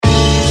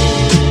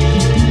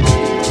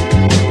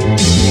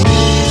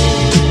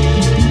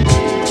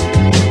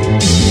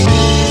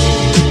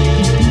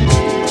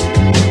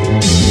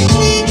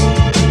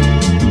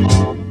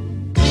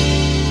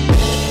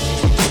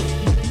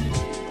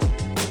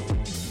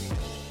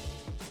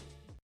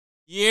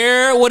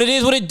Yeah, what it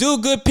is, what it do,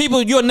 good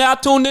people. You're now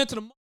tuned into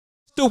the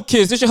Stoop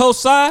Kids. This your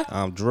host, Si.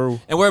 I'm Drew.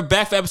 And we're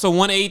back for episode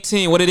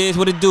 118. What it is,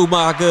 what it do,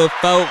 my good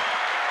folk.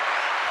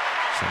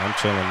 So I'm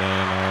chilling,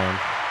 man.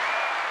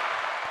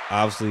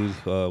 Obviously,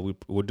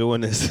 we're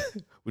doing this.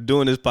 We're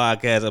doing this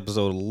podcast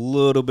episode a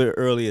little bit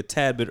early, a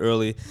tad bit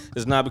early.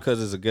 It's not because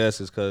it's a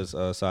guest. It's because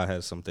Si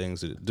has some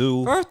things to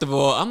do. First of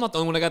all, I'm not the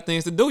only one that got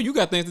things to do. You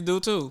got things to do,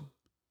 too.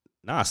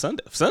 Nah,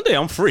 Sunday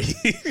I'm free.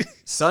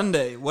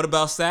 Sunday. What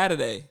about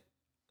Saturday?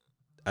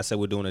 I said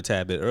we're doing a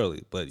tad bit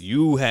early, but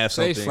you have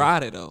something. Today's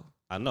Friday, though.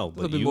 I know, A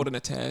but little bit more than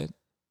a tad.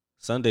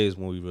 Sunday is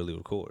when we really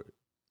record.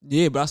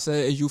 Yeah, but I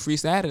said, is you free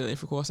Saturday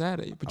for record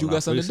Saturday? But I'm you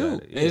got something to do.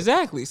 Saturday, yeah.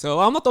 Exactly. So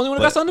I'm not the only one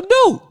that got something to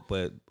do.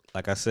 But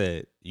like I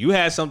said, you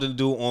had something to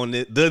do on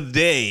the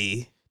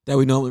day that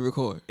we normally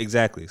record.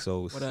 Exactly.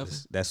 So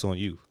that's on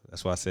you.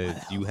 That's why I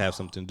said you have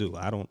something to do.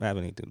 I don't have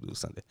anything to do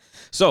Sunday.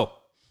 So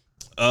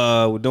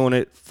we're doing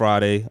it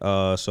Friday.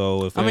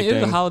 So if anything,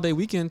 it's a holiday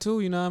weekend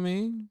too. You know what I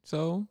mean?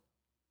 So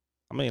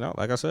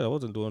like I said, I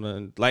wasn't doing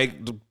nothing. Like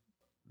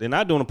they're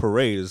not doing a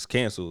parade. It's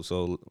canceled.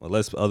 So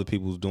unless other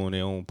people's doing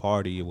their own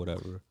party or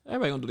whatever,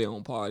 everybody gonna do their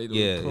own party. The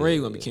Yeah, parade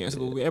yeah, gonna be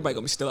canceled. Yeah. Everybody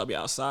gonna be still be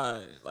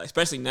outside. Like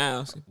especially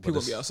now, people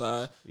gonna be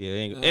outside. Yeah,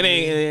 it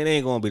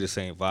ain't gonna be the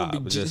same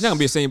vibe. It's not gonna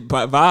be the same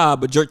vibe,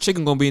 but jerk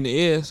chicken gonna be in the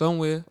air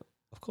somewhere.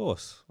 Of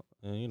course,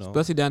 and,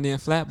 especially down there in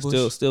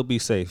Flatbush. Still be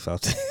safe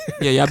out there.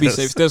 Yeah, y'all be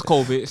safe. Still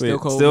COVID. Still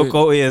COVID. Still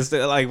COVID. Yeah,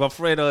 still, like my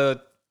friend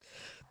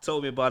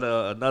told me about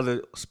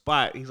another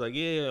spot. He's like,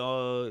 yeah,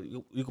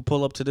 you can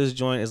pull up to this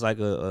joint. It's like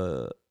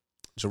a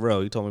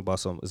Jarrell. He told me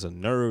about it's a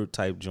nerd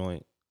type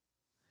joint.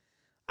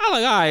 I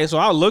like, all right. So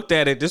I looked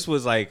at it. This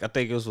was like, I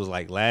think this was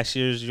like last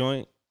year's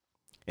joint.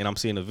 And I'm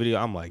seeing the video.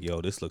 I'm like,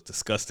 yo, this looks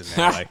disgusting,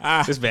 man.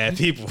 Like, this bad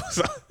people.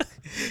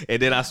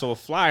 And then I saw a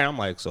flyer. I'm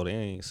like, so they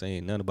ain't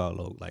saying nothing about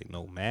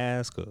no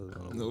mask or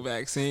no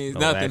vaccines,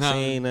 no nothing,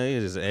 vaccine, huh?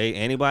 It's just,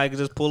 anybody can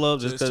just pull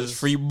up just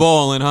free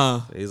balling,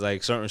 huh? It's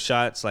like certain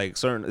shots, like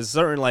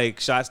certain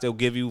like shots they'll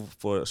give you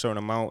for a certain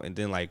amount, and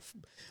then like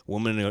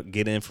women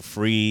get in for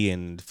free,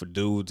 and for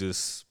dudes,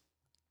 just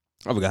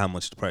I forgot how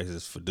much the price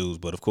is for dudes,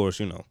 but of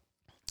course, I don't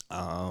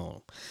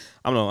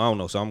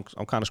know. So I'm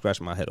kind of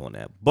scratching my head on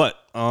that. But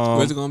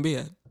where's it gonna be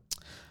at?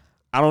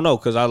 I don't know,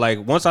 cause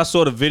once I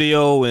saw the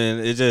video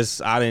and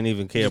I didn't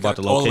even care about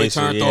the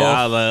location.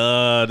 I was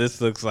like,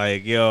 this looks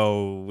like,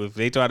 if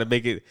they try to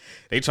make it,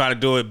 they try to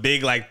do it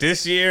big like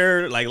this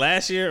year, like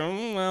last year. I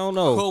don't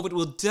know. COVID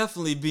will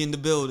definitely be in the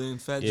building.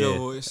 Fat Joe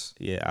voice.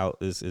 Yeah,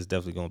 it's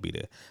definitely gonna be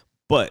there.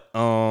 But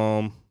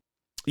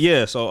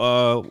yeah.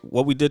 So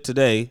what we did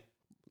today?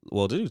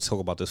 Well, did you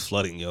talk about this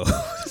flooding, yo?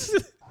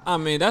 I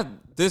mean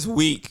this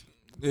week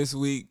was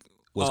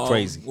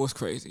crazy. Was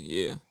crazy,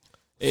 yeah.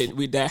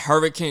 That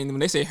hurricane, when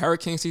they say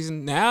hurricane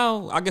season,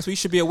 now I guess we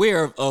should be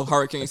aware of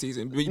hurricane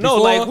season.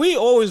 Before, we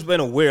always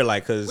been aware,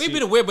 cause we've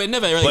been aware, but it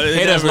never really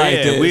hit us like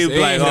this. We'd be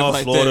like,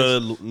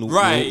 Florida,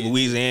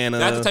 Louisiana,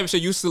 that's the type of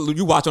shit you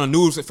watch on the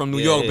news from New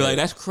York. Be like,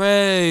 that's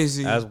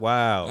crazy. That's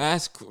wild.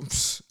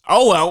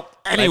 Oh well.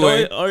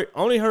 Anyway,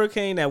 only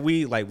hurricane that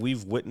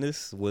we've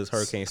witnessed was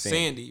Hurricane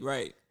Sandy.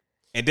 Right.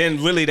 And then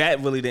that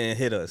really didn't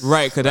hit us.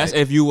 Right, because that's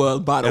if you were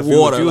by the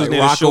water, like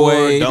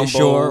Rockaway, the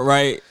shore,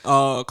 right?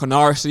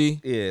 Canarsie.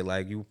 Yeah,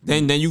 like you.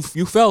 Then you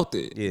felt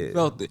it. Yeah. You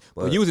felt it.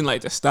 But using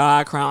like the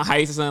Star Crown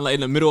Heights or something like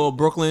in the middle of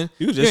Brooklyn.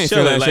 You just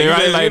chilling. Like, shit,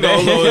 right? Like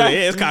that. Yeah,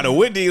 it's kind of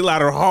windy, a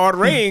lot of hard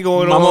rain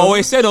going on. Mama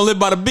always said don't live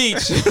by the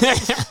beach.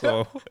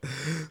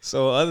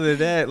 so other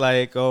than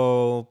that,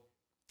 so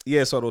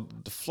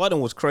the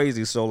flooding was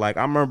crazy. So I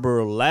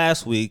remember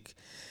last week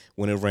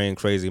when it rained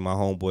crazy, my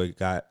homeboy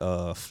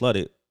got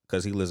flooded.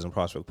 Because he lives in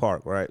Prospect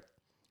Park, right?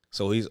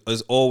 So he's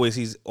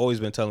always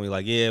been telling me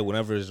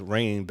whenever it's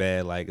raining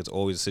bad, it's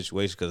always a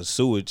situation because the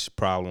sewage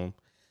problem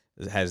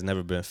has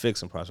never been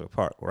fixed in Prospect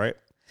Park, right?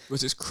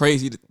 Which is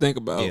crazy to think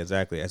about. Yeah,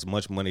 exactly. As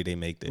much money they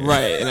make there,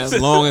 right? And as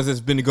long as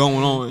it's been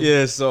going on,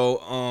 yeah. So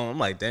I'm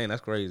like, dang,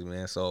 that's crazy,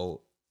 man.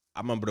 So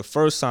I remember the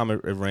first time it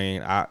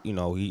rained,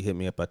 he hit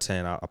me up at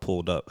 10. I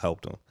pulled up,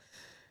 helped him.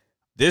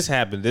 This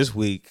happened this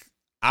week.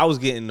 I was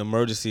getting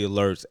emergency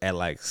alerts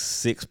at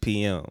 6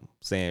 p.m.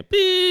 saying,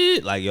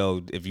 beep,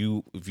 yo, if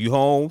you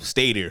home,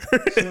 stay there. I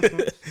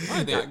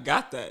don't think I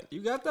got that.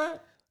 You got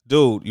that?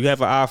 Dude, you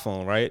have an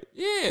iPhone, right?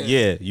 Yeah.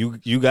 Yeah,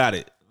 you got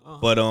it.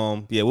 But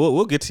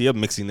we'll get to your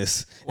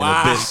mixiness in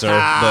a bit, sir.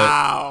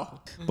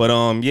 But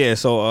yeah,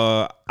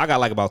 so I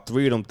got about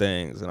 3 of them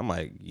things, and I'm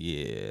like,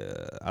 yeah.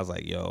 I was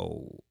like,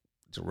 yo,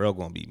 Jarrell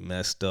gonna be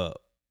messed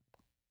up.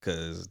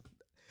 Cause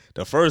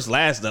the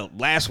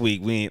last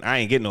week I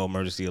ain't getting no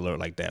emergency alert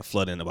like that,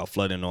 flooding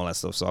and all that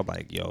stuff. So I'm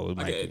like, yo,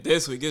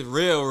 this week it's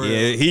real.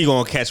 Yeah, he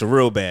gonna catch it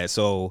real bad.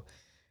 So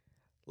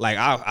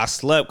I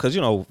slept because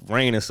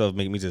rain and stuff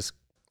make me just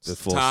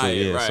full tired,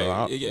 sleep. Yeah, right.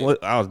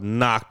 So I was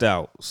knocked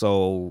out.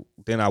 So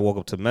then I woke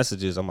up to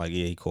messages. I'm like,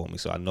 yeah, he called me,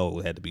 so I know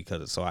it had to be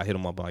because. So I hit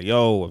him up like,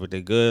 yo,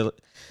 everything good?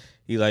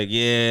 He's like,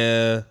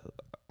 yeah.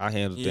 I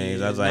handle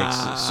things. I was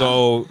like,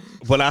 so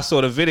when I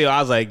saw the video,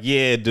 I was like,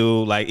 yeah,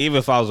 dude. Even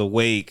if I was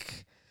awake,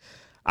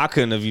 I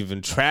couldn't have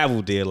even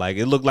traveled there.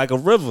 It looked like a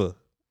river.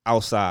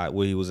 outside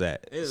where he was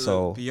at. It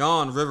So looked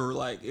beyond river,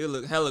 like it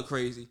looked hella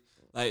crazy.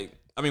 Like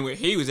I mean, where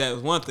he was at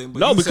was one thing, but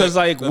no, you because said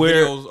like the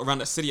where videos around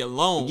the city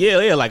alone.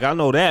 yeah, like I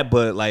know that,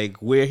 but like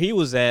where he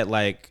was at,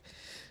 like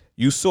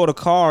you saw the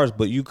cars,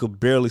 but you could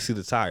barely see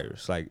the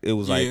tires. Like it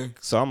was Yeah. like,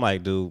 so I'm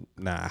like, dude,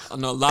 nah. I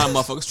know a lot of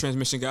motherfuckers'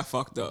 transmission got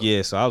fucked up.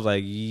 Yeah, so I was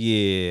like,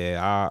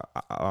 yeah,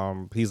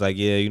 he's like,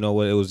 yeah, you know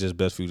what? It was just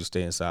best for you to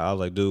stay inside. I was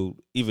like, dude,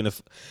 even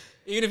if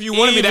you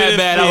wanted me that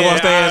bad, I was gonna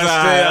stay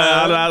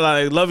inside. I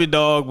like love your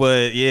dog,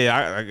 but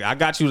yeah, I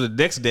got you the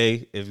next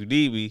day if you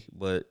need me.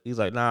 But he's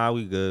like, nah,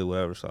 we good,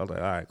 whatever. So I was like,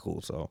 all right,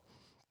 cool. So,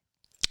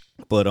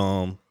 but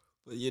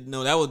But you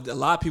know, that was a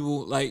lot of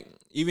people, like,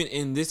 even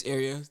in this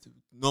area,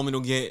 normally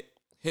don't get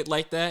hit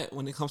like that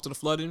when it comes to the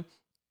flooding.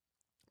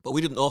 But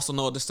we didn't also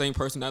know the same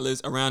person that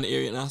lives around the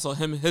area, and I saw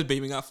his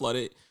basement got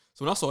flooded.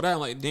 So when I saw that, I'm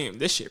like, damn,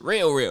 this shit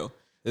real.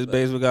 his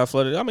basement got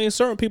flooded. I mean,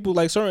 certain people,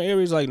 like certain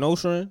areas, like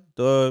Nostrand,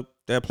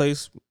 that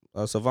place,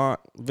 Savant,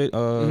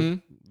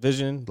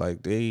 Vision,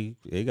 like they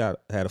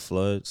had a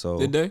flood. So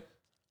Did they?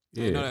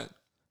 yeah, I didn't know that.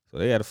 so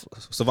they had a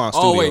Savant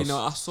Oh Studios. wait, no,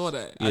 I saw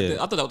that. Yeah.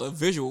 I thought that was a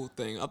visual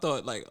thing. I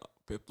thought like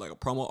a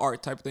promo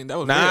art type thing. That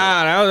was Nah,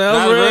 real. that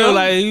was Not real. real?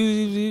 Like,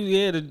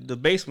 yeah, the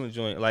basement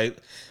joint. Like,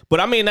 but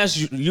I mean, that's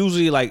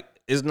usually like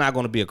it's not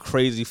going to be a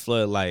crazy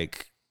flood.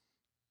 Like,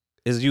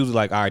 it's usually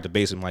like, all right, the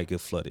basement might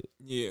get flooded.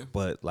 Yeah.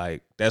 But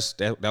like that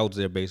was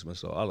their basement,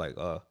 so I was like,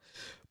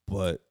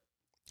 but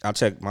I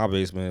checked my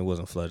basement, it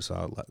wasn't flooded, so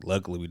I was like,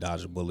 luckily we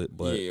dodged a bullet.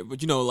 But yeah,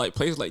 but you know, like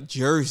places like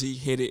Jersey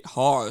hit it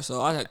hard, so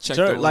I had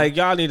checked. like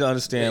y'all need to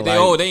understand, they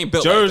ain't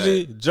built Jersey,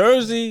 like that.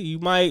 Jersey, you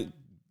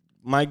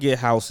might get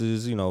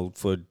houses, you know,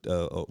 for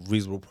a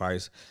reasonable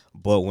price,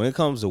 but when it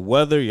comes to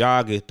weather,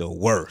 y'all get the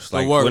worst.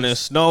 Like when it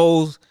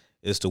snows,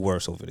 it's the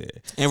worst over there.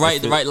 And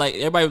right, like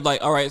everybody was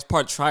like, all right, it's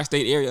part of the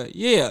tri-state area,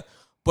 yeah,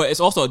 but it's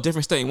also a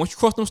different state. And once you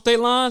cross them state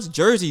lines,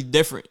 Jersey's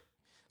different.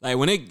 Like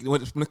when it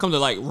comes to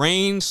like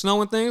rain,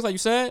 snow, and things, like you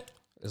said,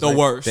 It's the like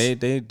worst.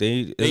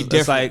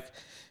 It's like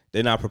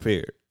they're not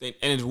prepared. And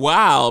it's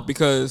wild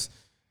because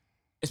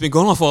it's been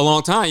going on for a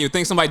long time. You'd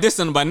think somebody did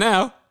something by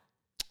now.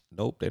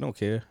 Nope, they don't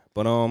care.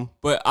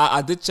 But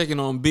I did check in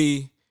on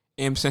B,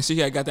 and since she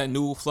had got that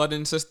new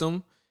flooding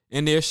system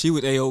in there, she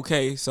was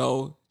A-okay.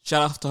 So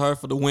shout out to her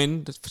for the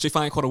win. She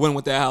finally caught a win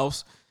with that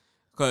house.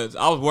 Cause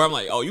I was worried, I'm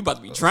like, oh, you about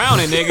to be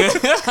drowning,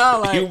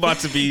 nigga. Like, you about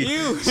to be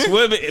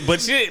swimming,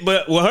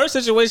 but with her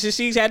situation,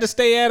 she had to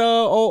stay at her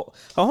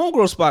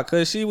homegirl spot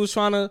because she was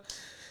trying to.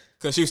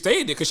 Cause she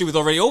stayed there because she was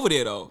already over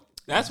there though.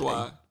 That's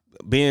why.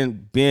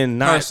 Being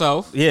not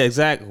herself. Yeah,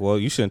 exactly. Well,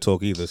 you shouldn't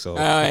talk either. So,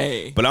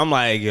 hey. But I'm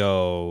like,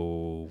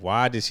 yo,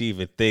 why did she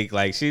even think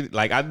like she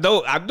like I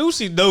knew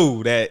she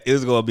knew that it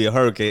was gonna be a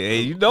hurricane,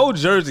 and you know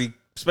Jersey,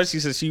 especially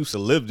since she used to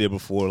live there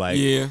before, like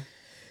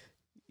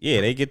yeah,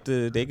 they get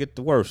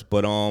the worst.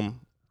 But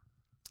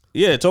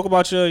yeah, talk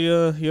about your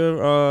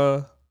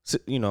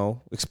you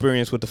know,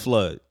 experience with the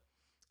flood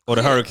or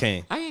the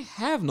hurricane. I ain't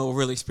have no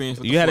real experience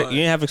with the flood. You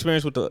didn't have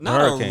experience with the Not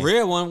hurricane. a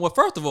real one. Well,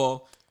 first of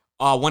all,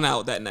 I went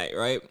out that night,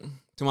 right?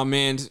 To my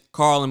mans,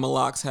 Carl and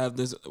Malox have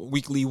this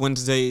weekly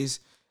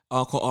Wednesdays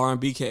called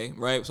R&BK,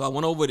 right? So I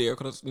went over there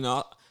because, you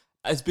know,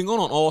 it's been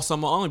going on all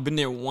summer. I've only been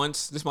there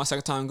once. This is my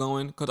second time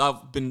going because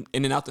I've been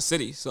in and out the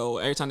city. So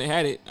every time they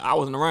had it, I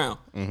wasn't around.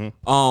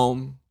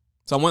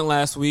 So I went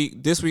last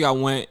week. This week I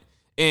went,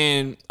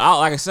 and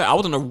like I said, I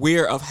wasn't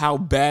aware of how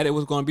bad it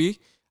was going to be.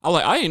 I was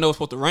like, I didn't know it was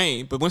supposed to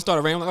rain, but when it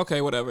started raining, I'm like,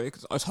 okay, whatever.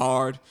 It's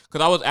hard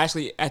because I was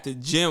actually at the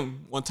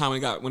gym one time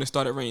when it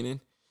started raining,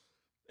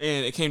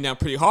 and it came down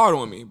pretty hard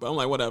on me. But I'm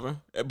like, whatever.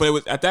 But it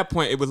was at that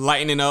point it was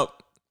lightening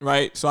up,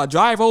 right? So I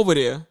drive over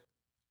there,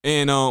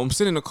 and I'm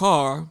sitting in the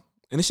car,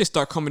 and this shit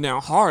start coming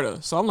down harder.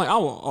 So I'm like,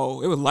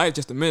 it was light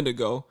just a minute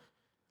ago.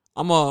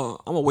 I'm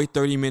gonna wait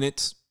 30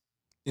 minutes.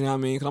 You know what I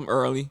mean? Because I'm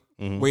early.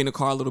 Wait in the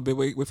car a little bit,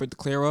 wait for it to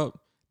clear up.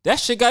 That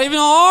shit got even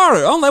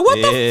harder. I'm like,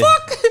 what the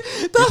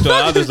fuck?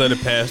 I'll just let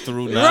it pass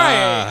through. Nah.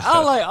 Right.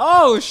 I'm like,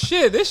 oh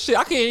shit, this shit,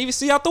 I can't even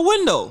see out the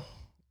window.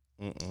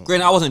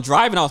 Granted, I wasn't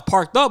driving, I was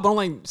parked up, but I'm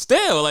like,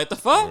 still, like, the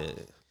fuck? Yeah.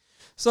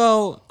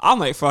 So I'm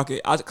like, fuck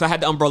it. Cause I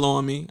had the umbrella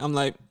on me. I'm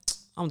like,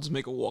 I'm just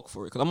make a walk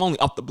for it. Cause I'm only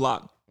up the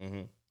block.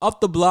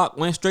 Up the block,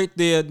 went straight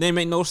there, didn't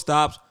make no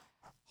stops.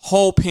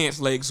 Whole pants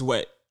legs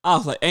wet. I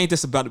was like, ain't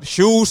this about to be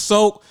shoes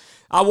soaked?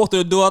 I walked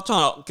through the door,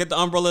 trying to get the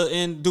umbrella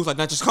in. Dude's like,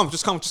 nah, just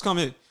come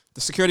in.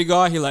 The security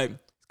guard, he like,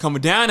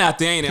 coming down out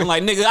there, ain't it? I'm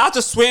like, nigga, I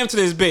just swam to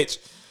this bitch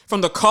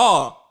from the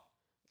car.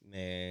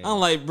 Man. I'm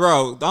like,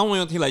 bro,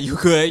 he like, you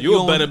good.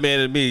 You a better man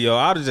than me, yo.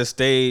 I'd have just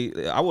stayed.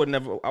 I would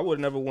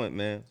never went,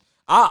 man.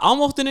 I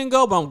almost didn't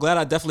go, but I'm glad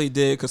I definitely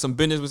did because some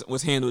business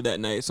was handled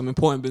that night. Some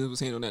important business was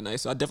handled that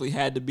night. So I definitely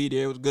had to be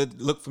there. It was good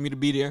look for me to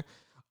be there.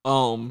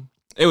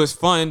 It was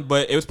fun,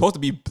 but it was supposed to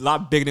be a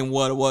lot bigger than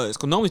what it was.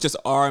 Because normally it's just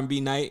R&B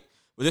night.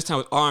 But this time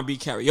it was R&B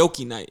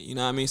karaoke night, you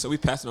know what I mean? So we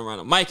passing around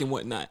a mic and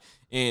whatnot.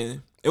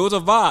 And it was a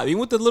vibe. Even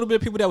with the little bit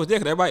of people that was there,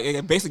 because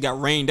everybody basically got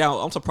rained out.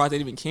 I'm surprised they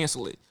didn't even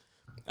cancel it.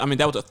 I mean,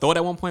 that was a thought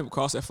at one point, but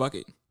Carl said, fuck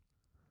it.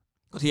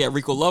 Because he had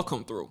Rico Love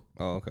come through.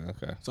 Oh, okay.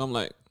 So I'm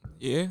like,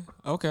 yeah,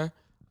 okay.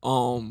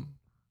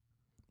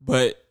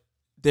 But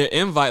their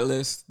invite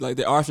list, like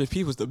their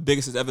RSVP was the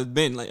biggest it's ever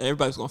been. Like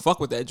everybody's gonna fuck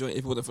with that joint if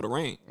it wasn't for the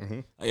rain.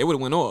 Like it would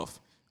have went off.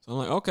 So I'm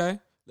like, okay.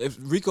 If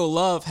Rico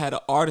Love had an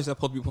artist that's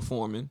supposed to be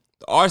performing,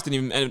 the artist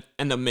didn't even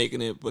end up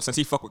making it. But since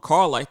he fucked with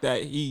Carl like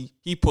that, he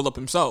pulled up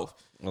himself.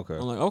 Okay.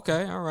 I'm like,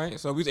 okay, all right.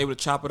 So we was able to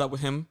chop it up with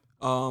him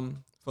for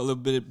a little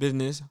bit of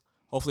business.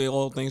 Hopefully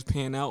all things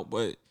pan out.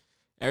 But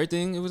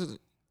everything,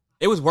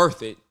 it was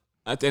worth it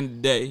at the end of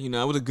the day. You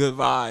know, it was a good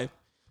vibe.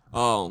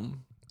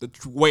 The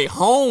way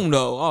home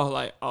though, I was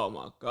like, oh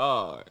my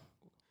God.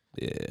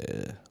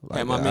 Yeah. Like,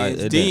 had my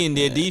man D in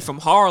there, D from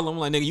Harlem.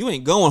 Like, nigga, you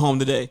ain't going home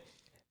today.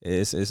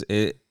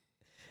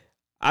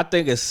 I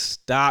think it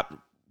stopped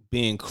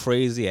being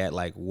crazy at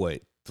like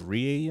what,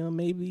 3 a.m.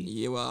 maybe?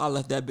 Yeah, well, I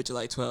left that bitch at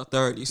like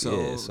 12:30. So,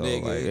 yeah, so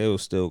nigga, like it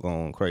was still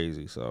going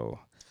crazy. So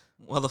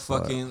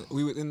motherfucking,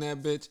 we was in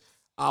that bitch.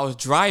 I was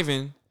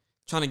driving,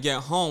 trying to get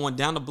home, went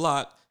down the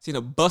block, seen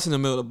a bus in the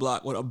middle of the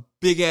block with a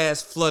big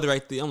ass flood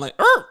right there. I'm like,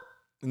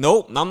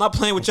 nope, I'm not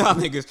playing with y'all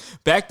niggas.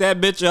 Backed that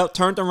bitch up,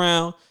 turned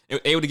around,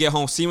 able to get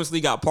home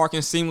seamlessly, got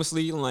parking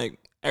seamlessly. I'm like,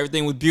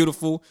 everything was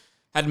beautiful.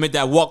 Had to make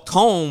that walk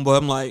home, but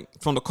I'm like,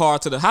 from the car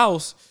to the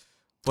house.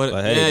 But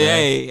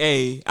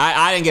hey,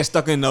 I didn't get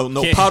stuck in no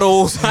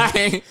puddles.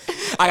 I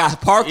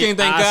got parking,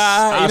 thank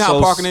God. You know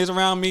how parking is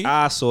around me.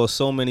 I saw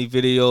so many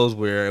videos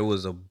where it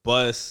was a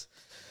bus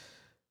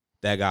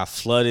that got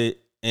flooded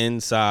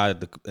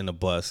inside in the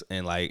bus,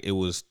 and like it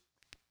was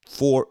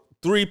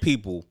 3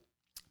 people,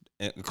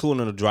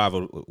 including the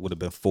driver would have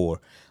been 4.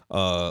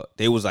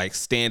 They was like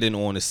standing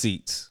on the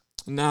seats.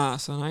 Nah,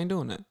 son, I ain't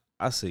doing that.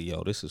 I said,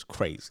 yo, this is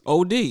crazy.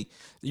 OD.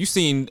 You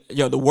seen,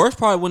 the worst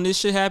part when this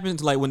shit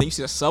happens, like when you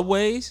see the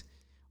subways,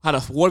 how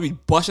the water be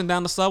bushing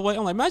down the subway.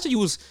 I'm like, imagine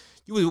you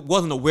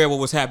wasn't aware what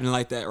was happening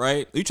like that,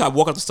 right? You try to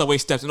walk up the subway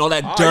steps and all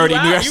that dirty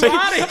New York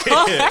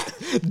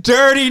City.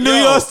 Dirty New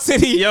York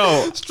City.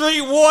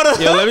 Street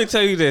water. Yo, let me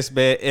tell you this,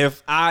 man.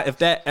 If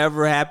that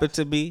ever happened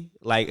to me,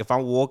 like if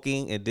I'm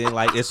walking and then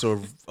like it's a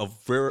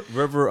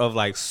river of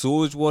like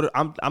sewage water,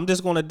 I'm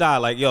just gonna die.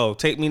 Like, yo,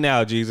 take me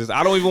now, Jesus.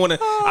 I don't even want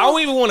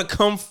to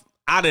come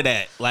out of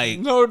that. Like,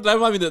 no, that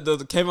might be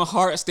the Kevin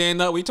Hart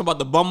stand up. We talk about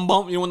the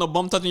bump. You want no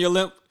bum touching your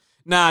lip?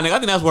 Nah, nigga, I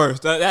think that's worse.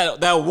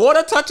 That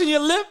water touching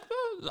your lip.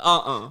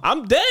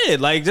 I'm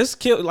dead. Like, just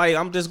kill. Like,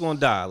 I'm just gonna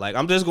die. Like,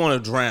 I'm just gonna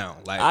drown.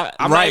 Like,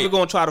 I'm not even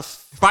gonna try to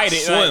fight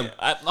it. Swim.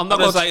 Like, I'm not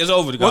gonna like it's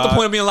over. What's the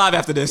point of being alive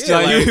after this? Yeah,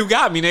 like, you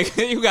got me,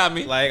 nigga. You got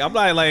me. Like, I'm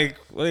like,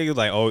 what are you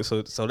like? Oh,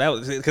 so that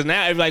was because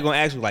now everybody gonna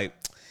ask me like,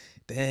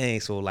 dang.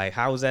 So like,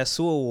 how was that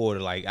sewer water?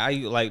 Like,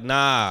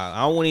 nah.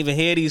 I don't want to even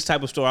hear these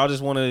type of stories. I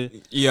just want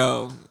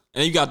to.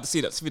 And you got to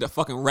see the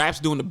fucking rats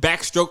doing the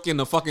backstroke in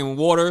the fucking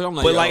water. I'm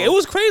like, but like, it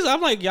was crazy.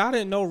 I'm like, y'all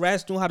didn't know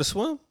rats knew how to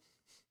swim.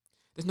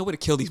 There's no way to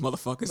kill these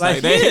motherfuckers.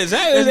 Like, there's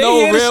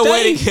no real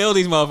way to kill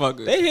these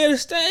motherfuckers. They here to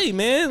stay,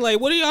 man. Like,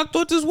 what do y'all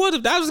thought this was?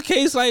 If that was the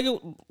case, like,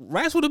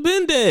 rats would have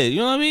been dead. You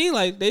know what I mean?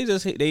 Like,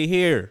 they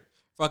here.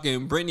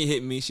 Fucking Brittany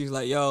hit me. She's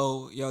like,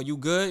 yo, you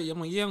good?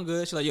 I'm like, yeah, I'm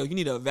good. She's like, yo, you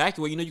need to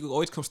evacuate. You know, you can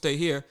always come stay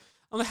here.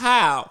 I'm like,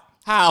 how,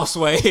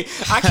 Sway?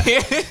 I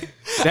can't.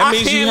 That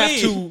means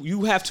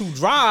you have to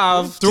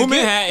drive through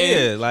Manhattan.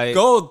 Yeah, like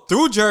go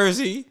through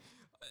Jersey.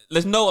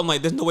 There's no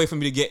way for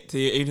me to get to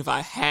here, even if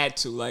I had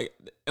to. Like,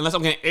 unless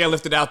I'm getting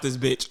airlifted out this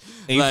bitch.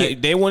 And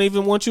like, they won't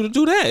even want you to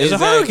do that. It's a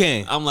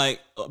hurricane. I'm like,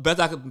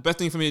 best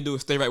thing for me to do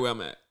is stay right where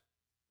I'm at.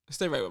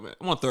 Stay right where I'm at.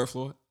 I'm on the 3rd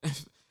floor.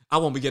 I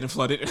won't be getting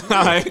flooded.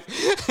 All right.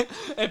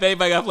 If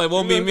anybody got flooded,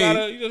 won't be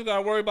me. You just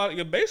gotta worry about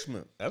your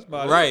basement. That's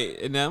about it. Right.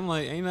 And then I'm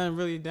like, ain't nothing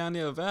really down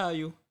there of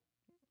value.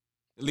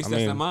 At least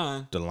that's not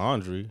mine. The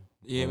laundry.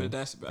 Yeah, but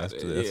that's about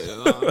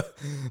it.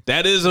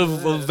 That is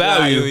of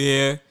value.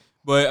 Yeah.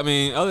 But I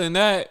mean, other than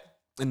that,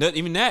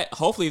 even that,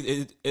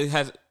 hopefully it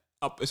has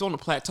it's on the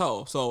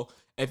plateau. So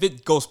if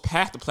it goes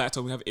past the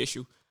plateau, we have an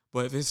issue.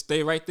 But if it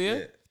stay right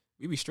there,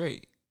 we be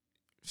straight.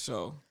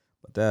 So.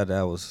 But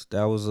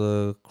that was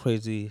a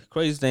crazy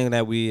thing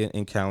that we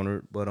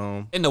encountered. But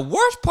and the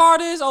worst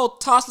part is,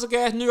 toxic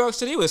ass New York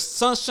City with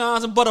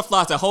sunshines and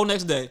butterflies that whole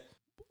next day.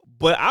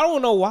 But I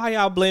don't know why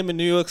y'all blaming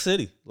New York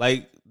City.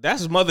 Like,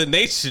 that's Mother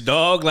Nature,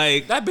 dog.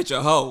 Like, that bitch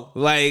a hoe.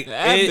 Like,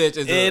 that bitch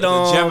is a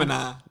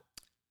Gemini.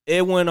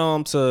 It went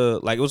to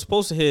like it was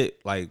supposed to hit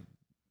like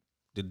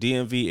the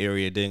DMV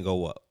area. It didn't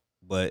go up,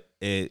 but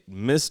it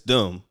missed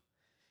them,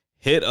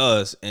 hit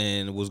us,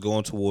 and was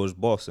going towards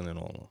Boston and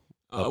all.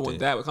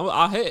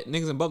 I hit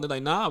niggas in Buffalo.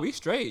 Like, nah, we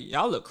straight.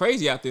 Y'all look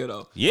crazy out there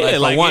though. Yeah,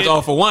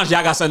 for once,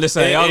 y'all got something to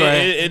say.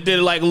 It did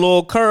like a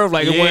little curve,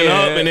 like it went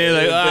up, and then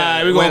like, all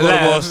right, we're gonna go to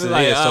Boston.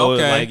 Like, so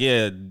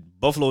okay.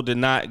 Buffalo did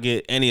not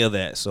get any of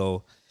that.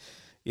 So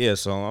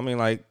I mean,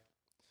 like,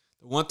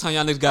 one time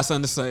y'all niggas got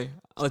something to say,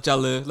 I'll let y'all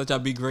live, let y'all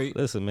be great.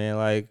 Listen, man,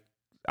 like,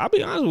 I'll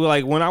be honest with you,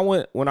 like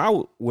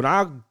when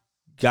I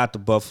got to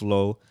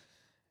Buffalo,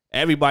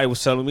 everybody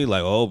was telling me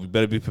like, "Oh, you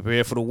better be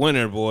prepared for the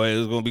winter, boy.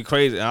 It's gonna be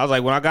crazy." And I was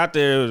like, when I got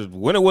there,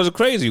 winter wasn't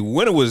crazy.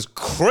 Winter was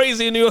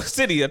crazy in New York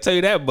City. I tell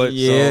you that. But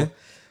yeah, so,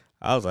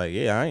 I was like,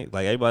 yeah, I ain't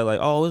like everybody like,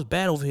 oh, it's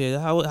bad over here.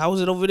 How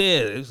is it over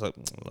there? It's like,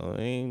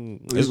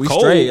 it's we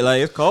cold. Straight.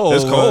 Like, it's cold.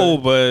 It's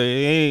cold, but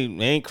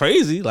it ain't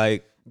crazy.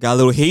 Like, Got a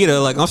little heater,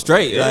 like I'm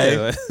straight.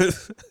 Like, Yeah,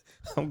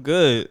 I'm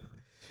good.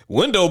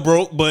 Window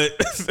broke, but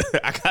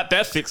I got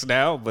that fixed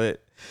now.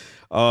 But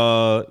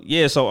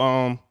yeah. So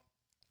all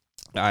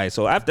right.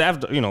 So after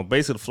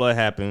basically the flood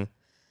happened,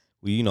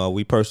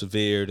 we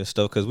persevered and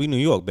stuff because we New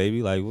York,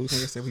 baby. Like like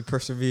I said, we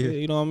persevered.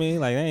 you know what I mean?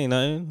 Like, ain't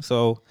nothing.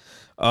 So,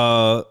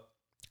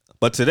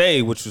 but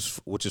today, which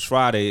is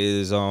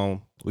Friday, is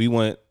we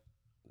went.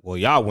 Well,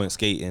 y'all went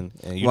skating,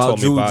 and you While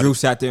told me about Drew it.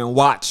 sat there and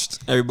watched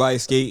everybody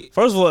skate.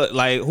 First of all,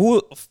 like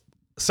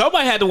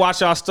somebody had to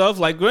watch our stuff.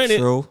 Like, granted,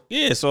 True.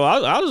 yeah. So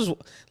I was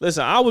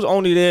listen. I was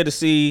only there to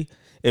see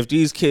if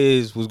these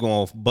kids was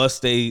going to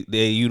bust they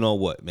you know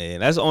what,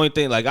 man. That's the only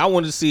thing. Like, I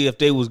wanted to see if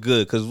they was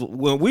good because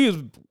when we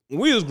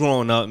was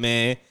growing up,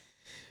 man,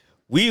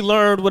 we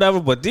learned whatever.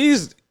 But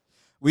these.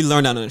 We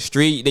learned out on the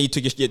street. Then you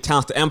took your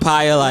talents to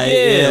Empire. Like,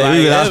 Yeah, like, like,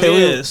 we was out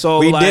there. yeah. So,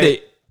 we like, did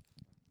it.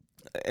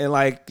 And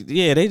like,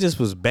 yeah, they just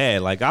was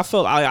bad. Like, I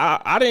felt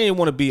I didn't even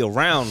want to be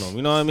around them.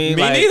 You know what I mean?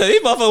 Me Like, neither.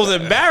 These motherfuckers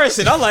was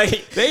embarrassing. I'm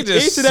like, They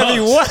just each and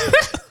every one.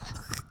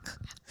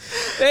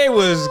 they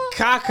was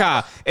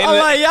caca. And I'm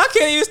like, y'all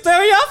can't even stay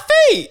on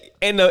your feet.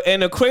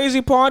 and the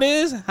crazy part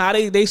is how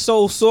they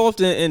so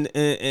soft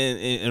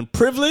and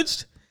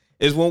privileged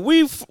is when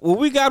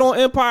we got on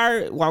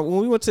Empire, when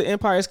we went to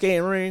Empire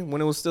Skating Ring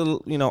when it was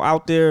still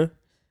out there.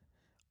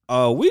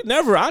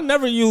 I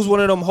never used one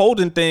of them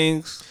holding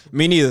things.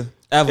 Me neither.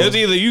 Ever. It was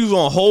either you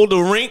gonna hold the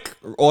rink,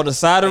 Or the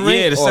side of the ring,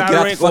 yeah, the or side get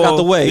out rink, the fuck out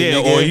the way. yeah,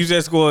 nigga. or you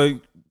just gonna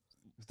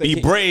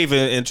be brave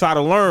and try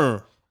to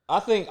learn. I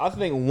think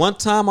one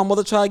time my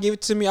mother tried to give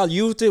it to me. I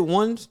used it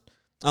once.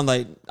 I'm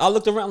like, I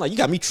looked around like, you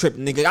got me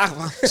tripping, nigga.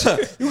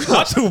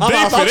 I'm too big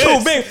I'm for this.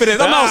 too big for this.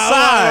 I'm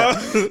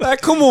outside.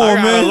 Like, come on, I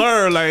gotta man.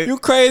 learn, like You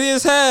crazy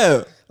as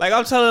hell. Like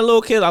I'm telling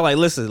little kids, I'm like,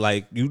 listen,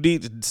 like you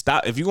need to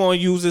stop. If you're gonna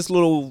use this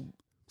little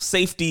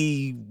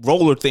safety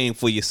roller thing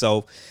for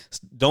yourself,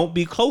 don't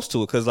be close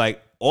to it. Cause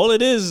like all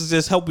it is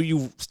just helping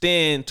you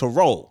stand to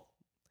roll.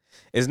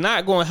 It's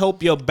not gonna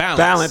help your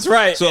balance.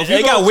 Right. So if they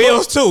you got go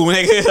wheels too,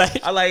 nigga.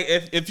 Like, I like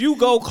if you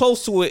go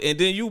close to it and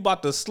then you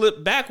about to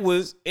slip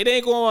backwards, it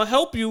ain't gonna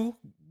help you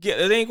get.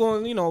 It ain't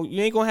gonna,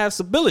 you ain't gonna have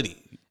stability.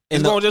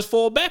 It's gonna just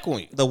fall back on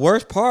you. the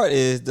worst part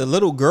is the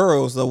little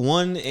girls, the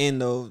 1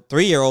 and the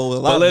 3-year-old, a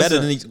lot better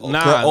than these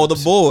older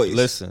boys.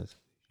 Listen,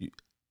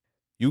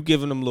 you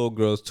giving them little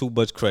girls too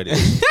much credit.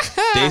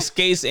 Their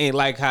skates ain't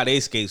like how they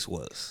skates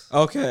was.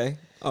 Okay.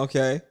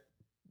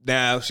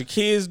 Now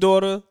Shakir's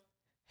daughter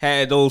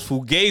had those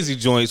fugazi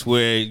joints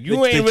where you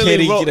The ain't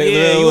really little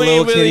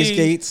kitty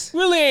skates.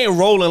 really ain't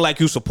rolling like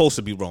you supposed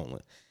to be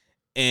rolling.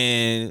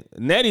 And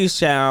Nettie's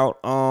child,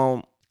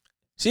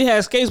 she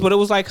had skates, but it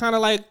was like kind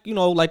of like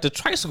like the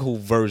tricycle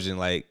version.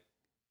 Like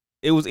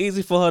it was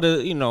easy for her to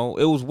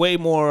it was way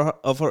more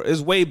of her.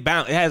 It's way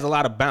bound. It has a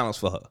lot of balance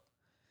for her.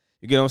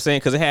 You get what I'm saying?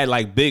 Because it had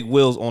like big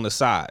wheels on the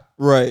side,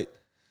 Right.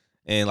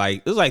 and like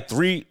it was like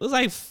three. It was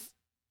like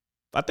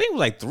I think it was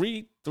like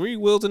three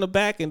wheels in the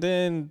back, and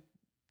then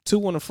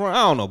 2 on the front.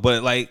 I don't know,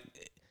 but like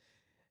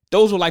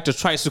those were like the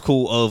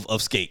tricycle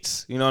of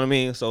skates. You know what I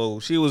mean? So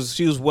she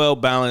was well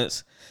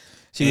balanced.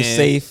 She was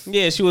safe.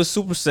 Yeah, she was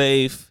super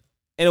safe,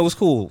 and it was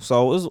cool.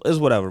 So it was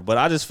whatever. But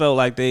I just felt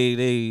like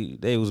they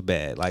was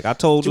bad. Like I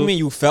told What you mean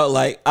you felt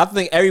like? I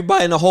think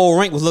everybody in the whole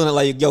rink was looking at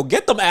like, yo,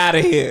 get them out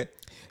of here.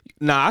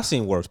 Nah, I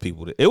seen worse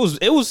people there. It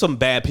was some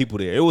bad people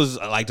there. It was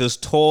like this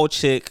tall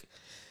chick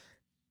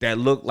that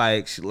looked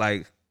like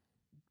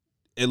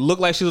it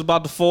looked like she was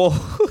about to fall,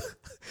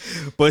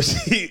 but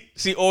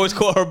she always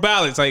caught her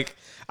balance. Like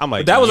I'm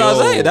like, That was yo.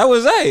 Isaiah. That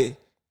was Zay.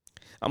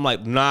 I'm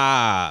like,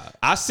 nah.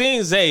 I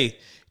seen Zay.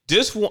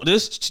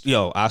 This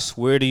yo, I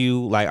swear to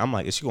you, like I'm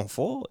like, is she gonna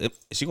fall? Is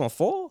she gonna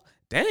fall?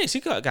 Dang, she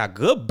got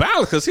good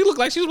balance because he looked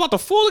like she was about to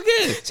fall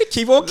again. She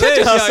keep on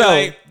catching herself.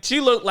 Like, she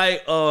looked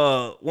like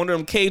one of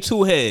them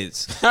K2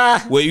 heads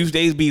where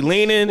they be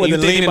leaning, When you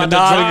the think leaning they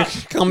about to dog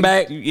drop, come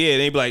back. Yeah,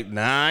 they be like,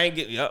 nah, I ain't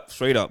get up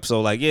straight up.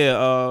 So like,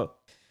 yeah,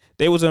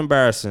 they was an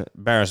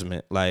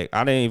embarrassment. Like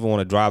I didn't even want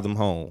to drive them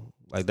home.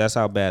 Like that's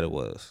how bad it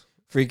was.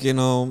 Freaking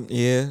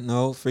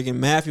freaking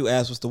Matthew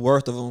ass was the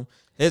worst of them.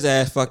 His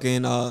ass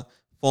fucking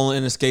falling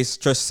in the skates,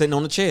 just sitting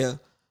on the chair.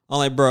 I'm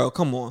like, bro,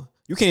 come on,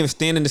 you can't even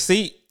stand in the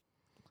seat.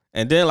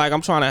 And then like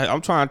I'm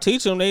trying to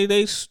teach them. They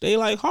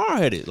like hard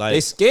headed. Like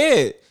They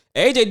scared.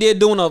 AJ did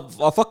doing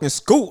a fucking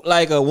scoot,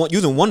 like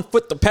using 1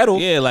 foot to pedal.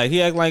 yeah, like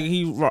he act like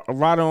he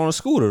riding on a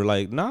scooter.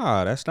 Like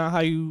nah, that's not how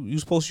you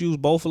supposed to use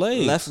both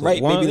legs. Left,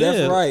 right, One- baby, yeah.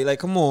 left, right. Like,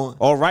 come on.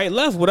 Or right,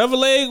 left, whatever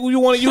leg you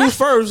want to use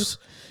first.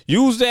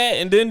 Use that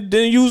and then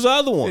use the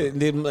other one.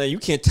 And then, like, you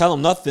can't tell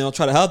them nothing. I'll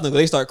try to help them.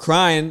 They start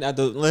crying at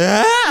the.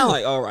 I'm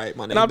like, all right,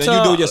 my And nigga. Then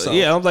you do it yourself.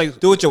 Yeah, I'm like,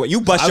 Do it your way.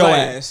 You bust I your like,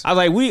 ass. I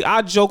like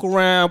I joke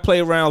around,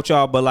 play around with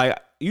y'all, but like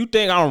you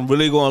think I'm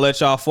really gonna let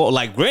y'all fall?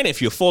 Like, granted,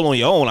 if you fall on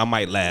your own, I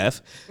might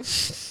laugh.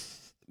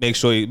 Make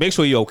sure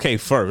you're okay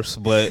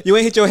first, but You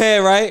ain't hit your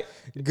head, right?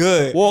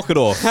 Good. walk it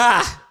off.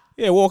 Ha!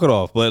 Yeah, walk it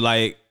off. But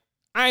like,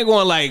 I ain't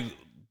gonna like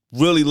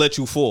really let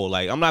you fall.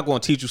 Like, I'm not gonna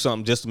teach you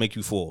something just to make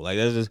you fall. Like,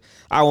 that's just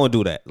I won't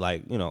do that.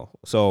 Like,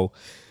 so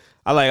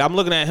I'm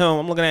looking at him.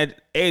 I'm looking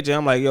at AJ.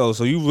 I'm like, yo,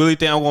 so you really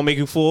think I'm gonna make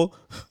you full?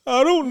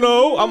 I don't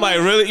know. I'm like,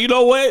 really? You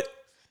know what?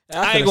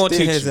 I ain't gonna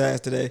teach his you.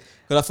 ass today.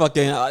 Cause I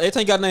fucking they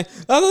think got name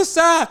other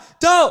side.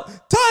 Don't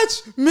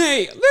touch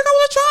me. Look,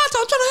 I'm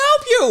trying to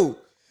help you.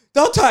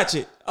 Don't touch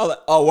it. I was like,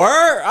 oh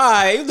word?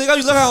 Alright. Look how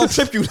I don't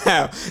trip you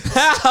now.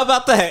 How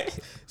about that?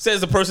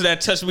 Says the person that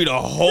touched me the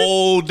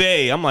whole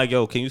day. I'm like,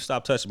 yo, can you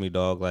stop touching me,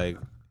 dog? Like,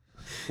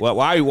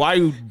 why are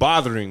you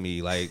bothering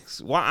me? Like,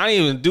 why I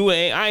ain't even do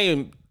it. I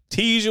ain't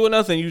tease you or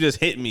nothing. You just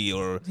hit me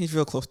or he's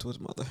real close to his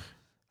mother.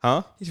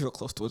 Huh? He's real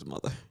close to his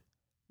mother.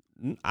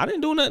 I didn't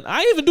do nothing.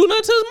 I didn't even do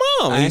nothing to his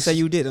mom. I didn't say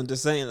you did. I'm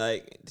just saying,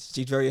 like,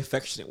 she's very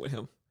affectionate with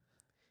him.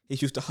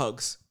 He's used to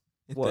hugs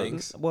and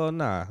things. Well,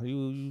 nah.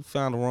 You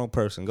found the wrong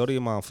person. Go to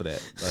your mom for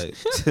that. Like,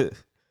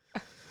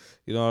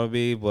 you know what I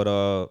mean?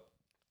 But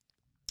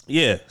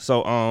yeah.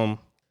 So all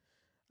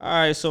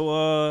right.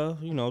 So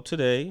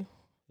today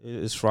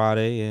is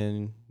Friday,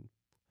 and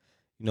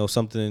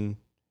something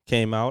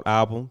came out.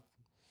 Album.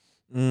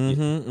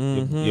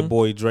 Your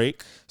boy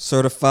Drake,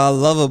 Certified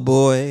Lover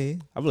Boy.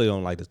 I really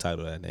don't like the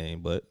title of that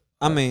name, but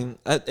I mean,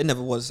 it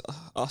never was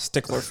a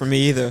stickler for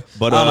me either.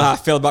 But I don't know how I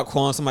feel about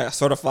calling somebody a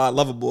Certified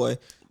Lover Boy.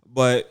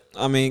 But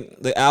I mean,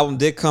 the album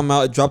did come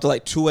out. It dropped at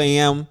like 2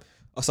 a.m.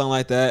 or something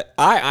like that.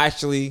 I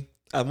actually,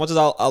 as much as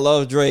I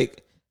love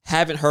Drake,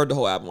 haven't heard the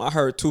whole album. I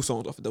heard 2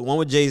 songs off it. The one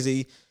with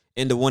Jay-Z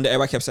and the one that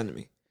everybody kept sending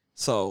me.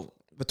 So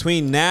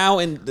between now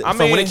and from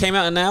when it came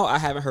out and now, I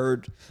haven't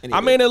heard any. I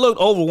mean, it looked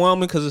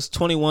overwhelming because it's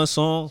 21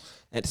 songs.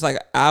 And it's like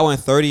an hour and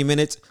 30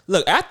 minutes.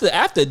 Look, after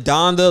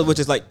Donda, which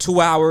is like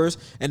 2 hours,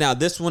 and now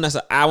this one that's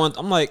an hour.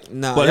 I'm like,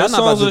 nah. But his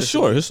songs are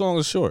short. His song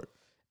is short.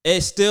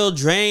 It's still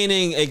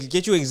draining. It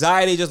gets you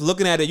anxiety just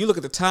looking at it. You look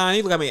at the time.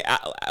 You look at me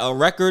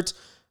records.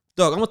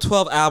 Dog, I'm a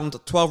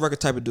 12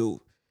 record type of dude.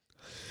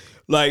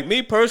 Like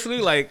me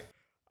personally, like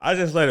I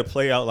just let it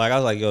play out. Like I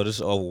was like, yo, this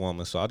is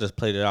overwhelming. So I just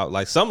played it out.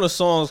 Like some of the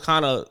songs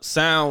kind of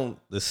sound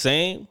the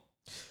same.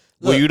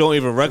 Where you don't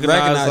even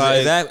recognize like, it,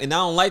 exactly. And I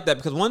don't like that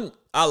because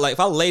if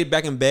I laid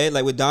back in bed,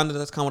 like with Donda,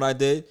 that's kind of what I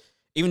did.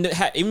 Even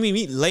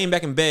me laying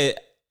back in bed,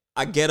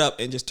 I get up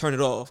and just turn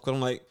it off because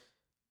I'm like,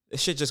 this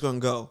shit just gonna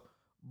go.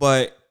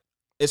 But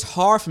it's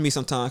hard for me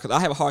sometimes because I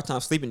have a hard time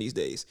sleeping these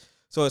days.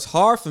 So it's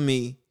hard for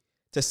me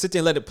to sit there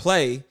and let it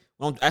play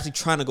when I'm actually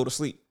trying to go to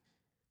sleep.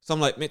 So I'm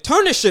like, man,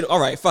 turn this shit. All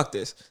right, fuck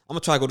this. I'm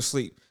gonna try to go to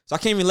sleep. So I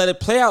can't even let it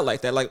play out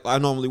like that, like I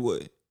normally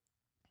would.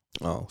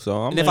 Oh,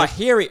 so if I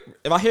hear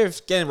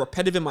it getting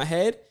repetitive in my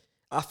head,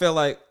 I feel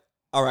like,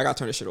 all right, I gotta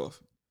turn this shit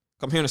off.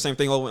 I'm hearing the same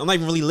thing over. I'm not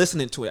even really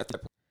listening to it at that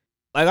point.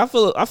 Like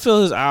I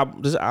feel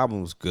this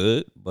album's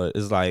good, but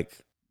it's like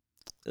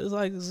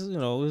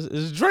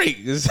it's Drake.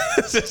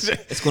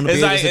 It's gonna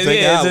be a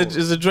Drake album.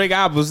 It's a Drake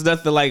album. It's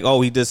nothing like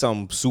he did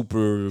something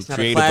super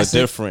creative or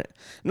different.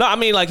 No, I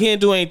mean like he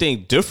didn't do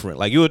anything different.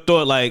 Like you would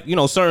thought like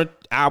certain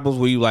albums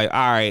where you like,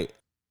 all right,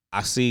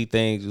 I see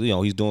things,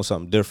 he's doing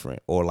something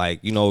different. Or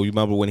like, you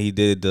remember when he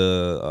did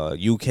the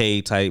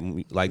UK type,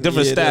 like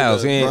different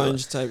styles.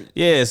 Grunge type.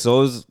 Yeah,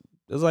 so it's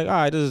like, all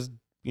right, this is,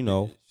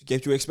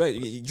 Gave you expect.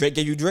 Drake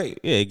gave you Drake.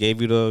 Yeah, it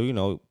gave you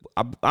the,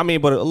 I mean,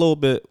 but a little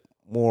bit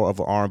more of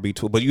an R&B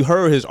tool. But you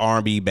heard his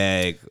R&B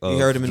bag. You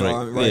heard him in the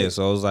R&B, right. Yeah,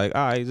 so I was like,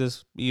 all right,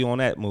 just be on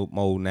that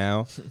mode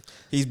now.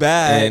 He's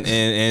back.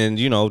 And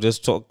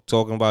just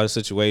talking about his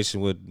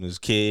situation with his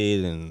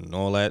kid and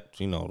all that,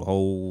 the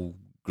whole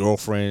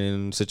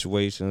girlfriend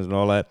situations and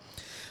all that.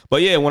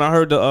 But yeah, when I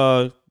heard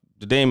the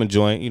Damon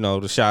joint,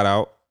 the shout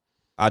out,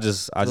 I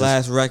just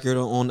last record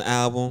on the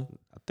album.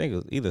 I think it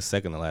was either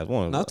second or last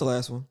one. Not the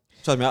last one.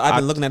 Trust me, I've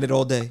been looking at it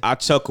all day. I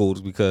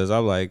chuckled because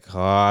I'm like, oh,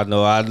 I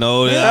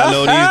know these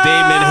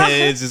Damon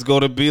heads is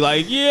gonna be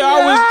like, yeah,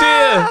 I was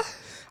there.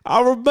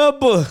 I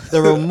remember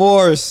the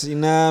remorse. You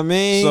know what I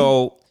mean?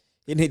 So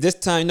this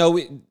time,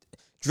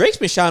 Drake's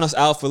been shouting us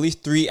out for at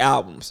least 3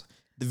 albums.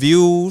 The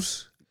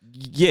Views.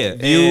 Yeah,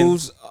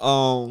 Views.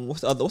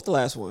 What's the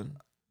last one?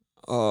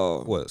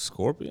 What,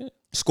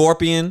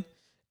 Scorpion,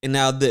 and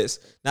now this.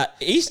 Now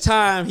each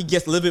time he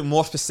gets a little bit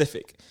more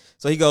specific.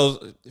 So he goes.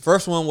 The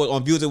first one was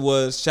on Views. It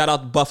was shout out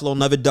to Buffalo,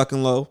 Never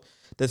Ducking Low.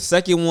 The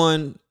second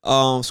one,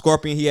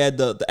 Scorpion. He had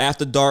the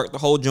After Dark, the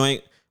whole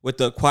joint with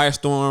the Quiet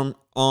Storm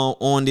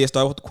on there.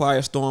 Started with the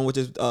Quiet Storm, which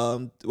is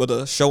with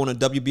a show on the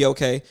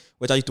WBOK,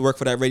 which I used to work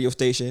for that radio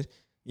station.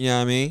 You know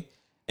what I mean?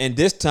 And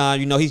this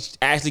time, he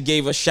actually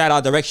gave a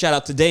direct shout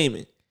out to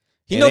Damon.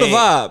 He know the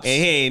vibes. And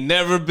he ain't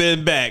never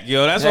been back,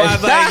 yo. That's why I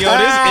was like, yo,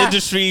 this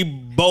industry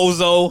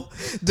bozo.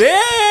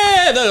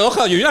 Damn! No, don't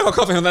come you. You're not gonna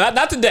come for him.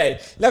 Not today.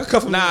 You're not gonna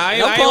come for me. Nah, I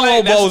ain't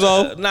like that.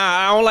 Bozo. Nah,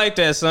 I don't like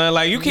that, son.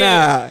 Like you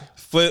can't.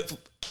 For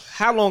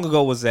how long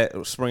ago was that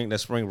spring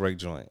break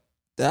joint?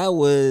 That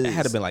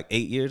had to been like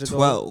 8 years ago.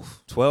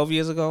 12. 12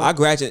 years ago. I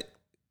graduated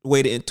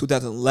in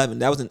 2011.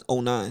 That was in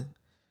 2009.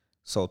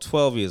 So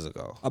 12 years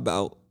ago.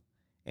 About.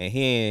 And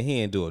he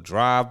ain't do a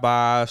drive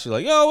by. She's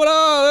like, yo, what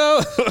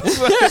up?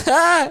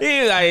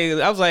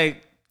 I was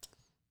like,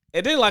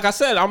 and then like I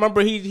said, I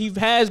remember he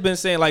has been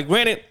saying, like,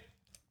 granted,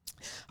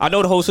 I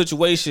know the whole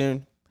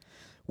situation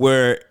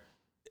where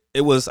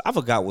it was, I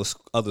forgot what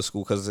other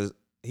school, because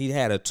he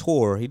had a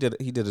tour. He did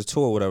a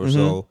tour, whatever.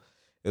 So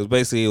it was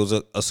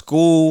basically a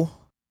school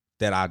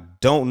that I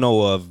don't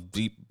know of.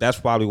 That's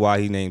probably why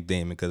he named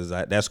Damon, because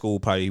that school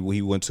probably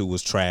he went to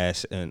was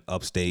trash in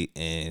upstate,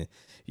 and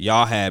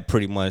y'all had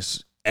pretty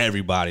much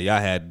everybody. Y'all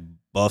had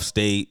Buff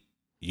State,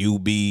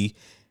 UB, the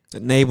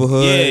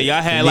neighborhood. Yeah,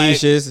 y'all had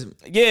niches.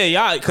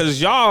 y'all,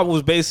 because y'all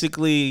was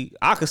basically,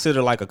 I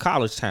consider like a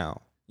college town.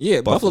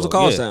 Yeah, Buffalo's a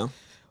college town.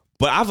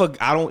 But I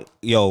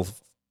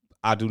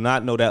do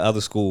not know that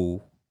other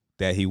school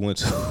that he went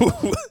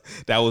to.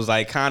 That was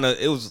like kind of,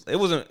 it was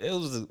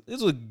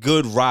a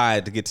good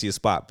ride to get to your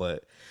spot.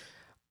 But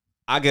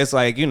I guess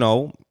like, you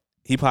know,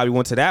 he probably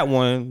went to that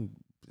one.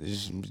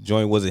 His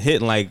joint wasn't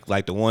hitting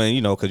like the one,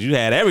 you know, because you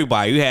had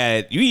everybody.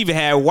 You even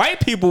had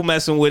white people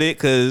messing with it,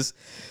 because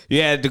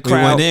you had the crowd.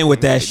 We went in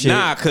with that shit.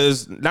 Nah,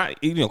 because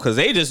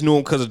they just knew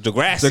him because of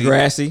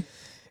Degrassi.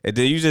 And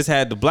then you just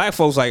had the black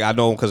folks, like, I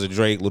know him because of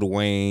Drake, Lil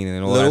Wayne,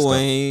 and all that stuff. Lil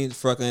Wayne,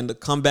 fucking the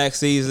comeback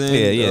season,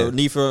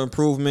 Need for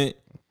Improvement.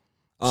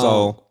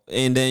 And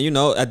then, you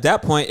know, at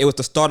that point, it was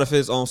the start of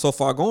his So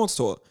Far Gone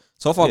tour.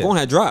 So Far Gone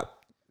had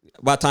dropped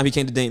by the time he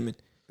came to Damon.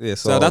 Yeah,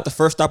 so that's the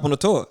first stop on the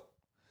tour.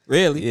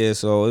 Really? Yeah,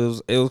 so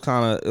it was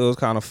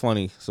kind of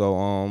funny.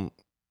 So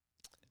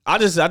I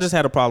just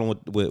had a problem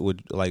with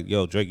like,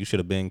 yo, Drake, you should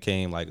have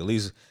came like at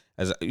least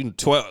as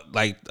 12,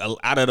 like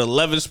out of the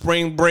 11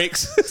 spring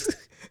breaks.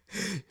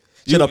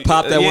 Should have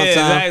popped that one time.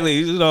 Exactly.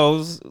 You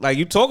know, like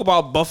you talk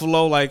about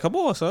Buffalo, like, come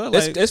on, son.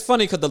 Like, it's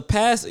funny because the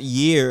past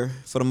year,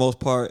 for the most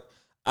part,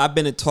 I've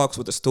been in talks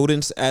with the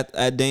students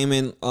at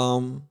Damon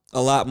a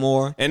lot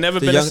more. And never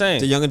been the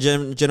same. The younger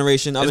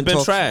generation. It's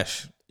been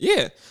trash.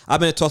 Yeah, I've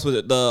been in talks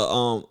with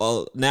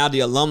the now the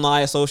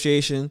Alumni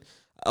Association,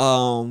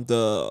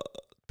 the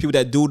people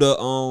that do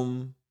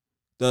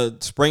the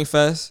Spring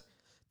Fest.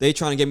 They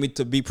trying to get me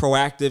to be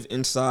proactive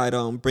inside,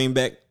 bring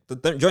back the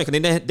joint,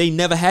 because they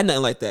never had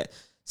nothing like that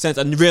since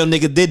a real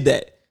nigga did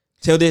that.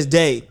 Till this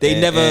day, they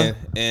never.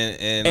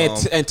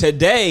 And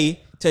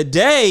today they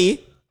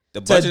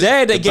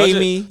gave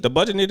me the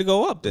budget need to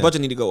go up. The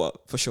budget need to go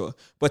up for sure.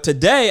 But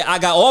today I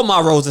got all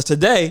my roses.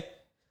 Today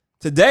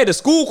the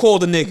school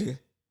called the nigga.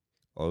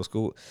 Oh, the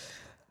school.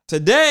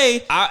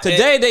 Today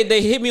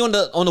they hit me on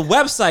the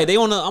website.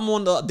 I'm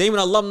on the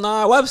Damon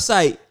Alumni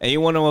website. And you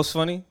wanna know what's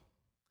funny?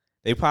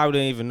 They probably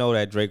didn't even know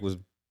that Drake was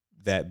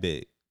that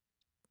big.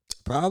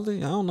 Probably,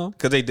 I don't know.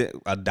 Because they did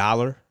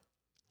 $1.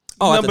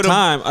 Oh, at the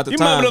time. You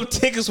remember them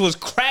tickets was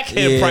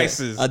crackhead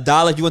prices.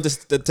 $1 if you went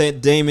to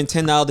Damon,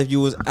 $10 if you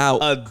was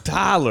out.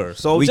 $1.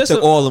 So we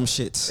took all them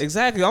shits.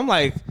 Exactly. I'm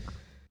like,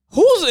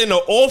 who's in the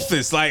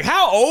office? Like,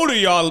 how old are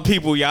y'all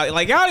people? Y'all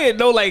didn't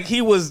know like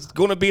he was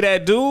gonna be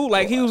that dude.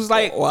 Like he was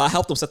like, well, I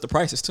helped them set the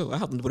prices too. I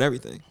helped them with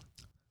everything.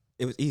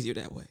 It was easier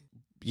that way.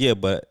 Yeah,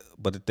 but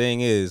the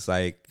thing is,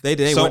 like, they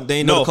didn't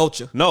know the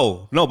culture.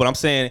 No, but I'm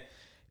saying,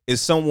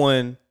 is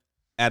someone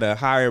at a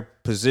higher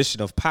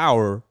position of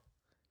power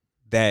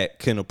that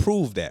can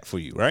approve that for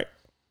you, right?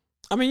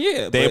 I mean,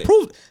 yeah, they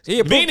approved.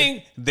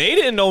 Meaning they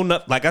didn't know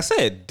nothing. Like I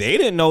said, they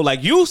didn't know.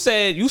 Like you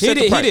said,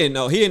 the price. He didn't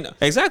know.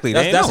 Exactly.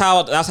 That's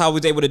how we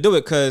was able to do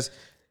it, because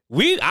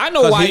I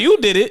know why you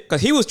did it,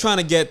 because he was trying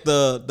to get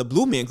the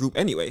Blue Man Group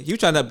anyway. He was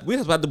trying to. We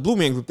had the Blue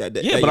Man Group that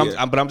day. Yeah,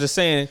 but I'm just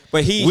saying.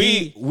 But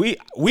we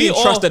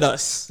trusted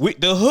us.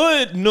 The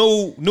hood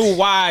knew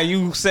why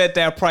you set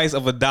that price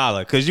of $1,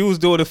 because you was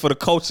doing it for the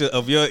culture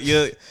of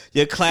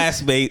your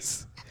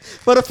classmates,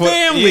 for the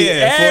family.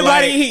 Yeah,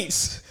 everybody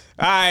eats.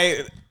 All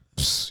right,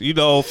 you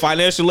know,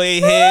 financial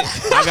aid hit.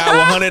 I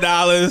got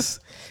 $100.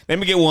 Let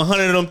me get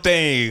 100 of them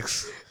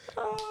things.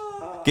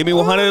 Give me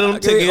 100 of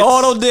them tickets.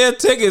 All those damn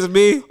tickets,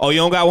 B. Oh, you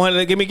don't got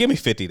 100? Give me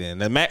 50 then.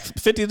 The max,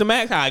 50 is the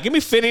max. All right, give me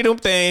 50 of them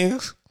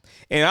things,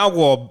 and I'm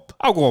going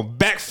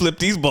backflip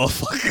these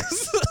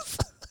motherfuckers.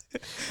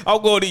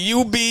 I'm going to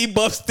UB,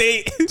 Buff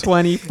State.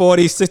 $20, $40,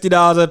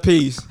 $60 a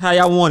piece. How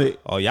y'all want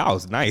it? Oh, y'all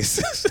was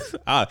nice.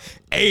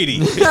 80.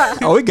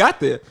 Oh, we got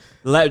there.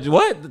 Like,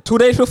 what? 2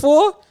 days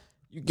before?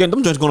 You get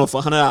them joints going on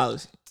for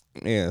 $100.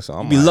 Yeah, so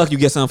I'm be lucky you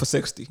get something for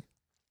 60.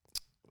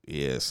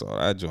 Yeah, so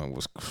that joint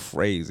was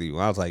crazy.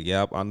 I was like,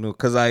 yep, I knew,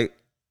 cause and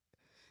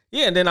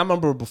then I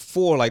remember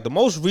before, like the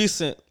most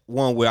recent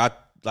one where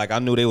I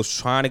knew they was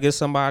trying to get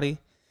somebody,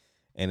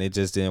 and it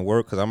just didn't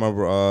work. Cause I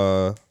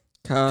remember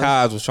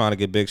Kaz was trying to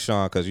get Big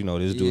Sean, cause you know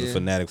this dude's a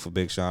fanatic for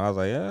Big Sean. I was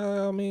like,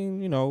 yeah, I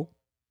mean, you know,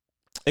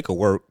 it could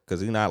work,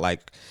 cause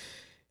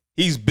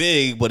he's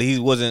big, but he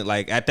wasn't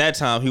like at that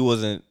time he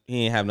didn't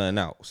have nothing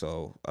out.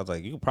 So I was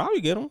like, you could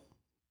probably get him,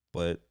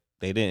 but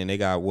they didn't. They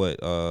got what?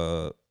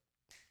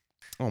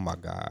 Oh my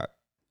God,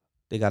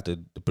 they got the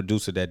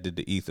producer that did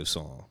the Ether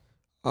song.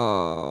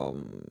 I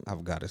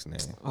forgot his name.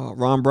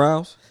 Ron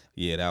Browse.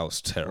 Yeah, that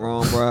was terrible.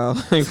 Ron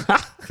Browse.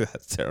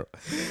 That's terrible.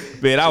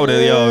 Man, I would have,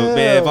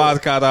 if I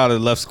was caught out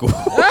of left school,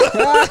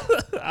 I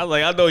was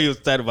like, I know he was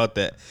sad about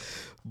that,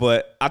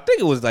 but I think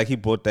it was like he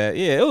bought that.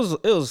 Yeah, it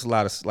was a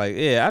lot of like,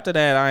 yeah. After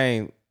that, I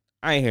ain't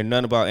hear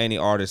nothing about any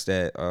artist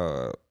that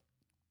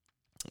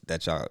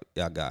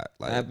y'all got.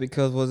 Like, that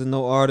because wasn't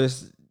no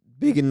artist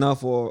big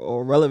enough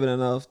or relevant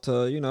enough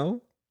to, you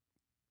know,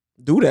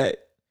 do that.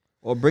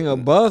 or bring a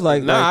buzz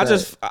like Nah,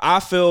 that. I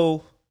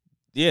feel,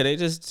 yeah,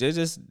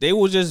 they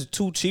were just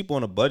too cheap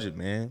on the budget,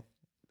 man.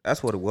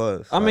 That's what it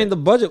was. I mean, the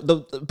budget,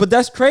 but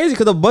that's crazy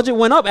because the budget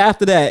went up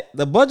after that.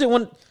 The budget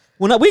went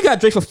up. We got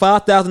Drake for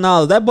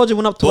 $5,000. That budget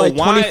went up to like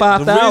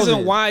 $25,000. The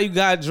reason why you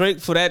got Drake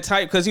for that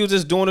type because he was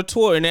just doing a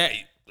tour, and that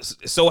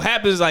so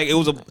happens like it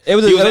was a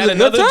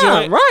good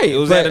time, right? It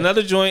was at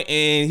another joint,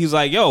 and he's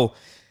like, "Yo,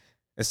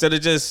 instead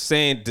of just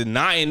saying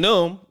denying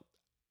them,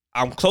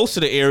 I'm close to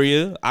the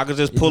area. I could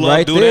just pull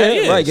up, do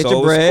that, yeah, right? Get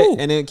your bread,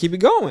 and then keep it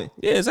going.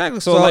 Yeah, exactly.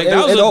 So like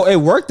it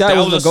worked out. It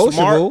was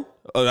negotiable.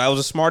 That was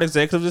a smart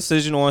executive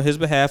decision on his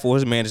behalf or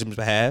his management's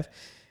behalf,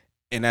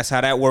 and that's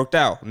how that worked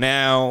out.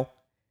 Now,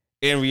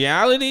 in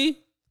reality,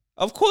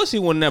 of course, he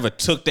would never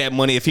took that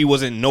money if he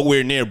wasn't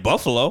nowhere near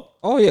Buffalo.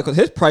 Oh yeah, because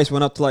his price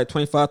went up to like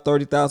 25,000,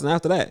 30,000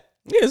 after that.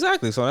 Yeah,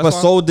 exactly. So, that's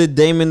so did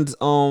Damon's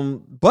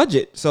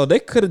budget. So they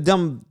could have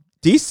done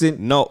decent.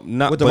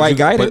 With the right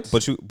guidance.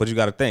 But you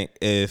got to think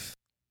if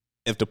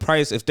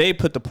they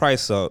put the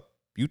price up,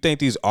 you think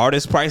these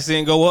artists' price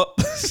didn't go up?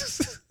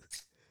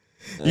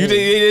 You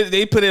think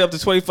they put it up to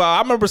 25? I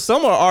remember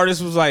some of the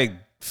artists was like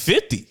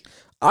 50.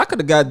 I could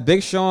have got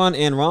Big Sean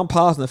and Ron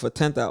Posner for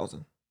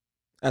 10,000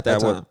 at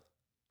that time.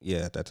 Yeah,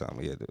 at that time,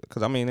 yeah.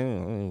 Because I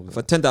mean,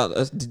 for 10,000,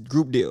 that's the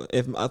group deal.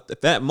 If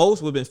that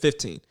most would have been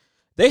 15,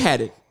 they had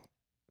it.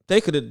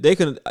 They could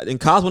have. And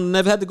Cosmo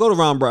never had to go to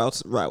Ron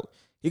Brown's route.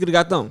 He could have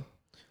got them.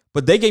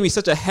 But they gave me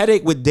such a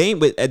headache with They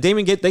gave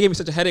me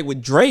such a headache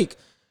with Drake.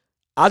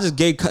 I just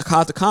gave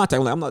Cos the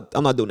contact. I'm like,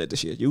 I'm not doing it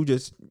this year. You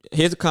just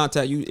here's the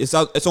contact. It's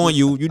on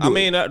you. You do. I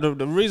mean,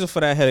 the reason for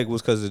that headache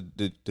was because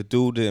the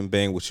dude didn't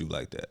bang with you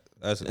like that.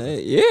 That's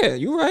yeah,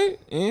 you right.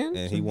 And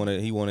he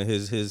wanted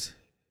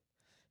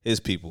his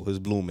people, his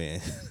blue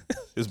man,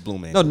 his blue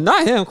man. No,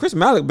 not him. Chris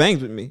Malik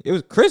bangs with me. It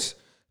was Chris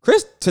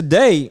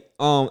today.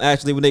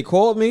 Actually, when they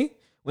called me,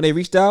 when they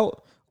reached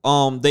out,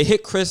 they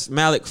hit Chris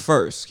Malik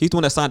first. He's the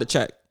one that signed the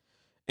check,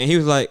 and he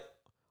was like,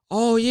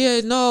 "Oh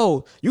yeah,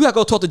 no, you gotta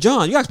go talk to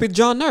John. You gotta speak to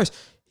John Nurse."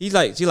 She's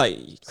like,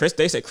 Chris.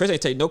 They said Chris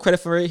ain't take no credit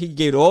for it. He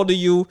gave it all to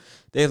you.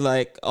 They're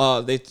like,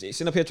 they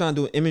sitting up here trying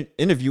to do an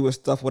interview and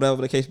stuff,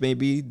 whatever the case may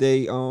be.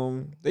 They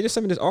just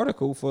sent me this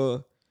article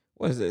for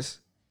what is this?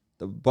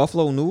 The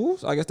Buffalo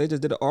News. I guess they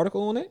just did an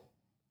article on it.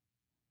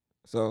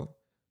 So,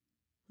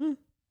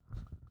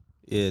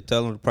 yeah,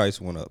 tell them the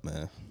price went up,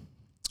 man.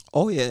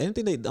 Oh yeah,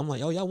 anything I'm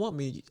like, oh y'all want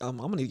me? I'm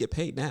gonna need to get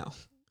paid now.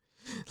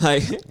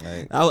 Like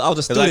I was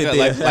a student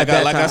there. Like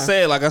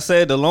I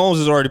said, the loans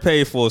is already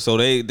paid for, so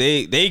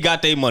they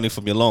got their money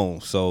from your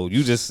loans. So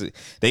you just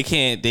they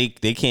can't they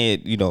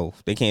can't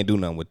do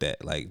nothing with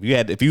that. Like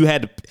if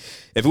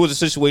it was a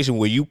situation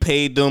where you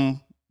paid them,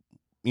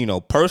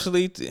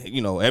 personally,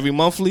 every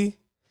monthly,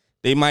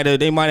 they might have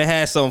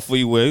had something for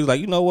you where it's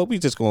like, you know what, we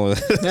just gonna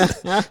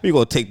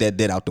take that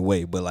debt out the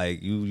way. But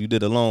like you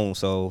did a loan,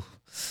 so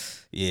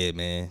yeah,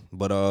 man.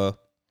 But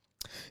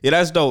yeah,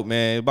 that's dope,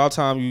 man. About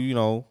time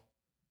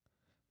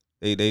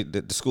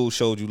the school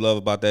showed you love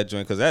about that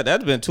joint because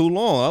that's been too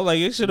long. I was like,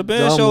 it should have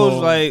been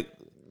shows like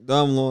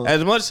dumb long.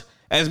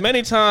 As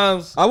many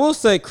times. I will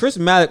say Chris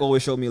Malik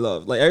always showed me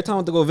love. Like every time I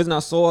went to go visit, I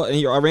saw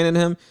and I ran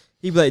into him.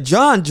 He'd be like,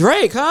 John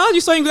Drake, huh?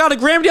 You saw him got a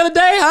Grammy the other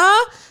day,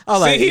 huh? I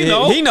was like, he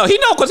know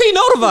because he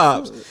know the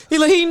vibes.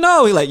 He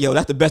know. He like, yo,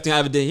 that's the best thing I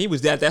ever did. He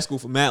was at that school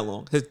for mad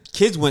long. His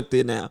kids went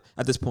there now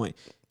at this point.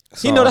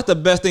 So, he know that's the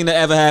best thing that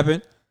ever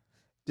happened.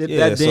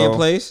 That damn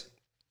place.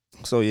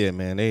 So yeah,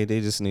 man, they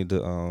just need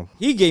to.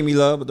 He gave me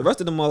love, but the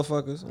rest of the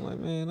motherfuckers, I'm like,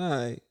 man, all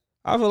right.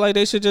 I feel like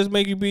they should just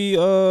make you be.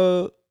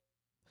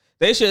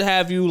 They should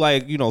have you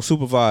like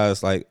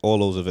supervise like all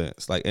those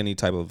events, like any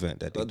type of event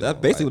that they. That's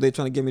basically what they're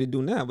trying to get me to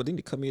do now, but they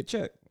need to cut me a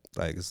check.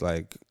 Like it's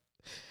like,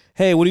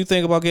 hey, what do you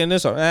think about getting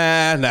this? Or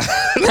nah.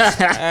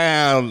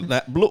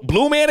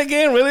 Blue Man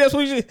again? Really? That's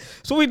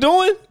what we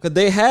doing? Cause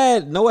they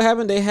had what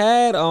happened? They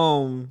had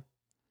I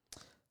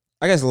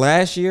guess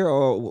last year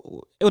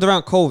or it was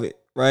around COVID,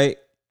 right?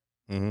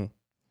 Mm-hmm.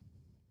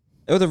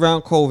 It was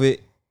around COVID,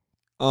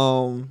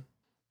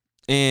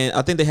 and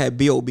I think they had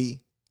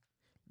B.O.B.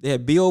 They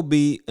had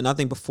B.O.B. and I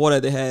think before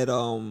that they had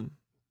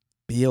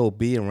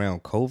B.O.B.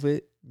 around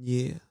COVID.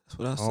 Yeah, that's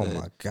what I said. Oh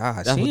my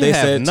gosh, that's what they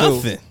said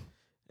nothing. Too.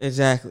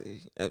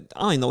 Exactly. I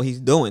don't even know what he's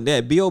doing. They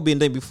had B.O.B.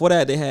 and then before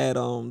that they had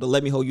the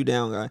Let Me Hold You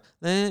Down guy.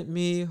 Let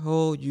me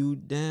hold you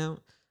down.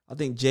 I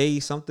think Jay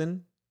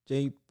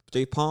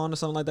Pond or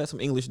something like that.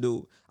 Some English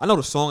dude. I know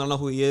the song. I don't know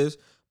who he is,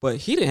 but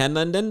he didn't have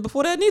nothing then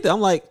before that neither.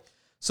 I'm like,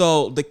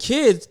 so the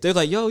kids, they're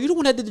like, yo, you the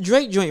one that did the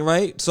Drake joint,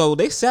 right? So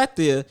they sat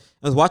there and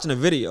was watching the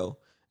video,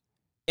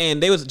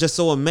 and they was just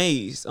so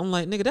amazed. I'm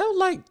like, nigga, that was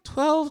like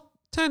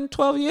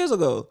 12 years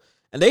ago.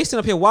 And they sit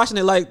up here watching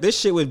it like this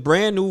shit was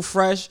brand new,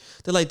 fresh.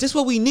 They're like, this is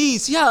what we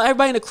need. See how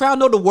everybody in the crowd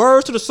know the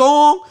words to the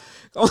song?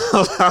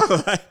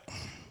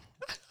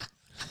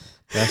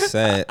 That's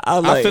sad.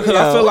 I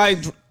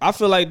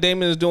feel like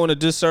Damon is doing a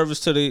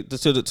disservice to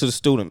the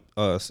student,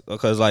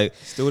 because like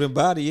student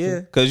body,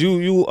 yeah. Because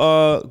you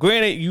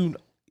granted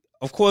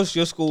of course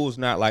your school is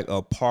not like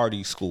a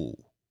party school.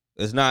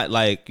 It's not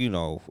like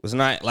it's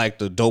not like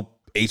the dope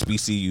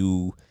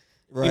HBCU.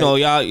 Right. You know,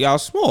 y'all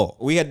small.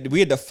 We had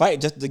to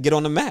fight just to get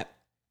on the map.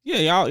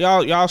 Yeah,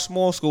 y'all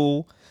small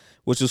school,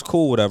 which is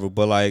cool, whatever.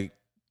 But like,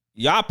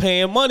 y'all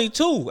paying money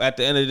too at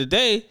the end of the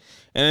day,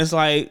 and it's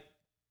like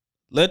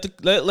let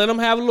them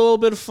have a little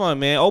bit of fun,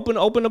 man.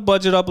 Open the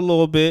budget up a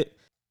little bit.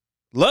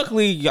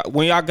 Luckily,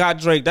 when y'all got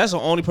Drake, that's the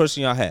only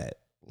person y'all had.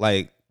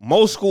 Like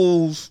most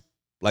schools,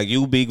 like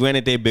UB,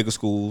 granted they bigger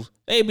schools,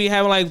 they be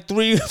having like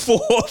 3, 4,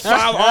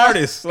 5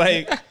 artists.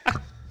 Like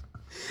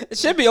it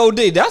should be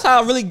OD. That's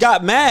how I really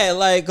got mad.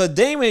 Like, cause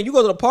Damon, you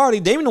go to the party,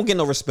 Damon don't get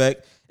no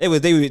respect.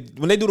 When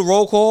they do the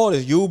roll call,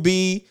 there's UB,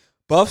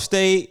 Buff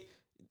State.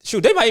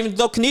 Shoot, they might even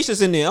throw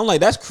Canisius in there. I'm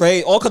like, that's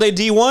crazy. All cause they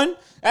D1?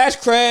 That's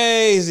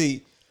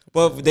crazy.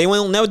 But they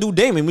will never do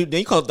Damon. Then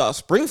you call it the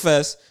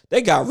Springfest.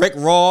 They got Rick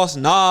Ross,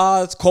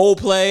 Nas,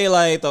 Coldplay,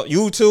 like the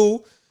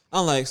U2.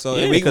 I'm like, so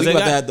yeah, we about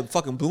to have the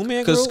fucking Blue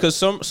Man group? Because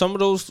some of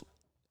those,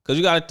 because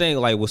you got to think,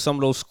 like, with some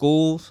of those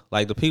schools,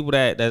 like, the people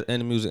that in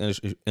the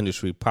music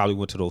industry probably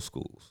went to those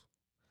schools.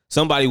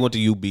 Somebody went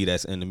to UB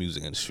that's in the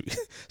music industry.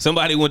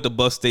 Somebody went to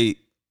Buff State,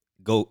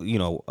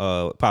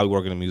 probably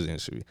work in the music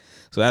industry.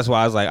 So that's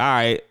why I was like, all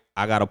right,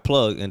 I got to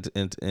plug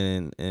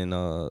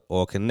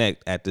or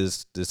connect at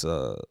this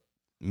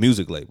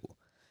music label.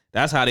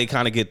 That's how they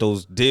kind of get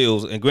those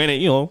deals. And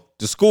granted,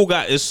 the school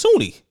is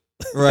SUNY.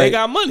 Right. They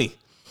got money.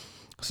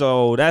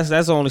 So that's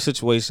the only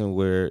situation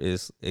where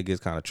it gets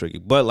kind of tricky.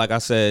 But like I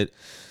said,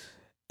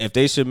 if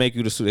they should make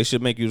you they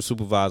should make you the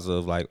supervisor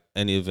of like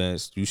any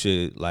events. You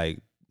should like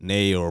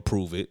nay or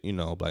approve it.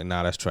 Like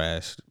nah, that's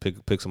trash.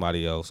 Pick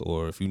somebody else.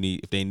 Or if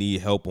they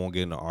need help on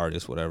getting an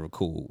artist, whatever,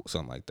 cool,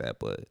 something like that.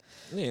 But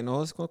yeah,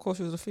 it's gonna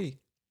cost you the fee.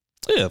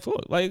 Yeah,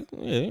 you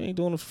ain't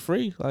doing it for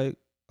free. Like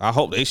I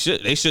hope they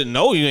should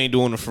know you ain't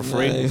doing it for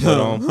free.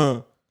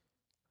 But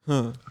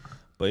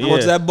but yeah,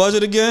 what's that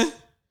budget again?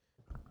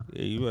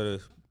 Yeah, you better.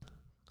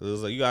 Cause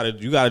it's like you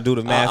gotta do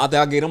the math. I think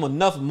I gave them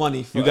enough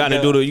money. You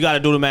gotta do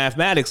the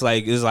mathematics.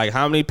 Like it's like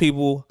how many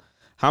people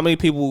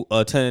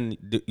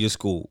attend your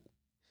school?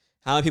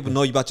 How many people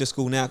know you about your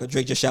school now? Cause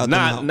Drake just shouted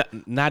them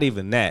out. Not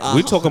even that.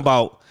 We're talking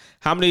about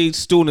how many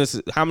students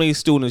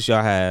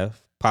y'all have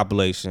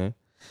population.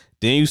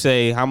 Then you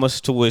say how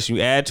much tuition.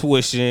 You add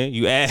tuition.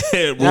 You add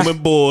room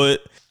and board.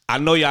 I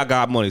know y'all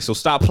got money, so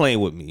stop playing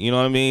with me. You know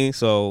what I mean?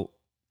 So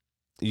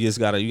you just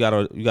gotta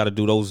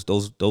do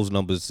those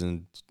numbers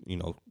and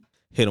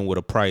hit them with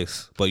a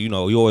price. But you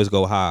always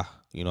go high.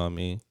 You know what I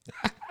mean?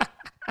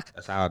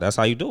 That's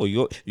how you do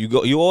it.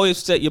 You always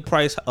set your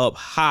price up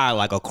high,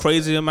 like a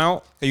crazy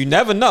amount. You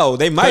never know.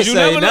 They might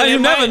say you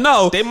never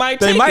know. They might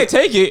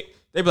take it.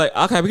 They be like,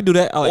 okay, we can do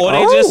that. Like,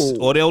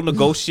 or they'll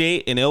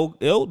negotiate and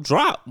it'll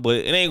drop, but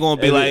it ain't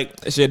gonna be like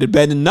shit. It's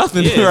better than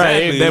nothing, yeah, right?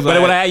 Exactly. Better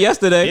what I had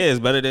yesterday. Yeah, it's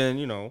better than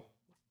It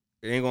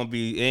ain't gonna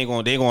be.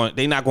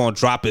 They not gonna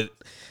drop it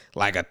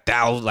like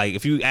 1,000. Like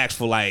if you ask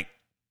for like,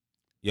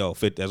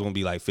 that's gonna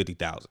be like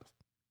 50,000.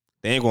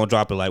 They ain't gonna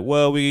drop it like,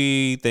 well,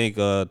 we think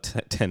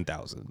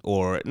 10,000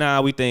 or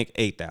nah, we think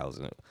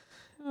 8,000.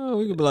 Oh,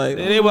 we could be like,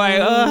 they be like,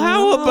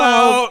 how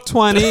about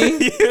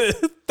 20,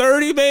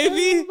 30,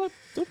 baby?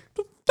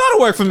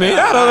 That'll work for me.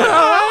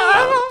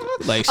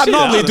 I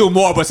normally do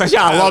more, but since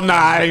y'all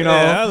alumni, Yeah,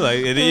 I was like,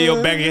 and then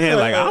you're back in your head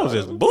like, I was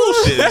just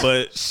bullshit,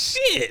 but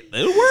shit,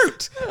 it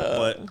worked.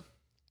 But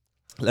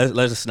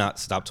let's just not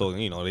stop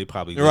talking. They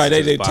probably right.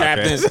 They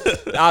tapped in.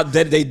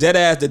 They dead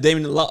ass the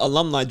Damon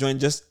alumni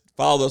joint just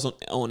followed us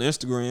on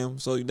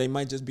Instagram, so they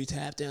might just be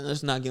tapped in.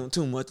 Let's not give them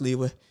too much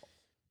leeway.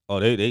 Oh,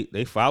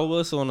 they follow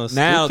us on a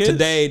now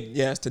today.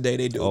 Yes, today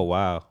they do. Oh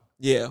wow.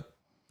 Yeah,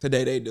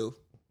 today they do.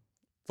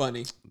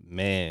 Funny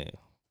man.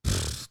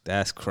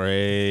 That's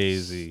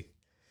crazy.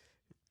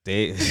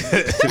 Jay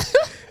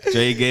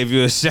gave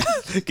y'all a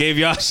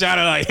shout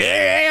out like,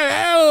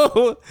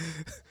 hey,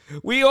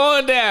 we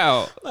on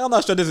now. I'm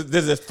not sure this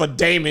is for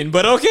Damon,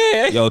 but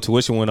okay. Yo,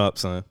 tuition went up,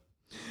 son.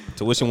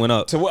 Tuition went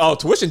up.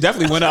 Tuition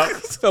definitely went up.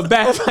 Feel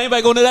bad if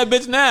anybody going to that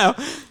bitch now.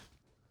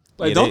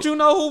 Like, don't you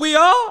know who we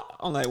are?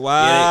 I'm like,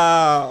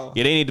 wow.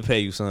 Yeah, they need to pay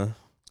you, son.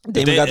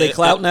 Damon got their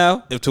clout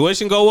now. If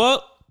tuition go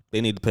up,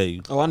 they need to pay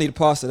you. Oh, I need to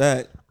pause to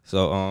that.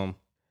 So,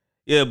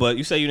 yeah, but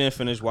you say you didn't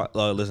finish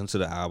listening to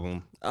the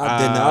album. I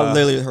didn't. I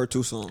literally heard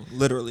 2 songs.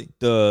 Literally.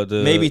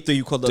 The maybe 3.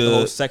 You called the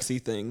whole sexy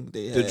thing.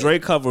 The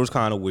Drake cover was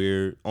kind of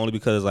weird, only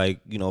because like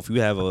if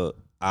you have a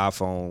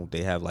iPhone,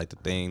 they have like the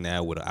thing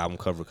now where the album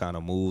cover kind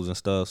of moves and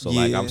stuff. So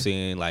like I'm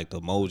seeing like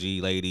the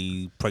emoji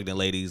lady, pregnant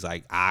ladies,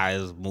 like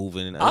eyes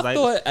moving. I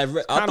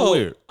thought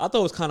weird. I thought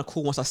it was kind of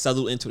cool once I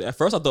settled into it. At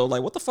first I thought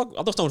like, what the fuck?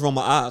 I thought something was wrong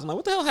with my eyes. I'm like,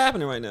 what the hell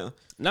happening right now?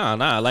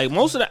 Nah. Like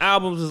most of the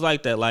albums is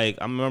like that. Like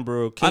I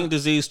remember King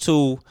Disease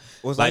 2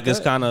 was like it's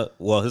kind of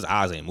his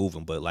eyes ain't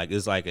moving, but like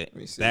it's like a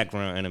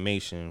background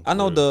animation. I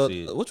know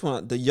which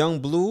one, the Young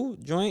Blue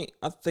joint.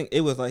 I think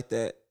it was like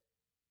that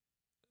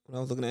when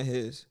I was looking at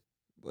his,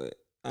 but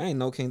I ain't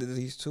know King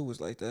Disease 2 was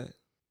like that.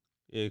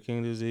 Yeah,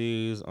 King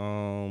Disease,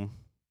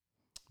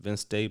 Vince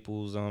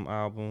Staples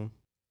album.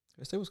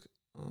 Vince Staples.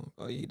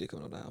 Oh, yeah, he did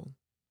come on the album.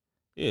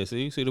 Yeah,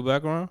 see the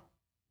background.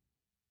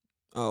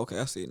 Oh, okay,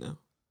 I see it now.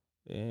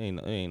 It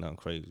ain't nothing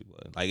crazy,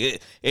 but like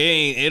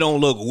it don't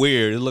look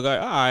weird. It look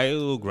like all right, a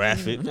little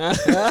graphic.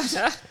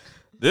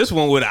 This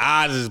one with the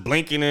eyes is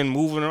blinking and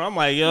moving. I'm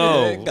like,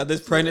 yo, Yeah, got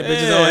this pregnant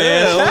bitches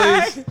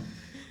on here.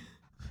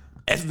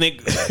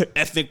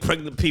 ethnic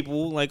pregnant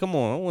people. Like, come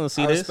on, I want to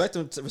see I this.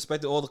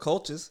 respect all the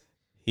cultures.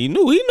 He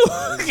knew.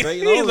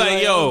 Straight He's on,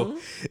 like, yo,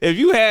 if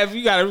you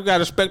gotta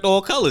respect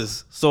all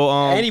colors. So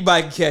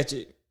anybody can catch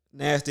it.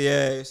 Nasty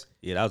ass.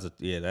 yeah,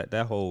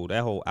 that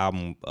whole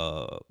album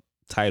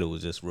title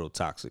was just real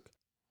toxic.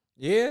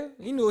 Yeah,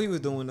 he knew what he was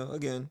doing though.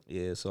 Again,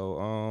 Yeah,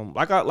 so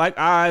like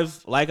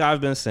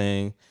I've been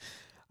saying,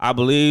 I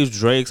believe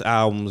Drake's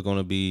album is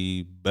gonna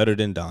be better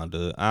than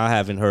Donda. I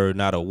haven't heard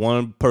not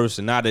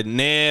a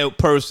nail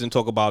person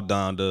talk about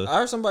Donda. I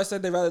heard somebody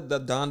said they rather the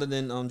Donda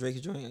than Drake's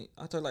joint.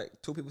 I heard like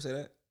 2 people say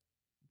that.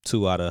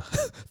 2 out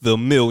of the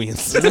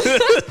millions.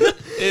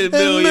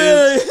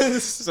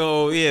 Millions.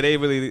 So yeah, they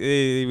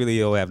really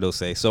don't have no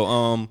say. So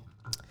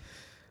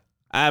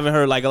I haven't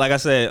heard like I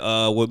said,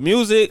 with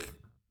music,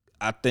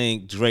 I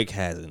think Drake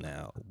has it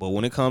now. But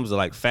when it comes to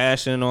like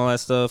fashion and all that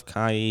stuff,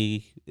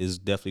 Kanye is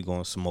definitely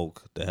going to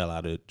smoke the hell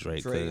out of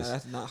Drake.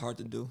 That's not hard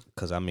to do.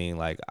 Cause I mean,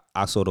 like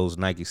I saw those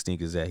Nike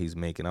sneakers that he's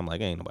making. I'm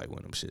like, ain't nobody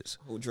wearing them shits.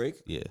 Who, Drake?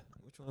 Yeah.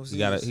 Which one was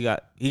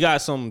He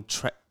got some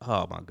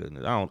oh my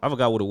goodness. I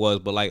forgot what it was,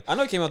 but like I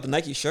know he came out the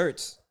Nike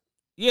shirts.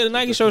 yeah, the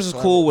Nike shirts is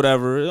cool,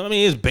 whatever. I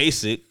mean, it's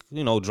basic,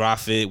 dry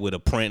fit with a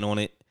print on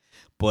it.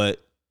 But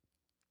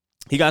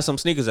he got some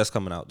sneakers that's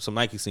coming out, some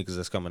Nike sneakers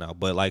that's coming out.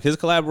 But like his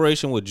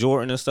collaboration with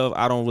Jordan and stuff,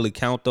 I don't really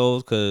count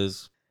those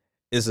because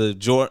it's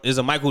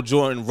a Michael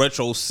Jordan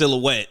retro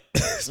silhouette,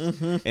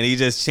 and he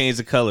just changed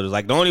the colors.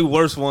 Like the only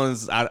worst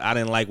ones I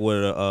didn't like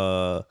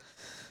were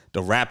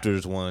the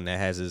Raptors one that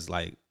has his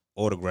like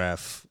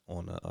autograph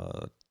on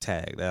the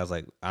tag. That was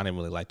like I didn't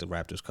really like the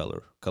Raptors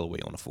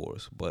colorway on the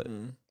fours, but.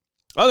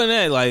 Other than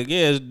that, like,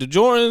 yeah, the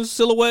Jordan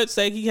silhouettes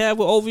that he had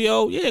with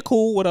OVO, yeah,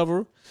 cool,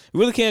 whatever. You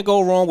really can't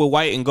go wrong with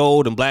white and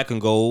gold and black and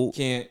gold.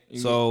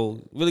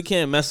 So, you really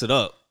can't mess it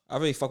up. I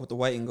really fuck with the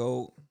white and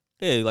gold.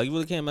 Yeah, like, you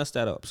really can't mess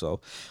that up. So,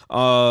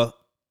 what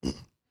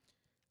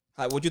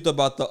you thought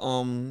about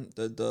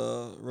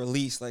the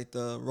release, like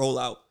the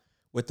rollout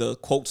with the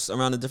quotes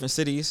around the different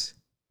cities?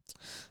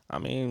 I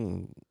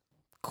mean,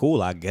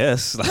 cool, I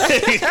guess.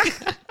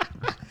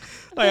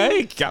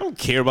 I don't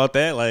care about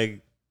that.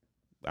 Like,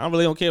 I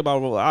really don't care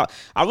about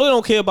I really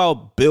don't care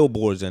about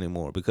billboards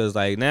anymore because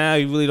like now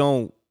you really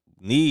don't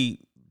need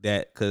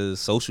that because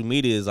social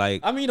media is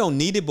like. I mean, you don't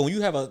need it, but when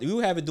you have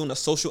it doing a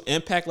social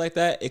impact like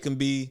that, it can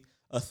be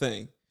a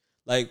thing.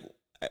 Like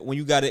when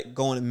you got it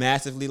going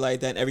massively like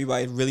that, and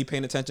everybody's really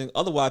paying attention.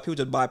 Otherwise, people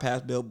just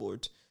bypass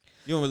billboards.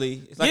 You don't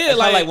really. It's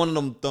like one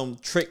of them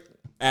trick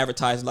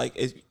advertising. Like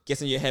it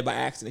gets in your head by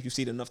accident if you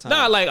see it enough times.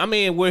 Nah, like I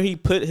mean, where he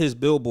put his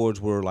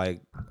billboards were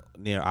like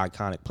near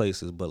iconic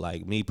places, but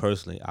like me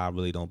personally, I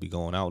really don't be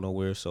going out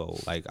nowhere. So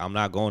like I'm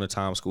not going to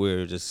Times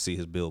Square just to see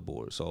his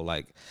billboard. So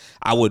like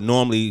I would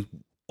normally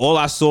all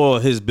I saw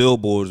his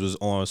billboards was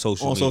on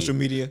social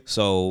media.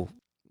 So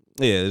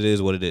yeah, it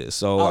is what it is.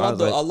 So I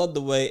love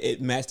the way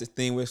it matched the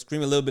thing. We're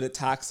screaming a little bit of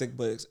toxic,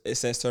 but it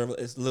says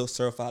it's a little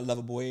certified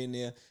lover boy in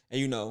there, and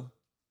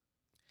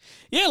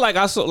yeah, like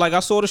I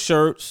saw the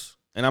shirts,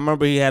 and I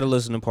remember he had a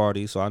listening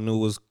party, so I knew it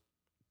was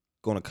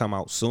gonna come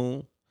out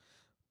soon.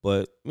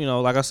 But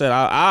like I said,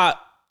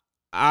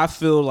 I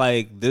feel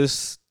like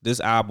this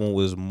album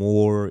was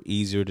more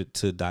easier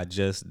to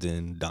digest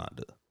than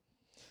Donda.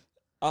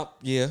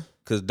 Yeah,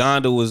 because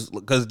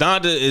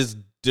Donda is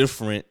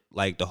different.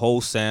 Like the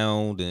whole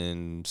sound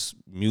and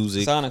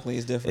music sonically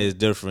is different. Is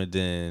different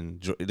than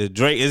the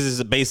Drake. This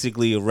is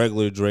basically a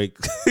regular Drake.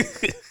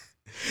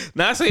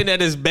 Not saying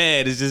that it's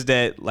bad. It's just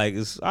that like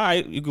it's all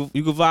right. You can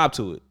vibe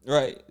to it,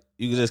 right?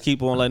 You can just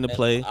keep on letting it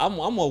play. I'm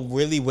gonna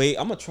really wait.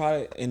 I'm gonna try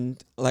it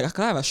and like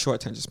I have a short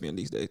attention span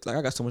these days. Like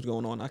I got so much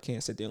going on. I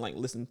can't sit there and like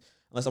listen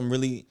unless I'm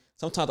really.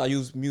 Sometimes I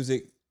use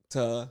music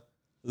to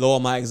lower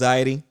my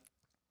anxiety.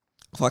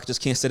 So I just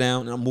can't sit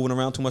down and I'm moving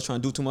around too much,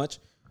 trying to do too much.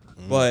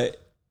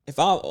 But if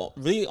I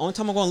really only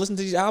time I'm gonna listen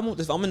to these albums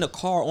is if I'm in the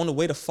car on the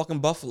way to fucking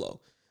Buffalo,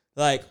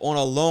 like on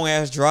a long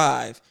ass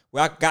drive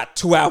where I got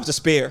 2 hours to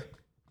spare.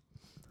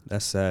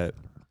 That's sad.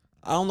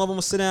 I don't know if I'm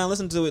gonna sit down and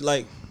listen to it.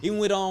 Like even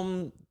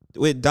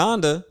with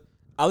Donda,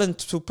 I listened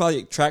to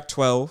probably track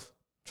 12,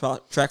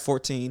 track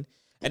 14,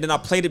 and then I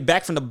played it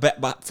back from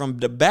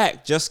the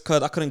back just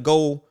because I couldn't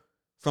go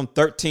from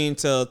 13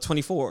 to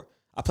 24.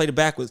 I played it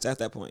backwards at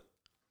that point.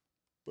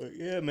 But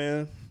yeah,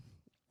 man,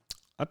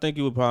 I think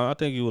you would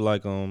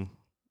like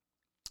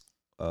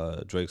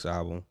Drake's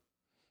album.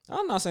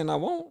 I'm not saying I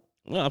won't.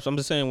 No, I'm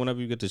just saying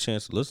whenever you get the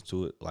chance to listen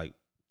to it, like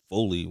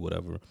fully,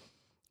 whatever.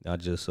 Not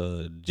just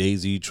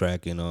Jay-Z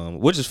track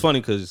and which is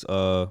funny because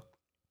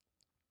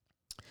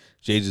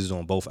Jay-Z's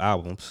on both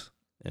albums,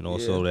 and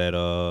also that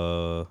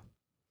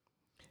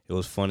it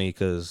was funny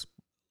because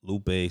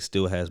Lupe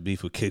still has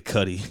beef with Kid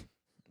Cudi.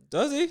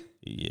 Does he?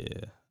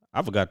 Yeah,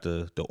 I forgot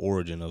the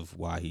origin of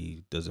why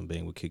he doesn't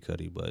bang with Kid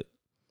Cudi, but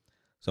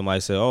somebody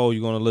said, "Oh,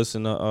 you're gonna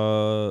listen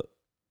to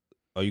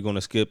are you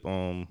gonna skip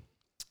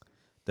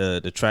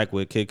the track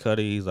with Kid Cudi.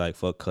 He's like,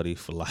 "Fuck Cudi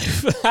for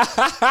life."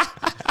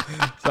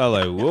 So I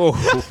was like, "Whoa."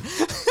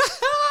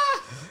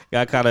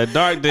 Got kind of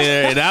dark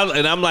there, and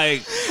I'm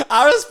like,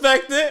 I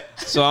respect it.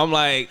 so I'm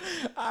like,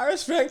 I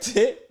respect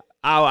it.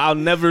 I'll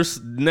never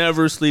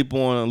sleep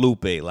on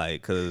Lupe,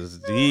 like, cause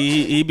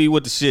he be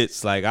with the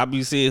shits. Like, I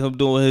be seeing him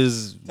doing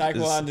his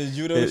Taekwondo,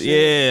 judo his-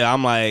 shit. yeah.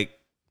 I'm like,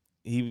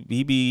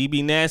 he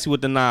be nasty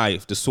with the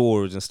knife, the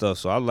swords and stuff.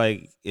 So I'm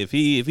like, if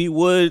he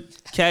would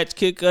catch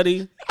Kid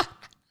Cudi,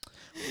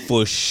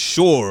 for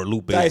sure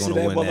Lupe's Dicey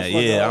gonna that win that.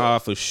 motherfucker Yeah,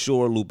 up. for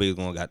sure Lupe's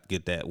gonna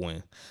get that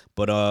win.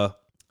 But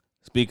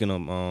speaking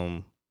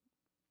of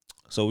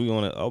so we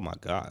gonna, oh my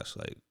gosh,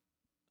 like,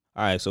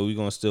 all right, so we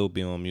gonna still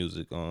be on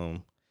music.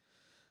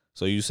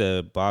 So you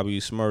said Bobby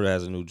Smurda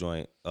has a new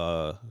joint.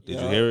 Did you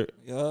hear it?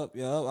 Yup.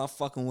 I'm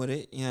fucking with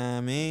it. You know what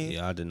I mean?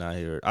 Yeah, I did not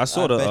hear it. I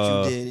saw bet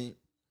you didn't.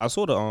 I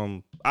saw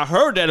the I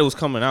heard that it was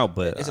coming out,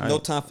 but It's I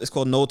ain't- It's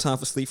called No Time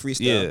for Sleep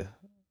freestyle.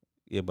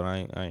 yeah, but I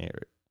ain't hear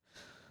it.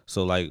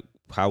 So like,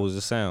 how was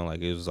the sound?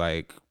 Like, it was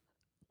like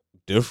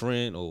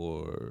different,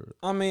 or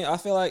I mean, I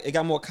feel like it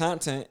got more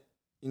content.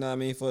 You know what I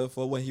mean? For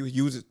what he was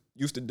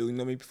used to do. You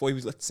know what I mean? Before he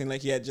was seemed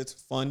like he had just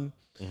fun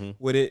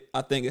with it.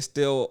 I think it's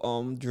still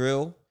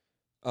drill.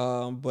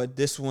 But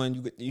this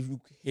one you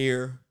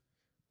hear,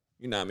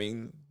 you know what I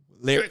mean,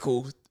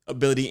 lyrical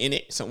ability in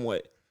it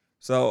somewhat.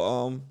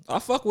 So I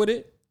fuck with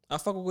it.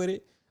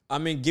 I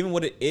mean, given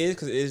what it is,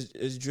 because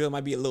it's drill,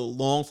 might be a little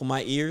long for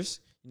my ears.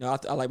 You know,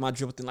 I like my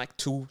drill within like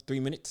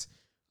 2-3 minutes.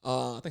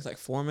 I think it's like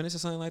 4 minutes or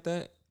something like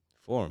that.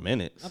 4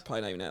 minutes? I'm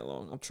probably not even that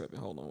long. I'm tripping.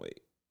 Hold on, wait.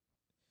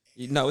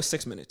 No, it's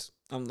 6 minutes.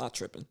 I'm not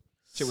tripping.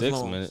 Shit was 6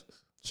 long. minutes.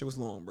 Shit was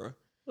long, bro.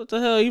 What the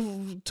hell?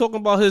 You talking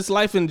about his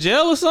life in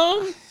jail or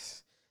something?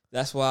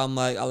 That's why I'm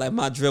like, I like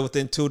my drill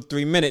within 2 to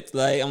 3 minutes.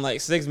 Like, I'm like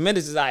 6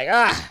 minutes is like,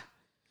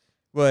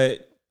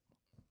 But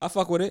I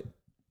fuck with it.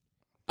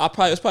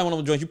 It's probably one of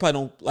those joints you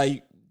probably don't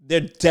like. They're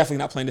definitely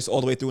not playing this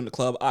all the way through in the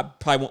club. I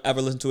probably won't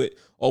ever listen to it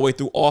all the way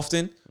through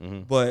often.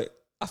 But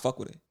I fuck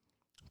with it.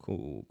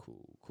 Cool.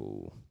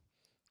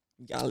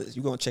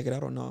 You gonna check it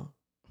out or no?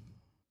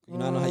 You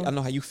know, I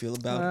know how you feel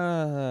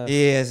about it.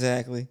 Yeah, Yeah,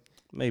 exactly.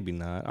 maybe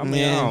not. I mean,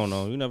 Man. I don't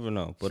know. You never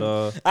know.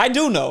 But I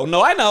do know.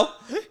 No, I know.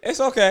 It's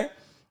okay.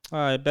 all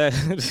right, back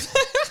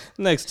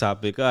next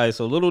topic. All right,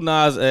 so Lil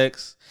Nas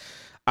X.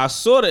 I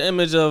saw the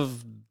image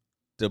of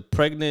the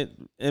pregnant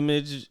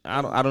image.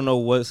 I don't know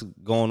what's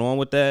going on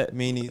with that.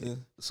 Me neither.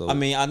 So I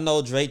mean, I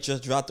know Drake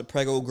just dropped the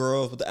Prego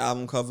Girls with the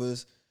album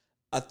covers.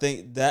 I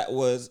think that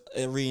was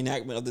a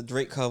reenactment of the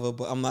Drake cover,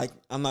 but I'm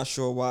not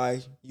sure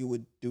why you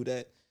would do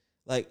that.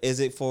 Like, is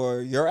it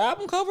for your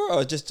album cover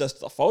or just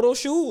a photo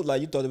shoot?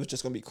 Like, you thought it was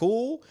just gonna be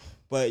cool,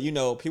 but you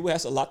know, people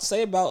has a lot to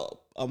say about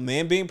a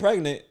man being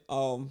pregnant.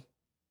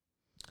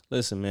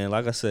 listen, man.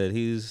 Like I said,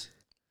 he's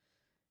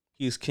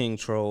King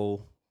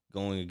Troll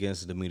going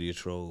against the media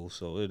troll.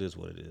 So it is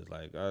what it is.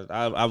 Like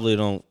I really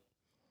don't.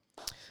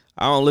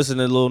 I don't listen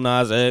to Lil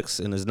Nas X,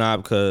 and it's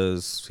not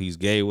because he's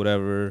gay,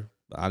 whatever.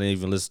 I didn't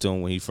even listen to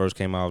him when he first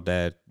came out with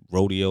that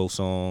Rodeo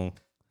song.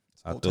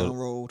 Old Town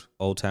Road.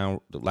 Old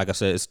Town, like I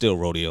said, it's still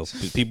rodeo.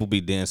 People be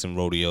dancing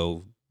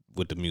rodeo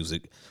with the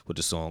music, with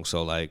the song.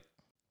 So like,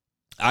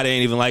 I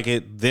didn't even like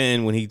it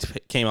then when he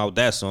came out with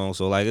that song.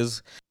 So like,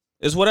 it's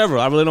whatever.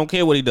 I really don't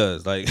care what he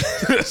does. Like,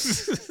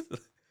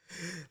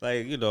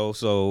 like, you know.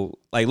 So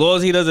like, long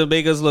as he doesn't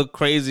make us look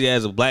crazy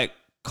as a black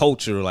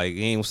culture, like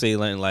he ain't say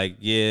nothing like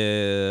if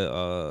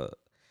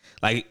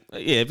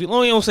you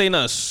only don't say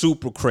nothing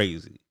super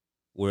crazy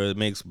where it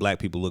makes black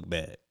people look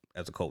bad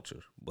as a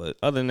culture. But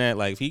other than that,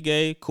 like, if he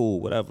gay, cool,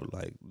 whatever.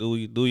 Like, do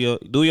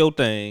your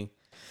thing.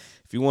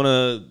 If you want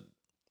to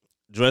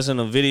dress in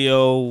a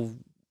video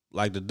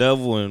like the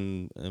devil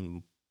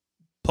and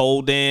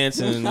pole dance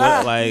and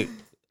like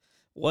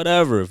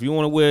whatever. If you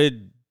want to wear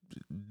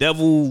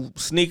devil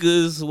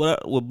sneakers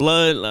with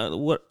blood,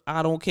 what,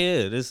 I don't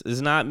care. This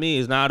is not me.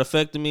 It's not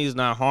affecting me. It's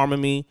not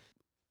harming me.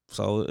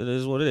 So it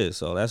is what it is.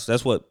 So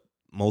that's what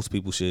most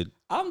people should.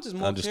 I'm just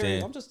more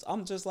understand. curious.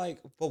 I'm just like,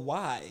 but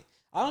why?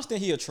 I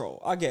understand he a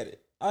troll. I get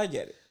it.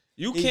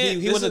 You He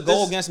can't. want to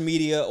go against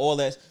media, all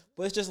that.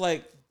 But it's just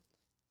like,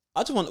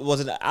 I just want. Was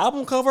it an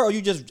album cover, or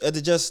is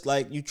it just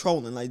like you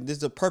trolling? Like,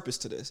 there's a purpose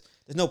to this.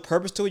 There's no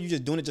purpose to it. You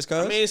just doing it just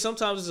cause. I mean,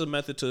 sometimes it's a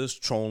method to his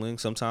trolling.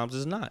 Sometimes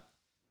it's not.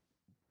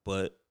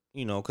 But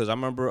you know, because I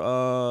remember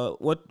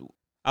what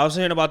I was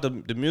hearing about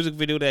the music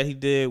video that he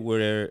did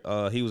where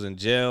he was in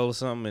jail or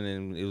something,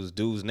 and then it was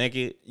dudes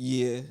naked.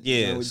 Yeah.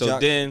 Yeah. So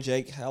then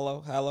Jake,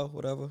 hello,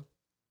 whatever.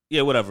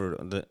 Yeah, whatever.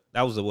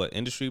 That was the what,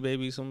 Industry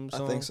Baby? Some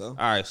I think so. All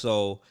right,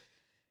 so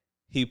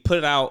he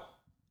put out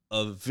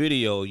a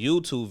video,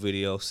 YouTube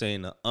video,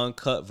 saying the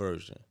uncut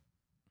version,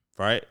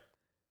 right?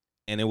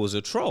 And it was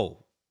a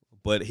troll,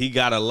 but he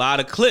got a lot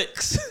of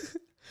clicks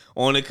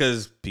on it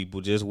because people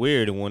just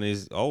weird and want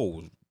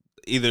to,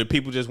 either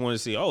people just want to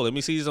see, let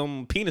me see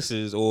some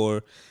penises,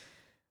 or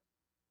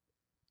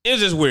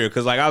it's just weird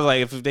because like I was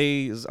like, if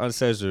they is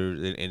uncensored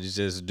and it's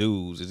just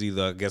dudes, it's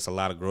either I guess a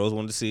lot of girls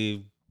want to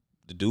see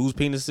the dudes'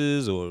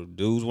 penises or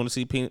dudes want to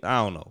see penis.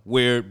 I don't know.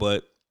 Weird,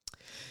 but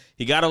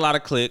He got a lot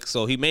of clicks,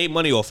 so he made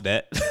money off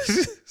that.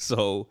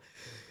 So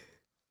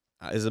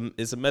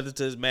it's a method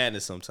to his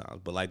madness sometimes.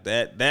 But like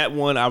that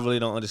one, I really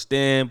don't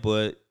understand.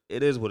 But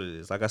it is what it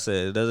is. Like I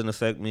said, it doesn't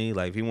affect me.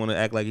 Like if he want to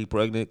act like he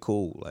pregnant,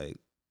 cool. Like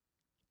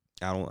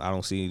I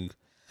don't see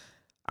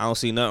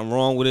nothing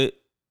wrong with it.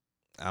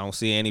 I don't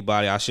see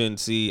anybody. I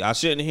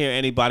shouldn't hear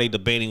anybody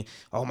debating.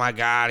 Oh my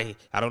God,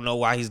 I don't know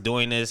why he's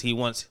doing this. He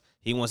wants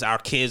our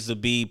kids to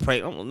be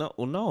pregnant.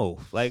 No.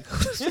 Like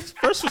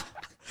first of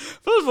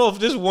all, if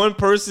this one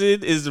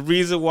person is the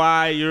reason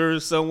why your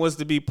son wants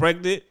to be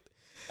pregnant,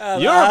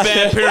 you're a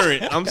bad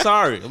parent. I'm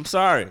sorry. I'm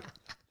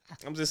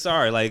just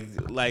sorry.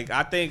 Like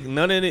I think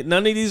none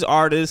of these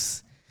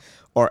artists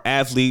or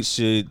athletes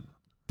should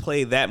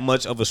play that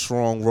much of a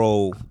strong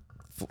role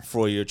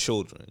for your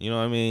children. You know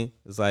what I mean?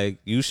 It's like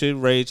you should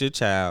raise your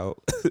child,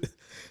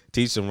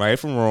 teach them right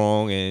from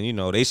wrong,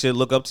 and they should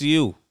look up to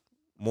you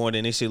more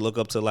than they should look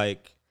up to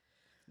like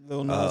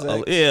Lil Nas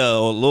X.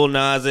 or Lil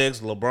Nas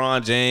X,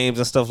 LeBron James,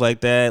 and stuff like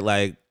that.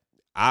 Like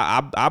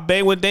I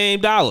bang with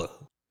Dame Dollar.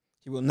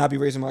 He will not be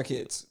raising my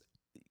kids.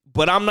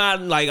 But I'm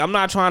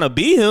not trying to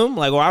be him.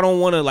 Like, or I don't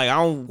want to, like, I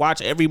don't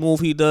watch every move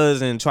he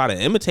does and try to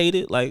imitate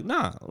it. Like,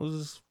 nah.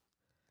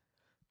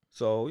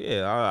 So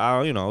yeah,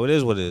 I it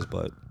is what it is.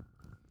 But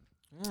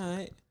all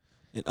right.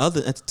 In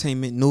other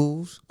entertainment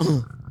news,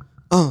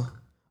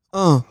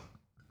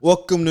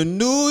 welcome to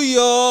New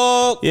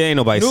York. yeah, ain't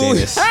nobody saying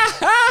this.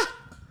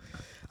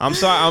 I'm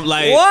sorry. I'm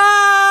like,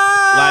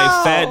 Wow.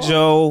 like Fat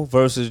Joe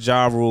versus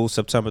Ja Rule,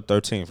 September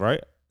 13th,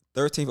 right?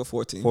 13th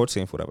or 14th?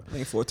 14th, whatever. I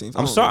think 14th.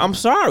 I'm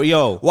sorry,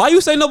 yo. Why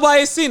you say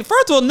nobody seen it?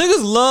 First of all,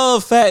 niggas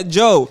love Fat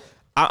Joe.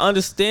 I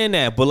understand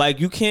that, but like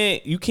you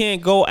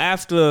can't go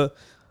after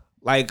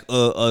like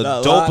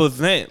a dope lot.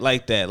 event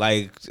like that.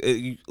 Like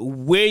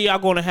where y'all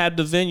gonna have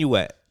the venue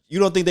at? You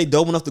don't think they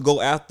dope enough to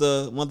go after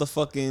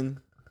motherfucking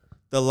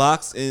the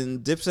Locks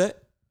and Dipset?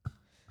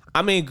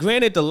 I mean,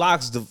 granted, the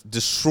Locks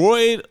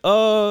destroyed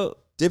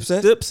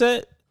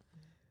Dipset?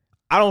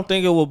 I don't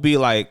think it will be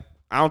like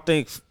I don't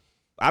think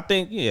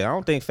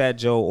Fat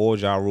Joe or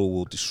Ja Rule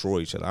will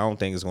destroy each other. I don't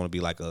think it's gonna be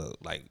like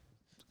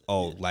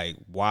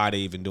why are they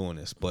even doing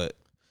this? But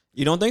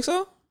You don't think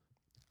so?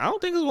 I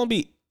don't think it's gonna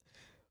be.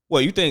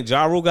 What, you think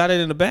Ja Rule got it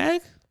in the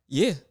bag?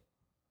 Yeah.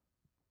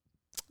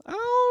 I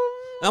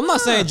don't I'm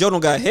not saying Joe don't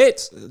got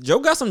hits. Joe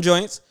got some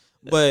joints,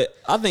 but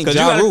I think 'Cause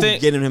you Ja gotta Rule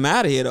think- getting him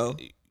out of here though.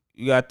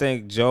 You gotta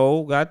think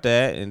Joe got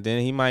that, and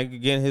then he might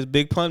get his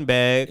big pun He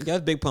bag. got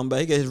his big pun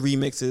bag. He got his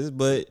remixes,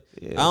 but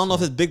Yeah, I don't know if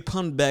his big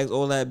pun bag's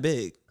all that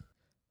big.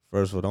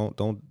 First of all,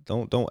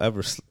 don't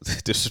ever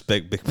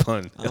disrespect Big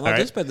Pun. I don't all right?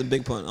 disrespect the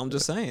big pun. I'm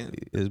just saying.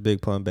 His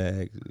big pun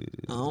bag.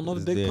 I don't know if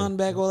is the big there. pun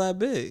bag all that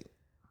big.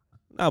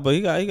 No, but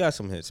he got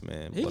some hits,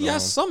 man. He But,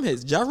 got some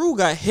hits. Ja Rule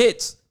got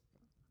hits.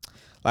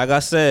 like I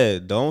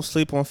said, don't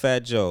sleep on Fat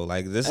Joe.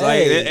 Like this,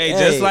 Hey,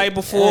 just like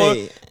before,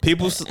 hey.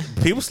 people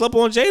slept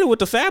on Jada with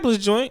the Fabulous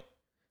joint.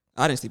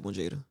 I didn't sleep on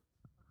Jada.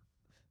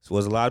 So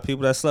was a lot of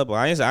people that slept on.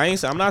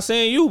 I'm not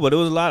saying you, but it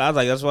was a lot. I was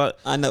like, that's what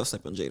I never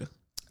slept on Jada.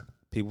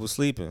 people were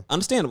sleeping.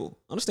 Understandable.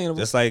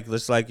 Just like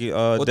What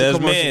the Des commercial-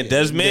 Man.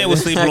 Des Man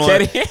was sleeping on.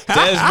 Kenny.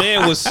 Des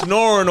Man was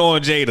snoring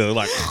on Jada.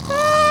 Like,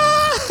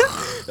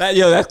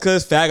 That's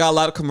because Fat got a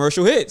lot of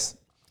commercial hits.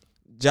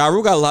 Ja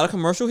Rule got a lot of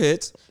commercial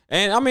hits.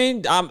 And I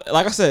mean,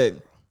 like I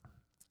said,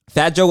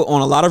 Fat Joe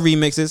on a lot of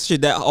remixes.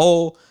 Shit,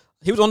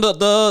 he was on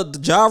the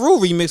Ja Rule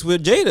remix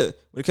with Jada.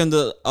 When it comes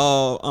to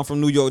I'm from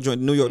New York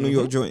joint, New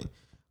York joint.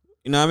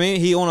 You know what I mean?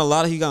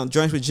 He got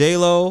joints with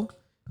J-Lo.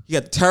 He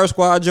got the Terror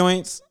Squad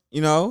joints,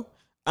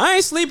 I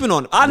ain't sleeping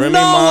on him.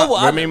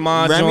 Remy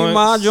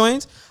Ma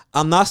joints.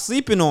 I'm not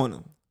sleeping on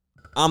him.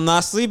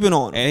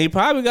 and he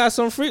probably got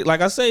some free.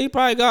 Like I said, he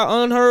probably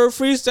got unheard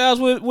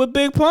freestyles with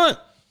Big Pun.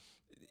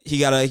 He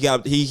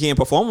can't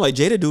perform like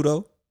Jada do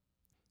though.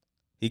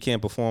 He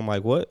can't perform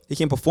like what? He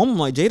can't perform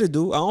like Jada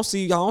do. I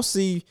don't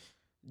see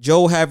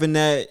Joe having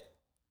that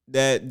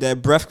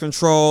breath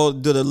control,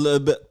 do the little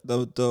bit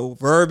the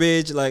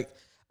verbiage. Like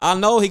I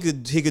know he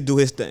could do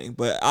his thing,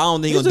 but I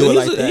don't think he'll do it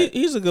like that.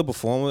 He's a good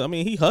performer. I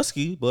mean, he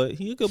husky, but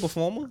he a good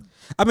performer.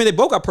 I mean, they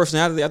both got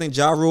personality. I think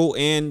Ja Rule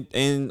and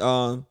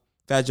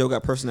Fat Joe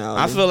got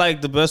personality. I feel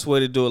like the best way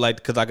to do it, like,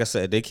 because like I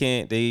said, they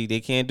can't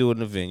do it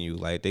in a venue.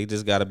 Like they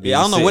just gotta be. Yeah,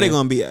 I don't know where they're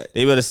gonna be at.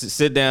 They better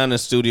sit down in the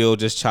studio,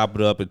 just chop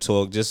it up and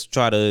talk. Just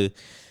try to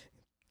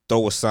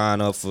throw a sign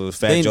up for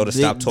Fat Joe to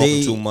stop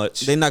talking too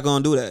much. They're not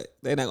gonna do that.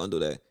 They're not gonna do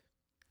that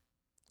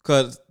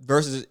because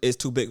Versus is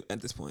too big at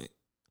this point.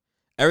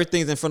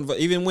 Everything's in front of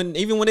even when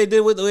they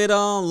did with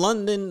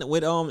London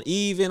with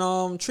Eve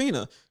and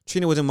Trina.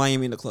 Trina was in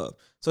Miami in the club,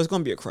 so it's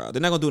gonna be a crowd.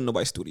 They're not gonna do it in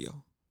nobody's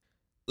studio.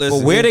 Listen,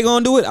 But where they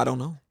gonna do it, I don't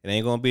know. It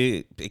ain't gonna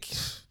be.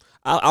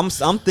 I'm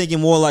thinking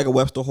more like a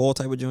Webster Hall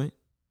type of joint.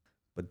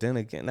 But then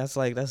again, that's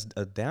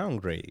a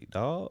downgrade,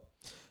 dog.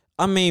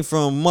 I mean,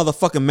 from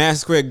motherfucking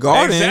Madison Square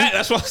Garden. Exactly.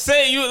 That's what I'm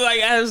saying.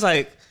 I was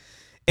like,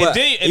 But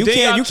you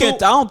can't. I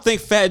don't think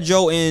Fat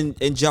Joe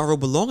and Ja Rule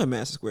belong in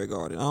Madison Square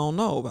Garden. I don't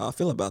know how I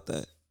feel about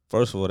that.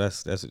 First of all,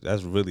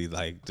 that's really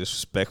like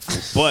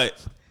disrespectful. But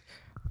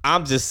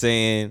I'm just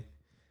saying,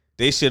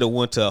 They should have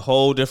went to a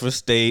whole different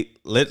state.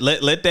 Let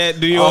that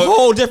New A York.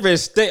 whole different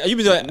state. You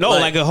mean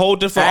like a whole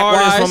different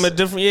act-wise? artist from a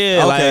different.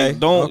 Yeah, Okay, like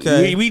don't.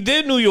 okay. We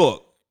did New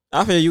York.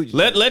 I feel you.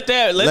 Let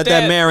that marinate. Let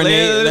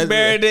it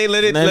marinate.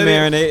 Let it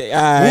marinate.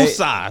 All right.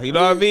 woosah. You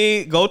know what I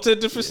mean? Go to a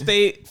different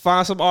state,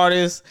 find some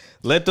artists,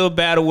 let them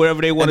battle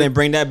wherever they want And to. then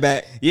bring that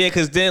back. Yeah,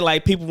 because then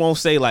like people won't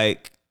say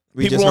like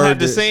We people just won't heard have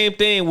the this. same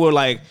thing. We're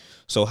like,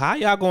 so how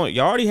y'all going?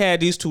 Y'all already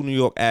had these 2 New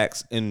York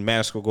acts in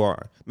Madison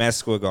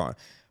Square Garden.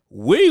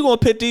 Where you gonna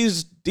pit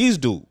these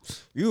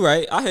dudes? You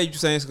right. I heard you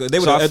saying they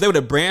would So if they would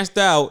have branched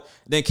out,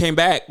 then came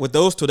back with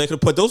those 2. They could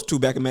have put those 2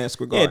 back in Madison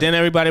Square Garden. Yeah, then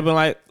everybody been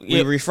like,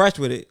 we refreshed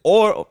with it.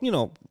 or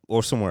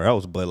or somewhere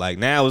else. But like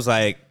now it's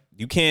like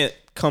you can't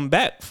come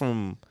back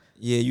from.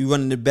 Yeah, you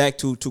running it back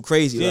too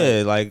crazy.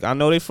 Yeah, like I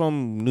know they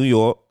from New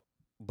York,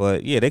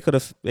 but yeah, they could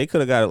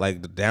have got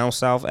like the down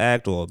south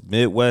act or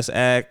Midwest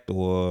act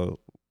or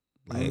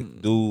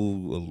like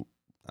do.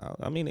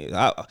 I mean,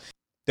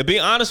 to be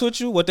honest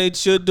with you, what they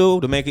should do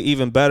to make it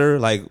even better,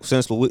 like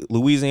since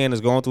Louisiana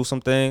is going through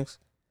some things,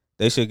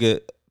 they should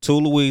get 2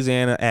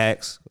 Louisiana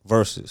acts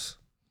versus.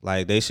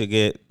 Like they should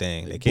get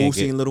they can't Boosie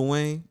get and Lil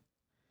Wayne.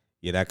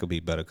 Yeah, that could be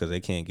better because they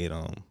can't get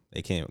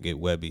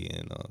Webby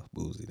and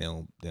Boosie. They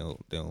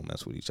don't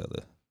mess with each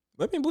other.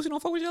 Webby and Boosie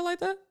don't fuck with y'all like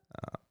that.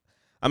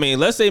 I mean,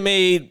 unless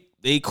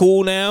they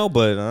cool now,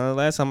 but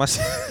last time I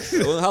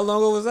Well, how long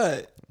ago was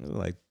that?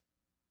 like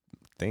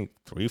I think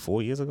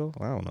 3-4 years ago.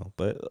 I don't know,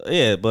 but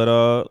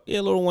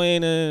Lil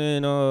Wayne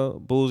and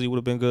Boosie would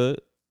have been good,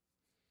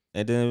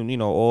 and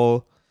then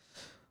all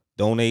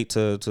donate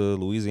to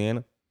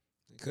Louisiana.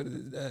 They could have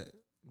did that,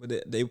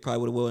 but they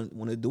probably would have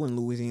wanted to do in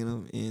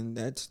Louisiana, and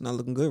that's not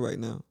looking good right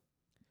now.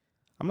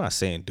 I'm not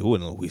saying do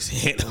it in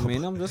Louisiana. I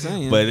mean, I'm just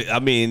saying. But I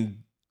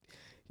mean,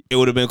 it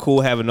would have been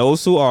cool having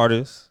those 2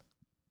 artists.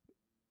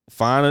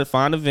 Find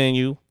a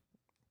venue.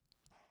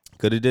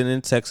 Could have done it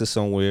in Texas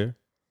somewhere.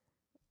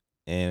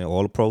 And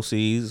all the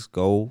proceeds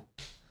go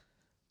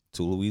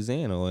to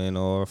Louisiana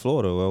or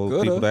Florida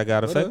or people that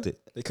got affected.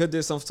 They could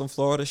do some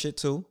Florida shit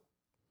too.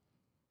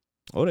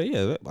 Oh,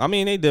 yeah. I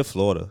mean, they did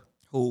Florida.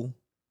 Who?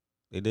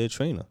 They did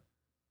Trina.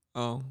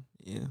 Oh,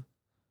 yeah.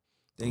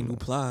 They ain't do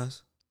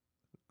Plies.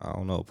 I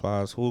don't know.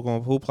 Plies.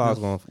 Who Plies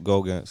gonna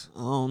go against?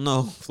 I don't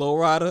know. Flo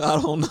Rida? I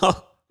don't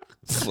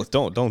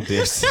know. Don't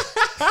diss.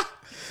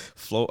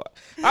 Flo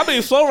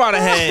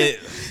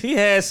Rida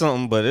had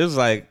something, but it was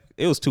like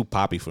it was too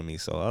poppy for me.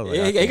 So I was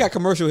like, he got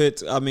commercial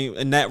hits. I mean,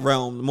 in that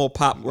realm, more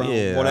pop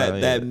realm, more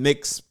that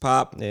mix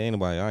pop. Yeah, ain't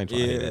nobody. I ain't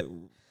trying to hear that.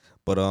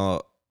 But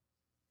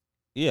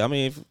I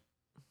mean,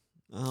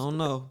 I don't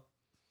know.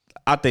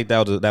 I think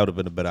that would have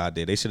been a better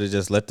idea. They should have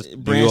just let the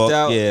branched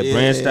out,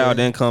 branched out,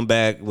 then come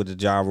back with the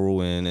Ja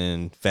Rule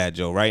and Fat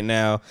Joe. Right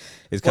now,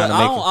 it's kind of.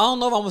 I don't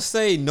know if I'm gonna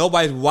say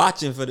nobody's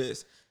watching for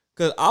this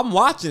because I'm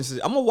watching.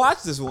 I'm gonna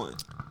watch this one.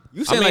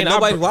 You saying like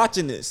nobody's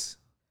watching this?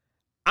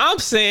 I'm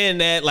saying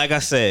that, like I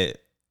said,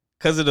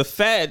 because of the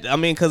fat. I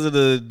mean, because of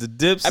the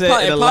Dipset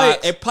and the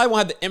Lox. It probably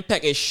won't have the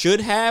impact it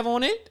should have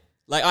on it.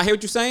 Like I hear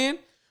what you're saying.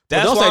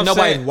 That's but don't what say I'm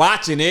nobody's saying.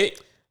 watching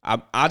it.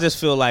 I just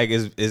feel like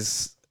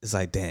it's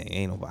like, dang,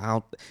 ain't nobody. I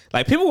don't,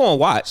 like people gonna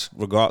watch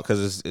regard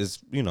because it's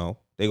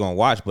they gonna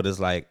watch, but it's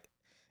like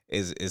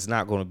it's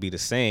not gonna be the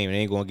same. It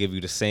ain't gonna give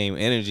you the same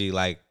energy.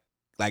 Like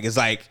it's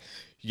like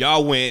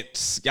y'all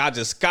just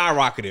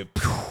skyrocketed,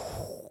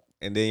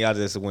 and then y'all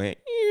just went.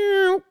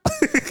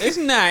 It's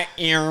not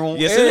Aaron.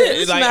 Yes, it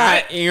is. It's like,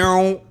 not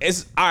Aaron.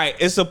 It's all right.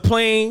 It's a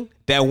plane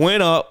that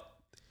went up,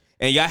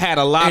 and y'all had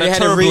a lot of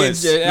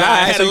turbulence. Y'all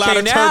had a lot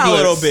of turbulence. A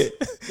little bit.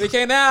 They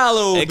came down a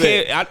little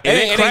bit. It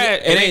ain't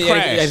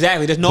crashed.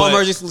 Exactly. There's no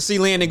emergency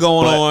landing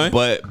going on.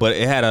 But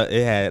it had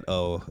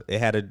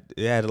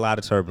a lot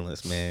of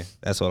turbulence, man.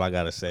 That's all I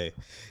gotta say.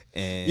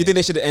 And you think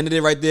they should have ended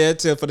it right there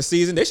for the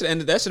season? They should have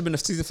ended. That should have been the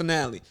season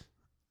finale.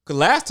 Cause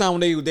last time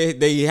when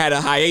they had a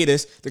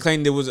hiatus, they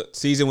claimed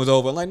season was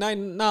over. Like, nah,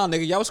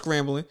 nigga, y'all was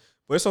scrambling,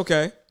 but it's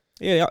okay.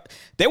 Yeah,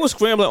 they were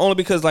scrambling only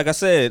because, like I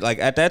said, like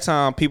at that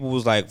time, people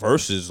was like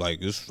versus,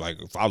 like it's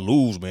like if I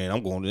lose,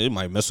 man, it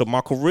might mess up my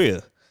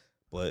career.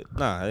 But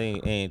nah,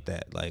 it ain't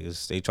that. Like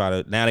they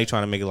trying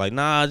to make it like,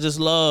 nah,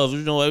 just love.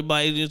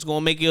 Everybody just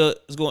gonna make it.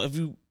 If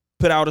you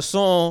put out a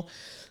song,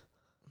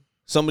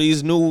 some of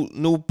these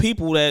new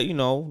people that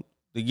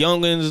the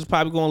youngins is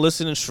probably gonna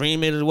listen and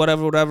stream it or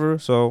whatever.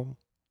 So.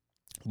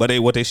 But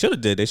what they should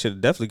have did, they should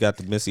have definitely got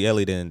the Missy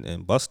Elliott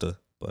and Busta.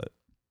 But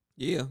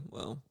yeah,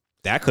 well,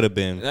 that could have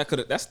been.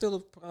 That's still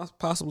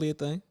possibly a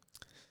thing.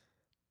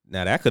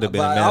 Now that could have been.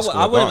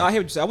 I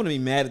wouldn't be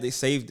mad if they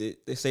saved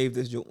it. They saved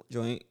this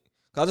joint.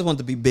 Cause I just want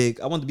it to be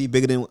big. I want it to be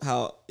bigger than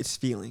how it's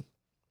feeling.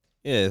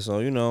 Yeah, so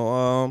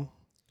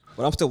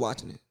but I'm still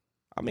watching it.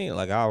 I mean,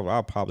 like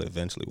I'll probably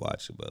eventually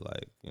watch it, but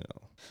like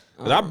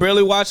but I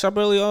barely watched the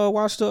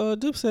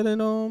Dipset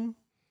and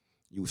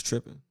You was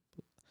tripping.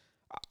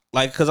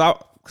 Like cause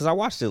I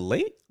watched it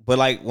late, but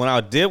like when I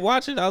did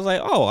watch it, I was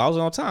like, oh, I was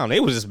on time. They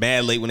was just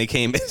mad late when they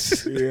came in.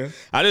 Yeah,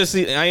 I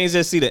ain't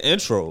just see the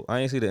intro. I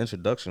ain't see the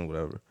introduction,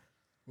 whatever.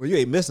 Well, you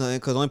ain't missed nothing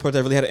because the only person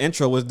that really had an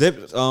intro was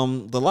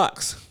the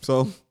Lox.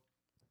 So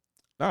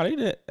Nah, they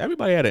did.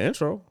 Everybody had an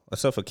intro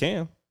except for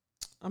Cam.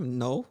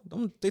 No.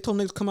 They told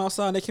niggas to come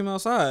outside and they came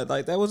outside.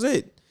 Like, that was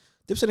it.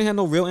 Dipset didn't have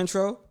no real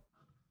intro.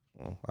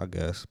 Well, I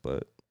guess,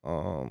 but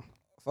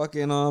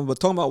Fucking, but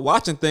talking about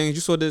watching things,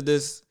 you saw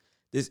this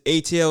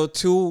ATL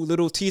 2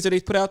 little teaser they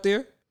put out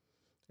there?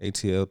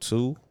 ATL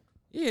 2.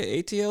 Yeah,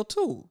 ATL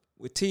 2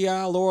 with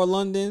T.I., Laura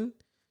London,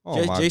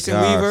 Oh my Jason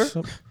gosh.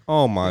 Weaver.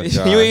 Oh my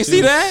god. You ain't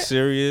see that?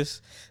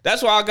 Serious?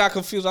 That's why I got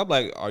confused. I'm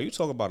like, are you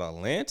talking about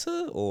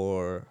Atlanta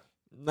or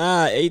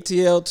Nah,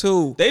 ATL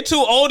 2. they too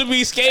old to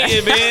be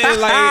skating, man?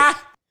 Like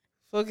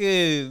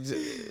fucking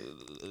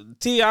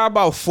T.I.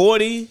 about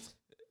 40.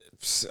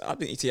 I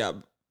think T.I.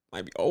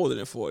 might be older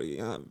than 40.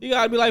 He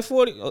gotta be like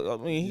 40. I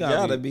mean, he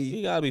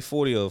gotta be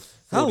 40 or 40.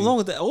 How long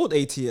is the old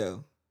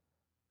ATL?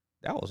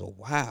 That was a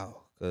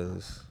while,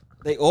 cause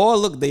They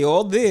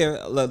all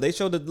there. Look, they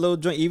showed the little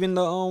joint. Even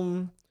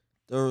the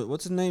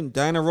what's his name,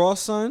 Diana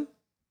Ross' son.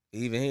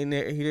 even he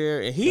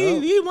there, and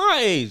he my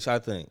age, I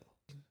think.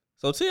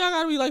 So T.I.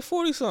 gotta be like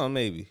 40 something,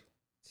 maybe.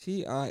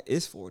 T.I.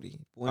 is 40.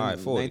 Born All right,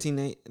 in 40.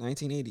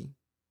 1980.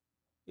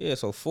 Yeah,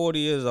 so 40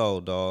 years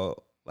old,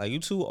 dog. Like you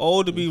too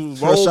old to be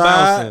For roll sure.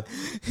 bouncing.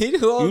 You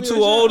You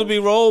too old to be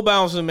roll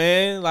bouncing,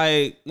 man.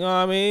 Like, you know what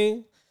I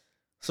mean?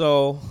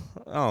 So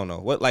I don't know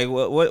what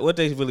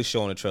they really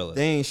show in the trailer.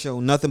 They ain't show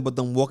nothing but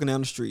them walking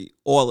down the street.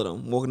 All of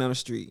them walking down the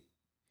street.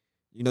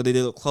 You know, they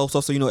did a close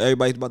up, so you know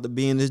everybody's about to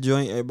be in this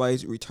joint.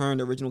 Everybody's returned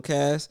the original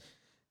cast.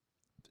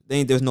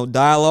 There's no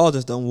dialogue,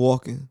 just them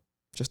walking.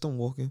 Just them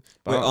walking.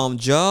 But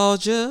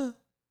Georgia.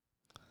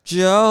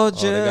 Oh,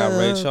 they got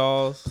Ray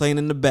Charles playing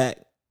in the back.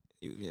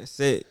 That's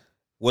it.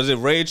 Was it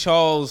Ray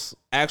Charles'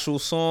 actual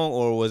song,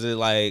 or was it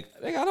like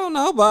I don't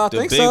know, but I the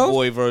think Big so.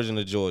 Boy version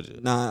of Georgia?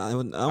 Nah, I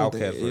don't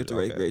think it was the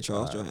Okay. Ray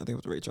Charles All right. joint. I think it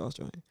was the Ray Charles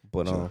joint.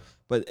 But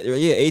But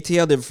yeah,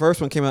 ATL, the first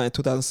one came out in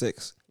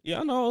 2006. yeah,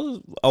 I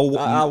know. A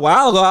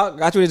while ago, I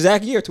got you the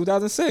exact year,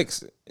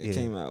 2006. It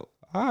came out.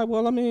 All right,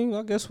 well, I mean,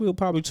 I guess we'll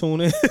probably tune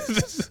in.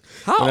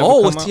 How Whenever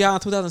old was come out. T.I. in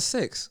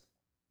 2006?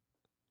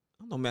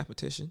 I'm no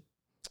mathematician.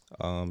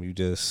 You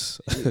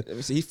just Let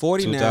me see. He's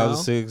 40 now.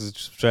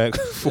 2006 track.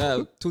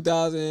 Yeah,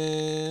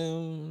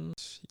 2000.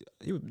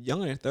 He was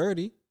younger than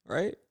 30,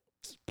 right?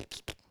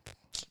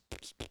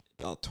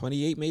 About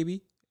 28,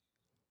 maybe.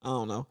 I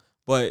don't know,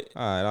 but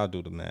All right, I'll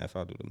do the math.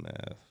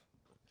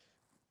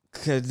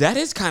 because that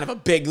is kind of a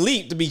big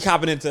leap to be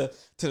copping into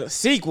the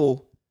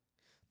sequel.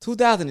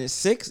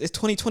 2006. It's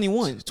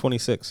 2021.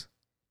 26.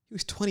 He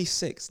was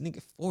 26.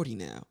 Nigga, 40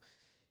 now.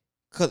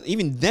 Because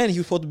even then, he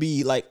was supposed to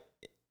be like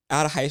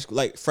out of high school,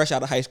 like fresh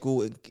out of high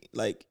school, and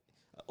like,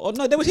 oh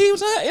no, he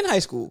was in high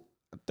school.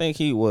 I think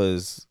he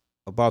was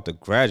about to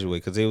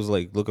graduate because they was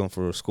like looking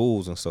for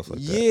schools and stuff like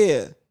that.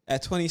 Yeah,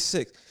 at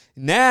 26.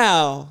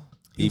 Now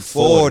He he's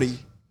 40.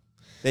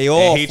 They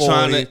all he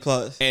 40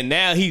 plus. And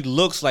now he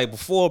looks like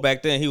before.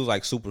 Back then, he was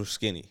like super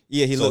skinny.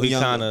 Yeah, he looked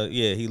younger. kind of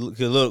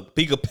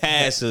he could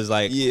pass as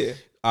like Yeah.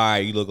 All right,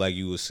 you look like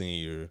you a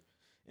senior.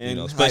 In You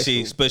know, high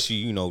especially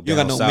You down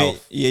got no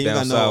south. you down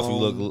got no, south, you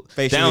look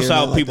facial down hair,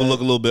 south. nothing People like look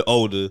a little bit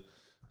older,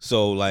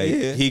 so like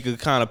Yeah. he could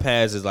kind of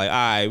pass as like, all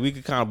right, we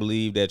could kind of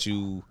believe that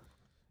you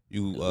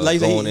like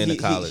going he, into he,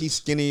 college. He's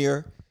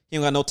skinnier. He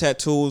ain't got no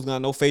tattoos,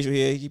 got no facial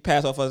hair. He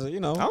passed off as I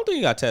don't think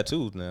he got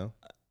tattoos now,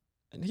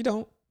 he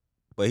don't.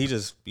 but he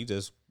just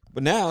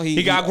But now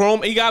he got grown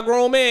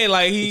man,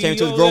 like he came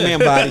to his grown man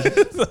body.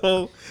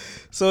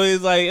 so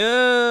he's like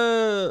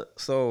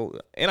so,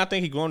 and I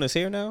think he growing his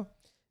hair now.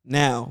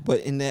 Now,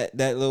 but in that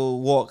little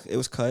walk, it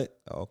was cut.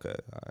 Oh, okay,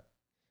 all right.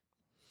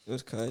 It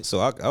was cut. So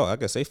I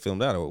guess they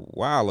filmed that a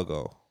while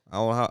ago. I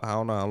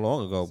don't know how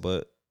long ago,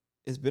 but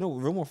It's been a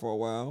rumor for a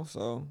while,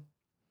 so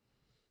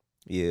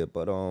yeah.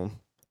 But more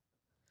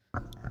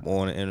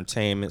on the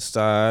entertainment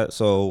side.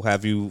 So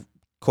have you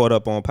caught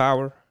up on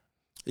Power?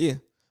 yeah.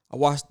 I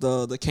watched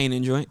the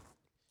Kanan joint.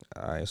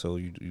 All right, so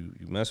you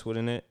mess with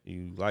it?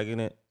 You liking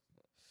it?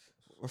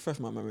 Refresh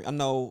my memory. I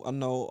know.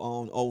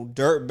 Old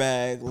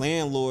dirtbag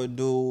landlord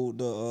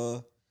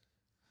dude.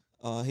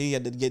 He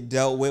had to get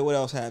dealt with. What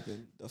else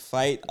happened? The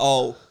fight.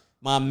 Oh,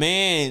 my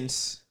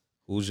man's.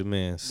 Who's your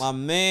man's? My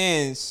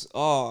man's.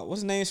 What's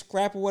his name?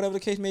 Scrap or whatever the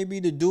case may be.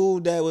 The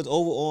dude that was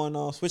over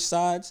on Switch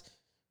Sides,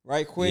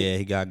 right quick. Yeah,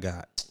 he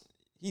got.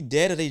 He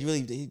dead or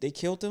they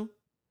killed him?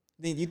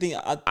 You think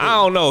I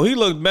don't know. He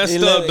looked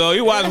messed up, though.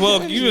 You might as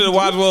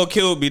well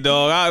killed me,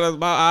 dog.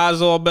 My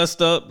eyes all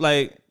messed up.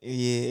 Like, yeah,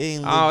 it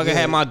ain't look I good.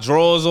 had my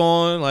drawers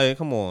on. Like,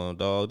 come on,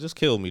 dog. Just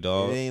kill me,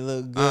 dog. It ain't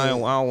look good. I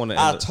don't want to.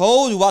 I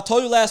told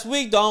you last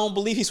week, dog, I don't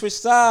believe he switched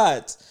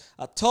sides.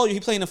 I told you he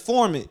playing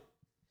informant.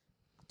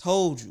 I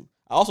told you.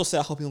 I also said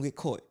I hope he don't get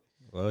caught.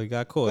 Well, he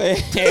got caught.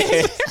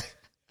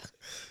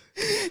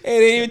 It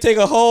didn't even take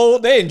a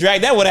hold. They didn't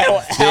drag that one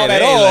out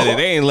at all.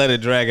 They ain't let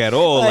it drag at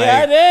all. Like, Like,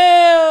 I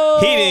know.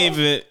 he didn't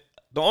even.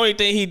 The only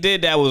thing he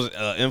did that was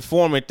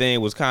informant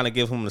thing was kind of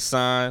give him the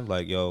sign,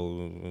 like,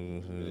 yo,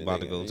 it's about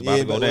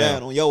to go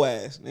down. On your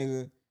ass,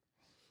 nigga.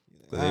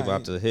 They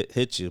about to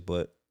hit you.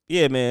 But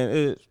yeah,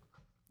 man.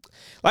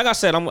 Like I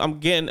said, I'm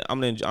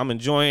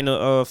enjoying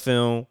the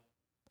film.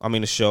 I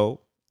mean the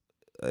show.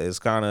 It's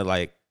kind of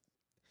like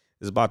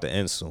it's about to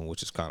end soon,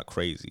 which is kind of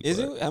crazy. Is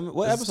but it? I mean,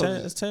 what it's episode?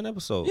 10, it's 10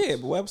 episodes. Yeah,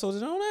 but what episodes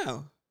is it on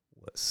now?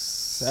 What,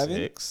 7?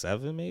 6,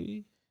 7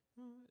 maybe?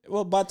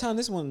 Well, by the time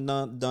this one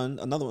done,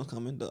 another one's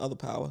coming. The other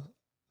Power.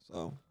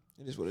 So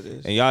it is what it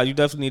is. And y'all, you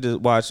definitely need to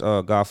watch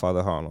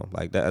Godfather Harlem.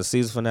 Like that, a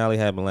season finale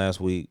happened last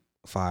week.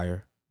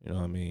 Fire. You know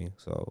what I mean?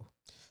 So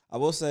I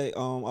will say, I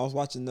was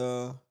watching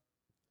the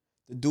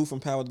dude from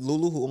Power,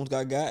 Lulu, who almost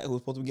got, who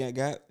was supposed to be getting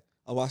got.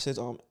 I watched his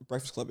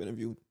Breakfast Club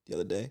interview the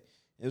other day.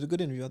 It was a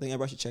good interview. I think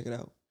everybody should check it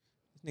out.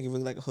 This nigga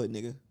really like a hood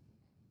nigga.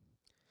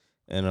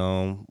 and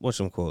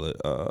whatchamacallit?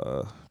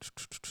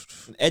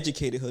 An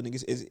educated hood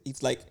nigga.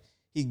 He's like,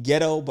 he's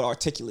ghetto but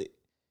articulate.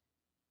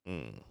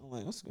 I'm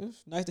like, it's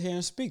nice to hear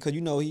him speak because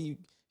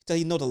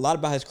he knows a lot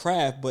about his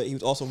craft, but he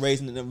was also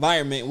raised in an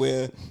environment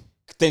where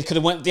things could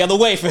have went the other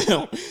way for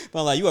him. But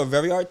I'm like, you are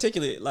very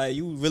articulate. Like,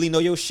 you really know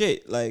your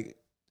shit. Like,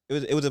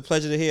 it was a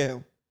pleasure to hear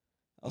him.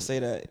 I'll say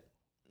that.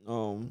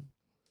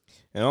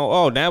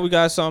 Now we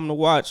got something to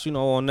watch,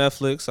 on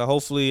Netflix. So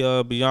hopefully,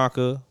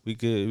 Bianca, we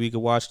could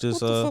watch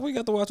this. What the fuck we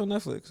got to watch on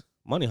Netflix?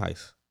 Money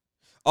Heist.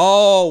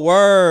 Oh,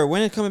 word!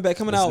 When it coming back?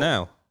 Coming It's out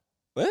now.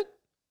 What?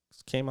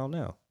 It came out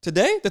now.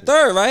 Today? The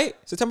 3rd, right?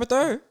 September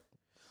 3rd.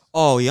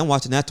 Oh yeah, I'm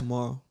watching that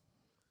tomorrow.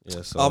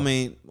 Yeah. So I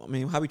mean,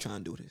 how we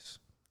trying to do this?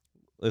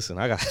 listen,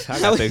 I got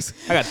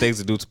things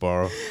to do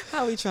tomorrow.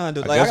 How we trying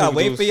to do? I Like, I guess gotta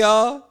we wait do- for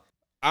y'all.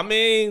 I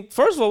mean,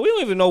 first of all, we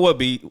don't even know what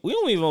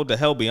the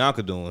hell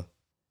Bianca doing,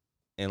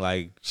 and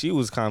like she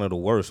was kind of the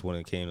worst when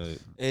it came to.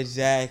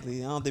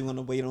 Exactly. I don't think we're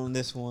gonna wait on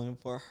this one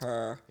for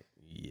her.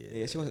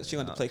 Yeah, She wants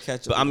to play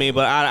catch But up. I mean,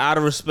 but out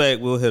of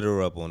respect, we'll hit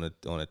her up on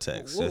a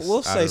text.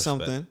 We'll Just say out of respect.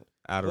 something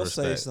Out of We'll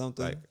say respect.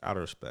 something. Like out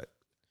of respect.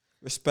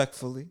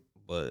 respectfully,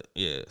 But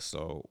yeah,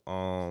 so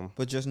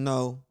but just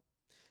know,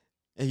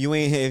 if you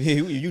ain't here,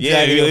 you Yeah,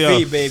 dragging yeah, your yeah.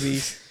 feet, baby.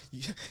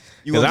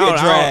 You 'cause gonna get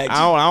dragged.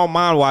 I don't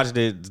mind watching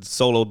it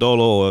solo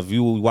dolo, or if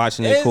you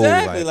watching it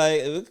Exactly.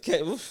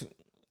 cool.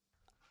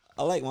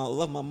 Like, I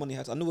love my Money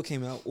Heist. I knew it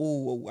came out.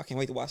 Ooh, I can't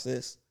wait to watch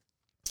this.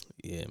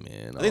 Yeah,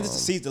 man. I think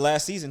this is the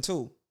last season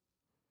too.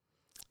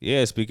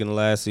 Yeah, speaking of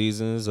last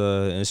seasons,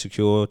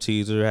 Insecure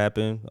teaser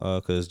happened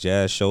because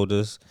Jazz showed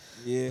us.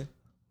 Yeah.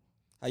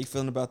 How you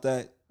feeling about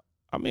that?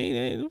 I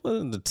mean,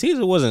 the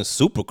teaser wasn't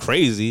super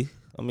crazy.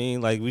 I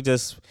mean, like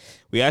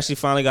we actually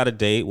finally got a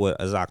date. What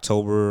is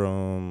October?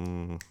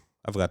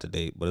 I forgot the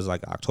date, but it's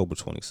like October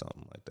 20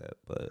 something like that.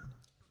 But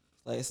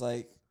Like, it's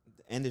like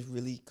the end is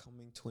really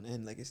coming to an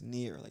end. Like, it's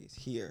near. Like, it's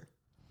here.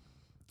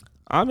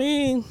 I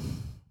mean,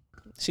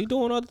 she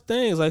doing other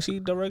things. Like she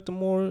directed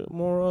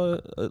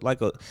more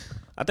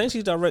I think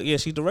she's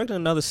directing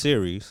another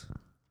series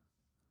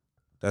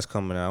that's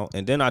coming out,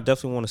 and then I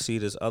definitely want to see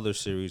this other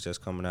series that's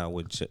coming out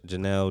with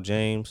Janelle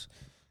James,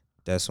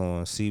 that's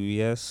on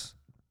CBS,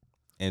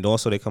 and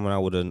also they coming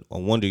out with a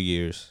Wonder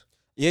Years.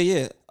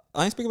 Yeah.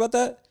 I ain't speaking about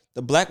that.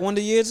 The Black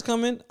Wonder Years is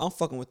coming. I'm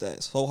fucking with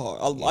that so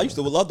hard. I used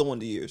to love the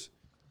Wonder Years.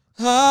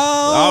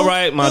 All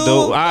right, my dude.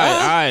 All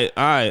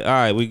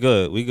right. We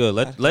good.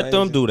 Let them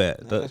crazy. do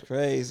that. That's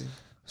crazy.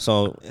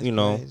 So That's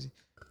crazy.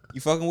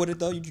 You fucking with it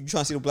though? You trying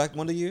to see the Black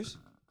Wonder Years?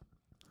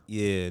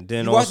 yeah.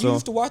 Then You also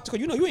used to watch, cause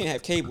you ain't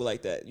have cable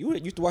like that. You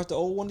used to watch the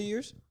old Wonder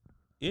Years.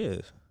 yeah.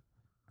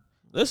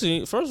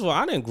 Listen, first of all,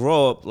 I didn't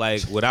grow up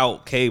like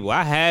without cable.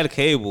 I had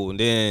cable, and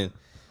then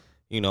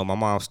my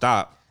mom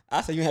stopped.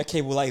 I said you had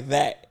cable like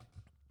that.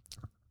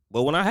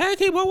 But when I had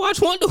cable, I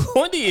watched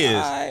Wonder Years.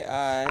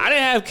 I I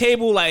didn't have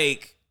cable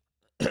like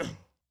I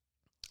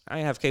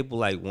didn't have cable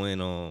like when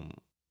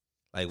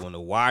The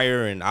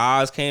Wire and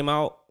Oz came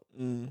out.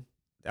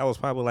 That was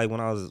probably like when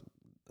I was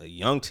a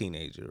young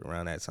teenager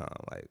around that time.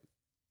 Like,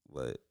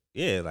 but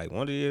yeah, like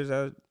Wonder Years,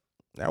 that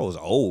was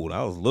old.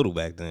 I was little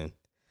back then.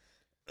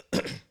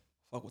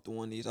 fuck with the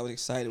Wonder Years. I was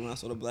excited when I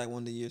saw the Black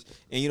Wonder Years.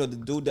 And the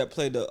dude that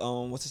played the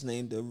what's his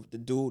name? The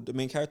dude, the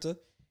main character,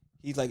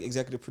 he's like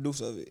executive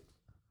producer of it.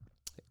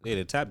 Yeah,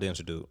 the tap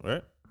dancer dude,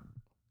 right?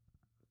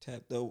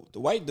 The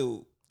white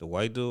dude. The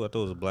white dude? I thought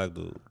it was a black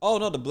dude. Oh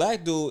no, the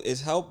black dude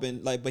is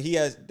helping. Like, but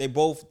they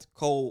both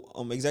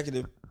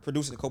executive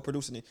producing,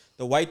 co-producing it.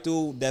 The white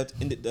dude that's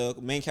the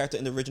main character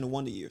in the original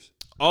Wonder Years.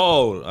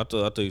 Oh, I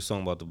thought you were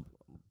talking about the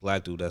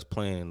black dude that's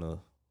playing the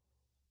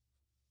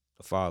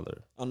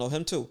father. I know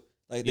him too.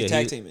 Like they Yeah,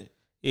 tag teaming it.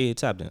 Yeah,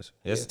 tap dancer.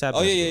 That's Yeah. a tap Oh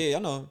dancer. yeah, I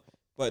know him.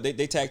 But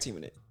they tag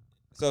teaming it.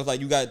 So it's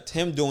like you got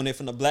him doing it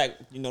from the black,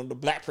 the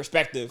black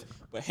perspective,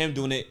 but him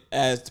doing it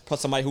as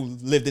somebody who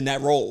lived in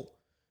that role.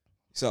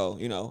 So,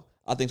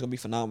 I think it's gonna be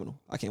phenomenal.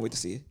 I can't wait to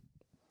see it.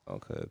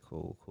 Okay,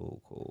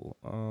 cool.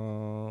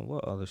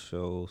 What other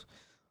shows?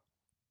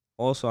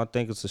 Also, I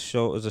think it's a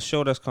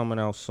show that's coming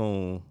out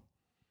soon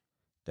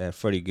that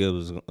Freddie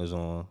Gibbs is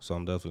on. So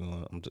I'm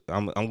definitely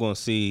I'm going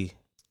to see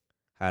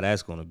how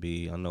that's going to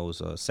be. I know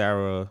it's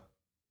Sarah.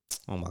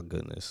 Oh my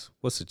goodness,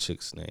 what's the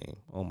chick's name?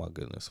 Oh my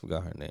goodness,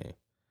 forgot her name.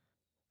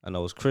 I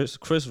know it's Chris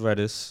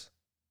Redis,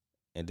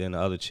 and then the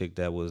other chick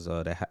that was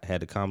that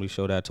had the comedy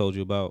show that I told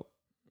you about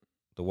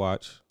to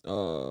watch.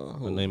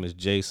 Her name is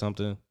Jay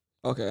something.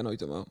 Okay, I know what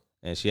you're talking about.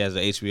 And she has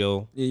the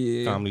HBO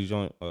Yeah. comedy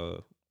joint.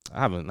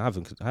 I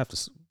have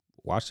to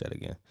watch that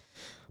again.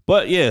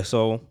 But yeah,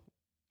 so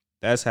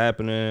that's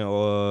happening.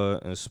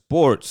 In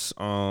sports,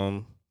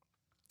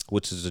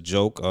 which is a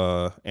joke.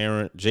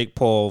 Jake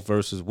Paul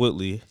versus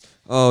Woodley,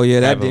 Oh yeah,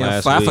 that happened damn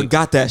last fight. I week.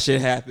 forgot that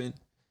shit happened.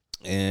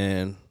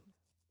 and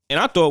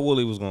I thought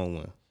Woodley was gonna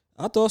win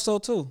I thought so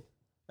too.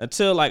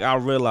 until like I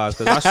realized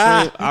because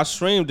I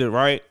streamed it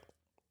right.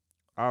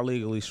 I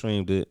legally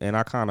streamed it, and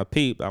I kind of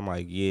peeped. I'm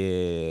like,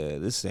 yeah,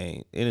 this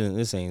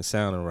ain't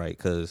sounding right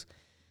because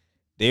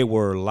they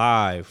were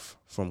live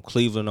from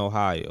Cleveland,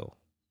 Ohio,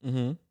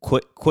 Mm-hmm.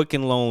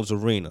 Quicken Loans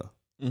Arena.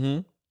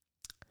 Mm-hmm.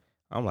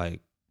 I'm like,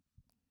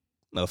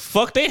 the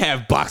fuck they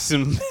have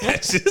boxing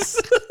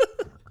matches.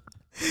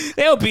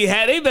 They better be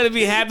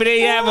happy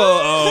they have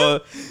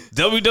a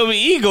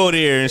WWE go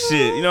there and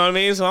shit. You know what I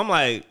mean? So I'm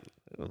like,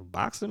 a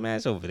boxing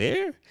match over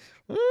there?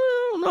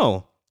 I don't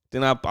know.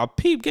 Then I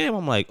peep game.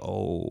 I'm like,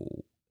 oh,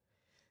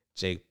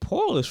 Jake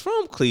Paul is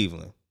from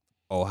Cleveland,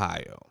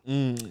 Ohio.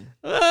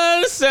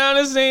 This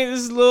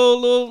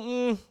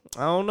little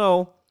I don't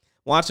know.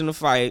 Watching the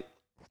fight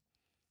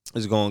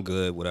is going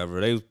good, whatever.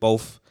 They was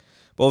both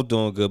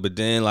doing good, but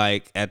then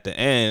like at the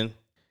end,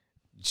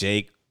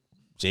 Jake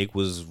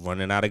was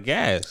running out of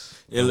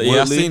gas. Yeah,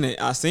 I seen it.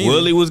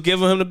 Woodley was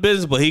giving him the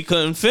business, but he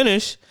couldn't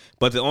finish.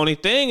 But the only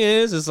thing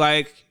is, it's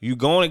like you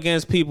going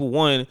against people.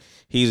 One,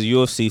 he's a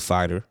UFC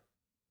fighter.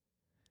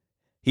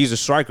 He's a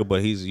striker,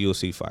 but he's a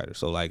UFC fighter.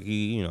 So like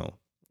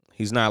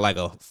he's not like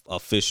a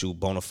official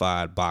bona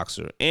fide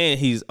boxer, and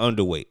he's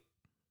underweight.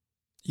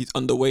 He's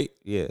underweight.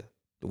 Yeah,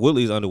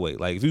 Woodley's underweight.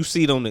 Like if you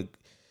see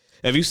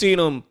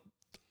him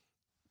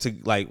to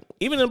like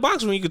even in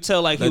boxing, when you could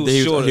tell like he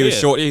was shorter. He was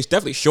short. He's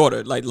definitely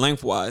shorter, like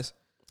lengthwise.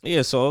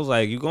 Yeah, so it was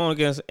like you going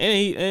against,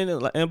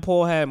 and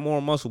Paul had more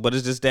muscle, but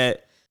it's just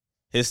that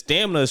his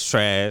stamina is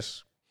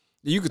trash.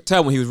 You could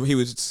tell when he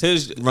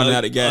was running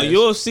out of gas. A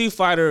UFC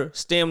fighter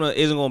stamina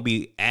isn't gonna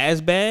be as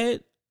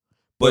bad,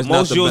 but it's not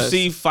most the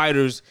UFC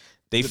fighters,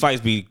 they fights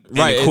be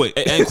right quick.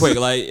 And quick.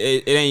 Like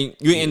it ain't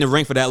you ain't in the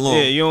ring for that long.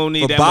 Yeah, you don't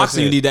need for that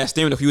boxing. much. You need that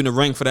stamina if you in the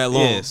ring for that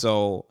long. Yeah,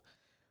 so,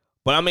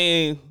 but I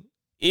mean,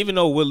 even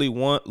though Woodley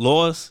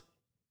lost,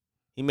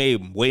 he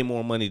made way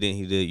more money than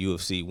he did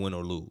UFC, win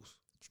or lose.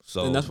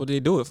 So And that's what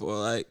they do it for.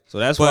 Like, so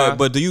that's why.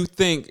 But do you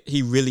think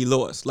he really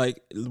lost?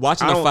 Like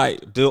watching the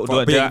fight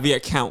via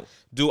count.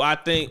 Do I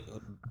think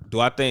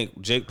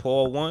Jake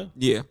Paul won?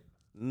 Yeah.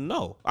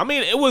 No. I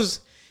mean, it was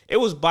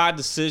by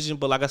decision,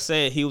 but like I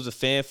said, he was a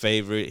fan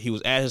favorite. He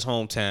was at his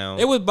hometown.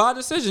 It was by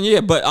decision,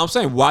 yeah. But I'm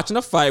saying watching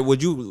the fight,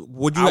 would you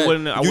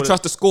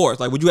trust the scores?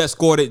 Like, would you have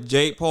scored it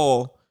Jake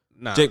Paul?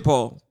 Nah. Jake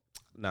Paul.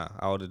 Nah,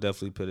 I would have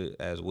definitely put it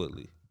as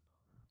Woodley.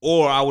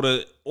 Or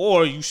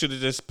you should have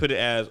just put it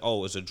as,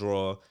 oh, it's a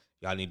draw.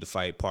 Y'all need to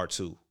fight part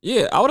 2.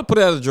 Yeah, I would have put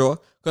it as a draw.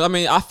 Because, I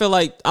mean, I feel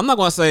like, I'm not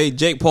going to say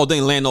Jake Paul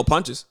didn't land no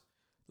punches.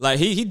 Like,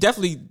 he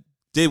definitely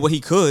did what he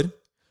could.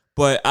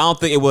 But I don't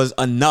think it was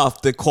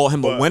enough to call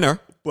him a winner.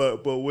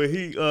 But when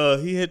he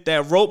hit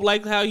that rope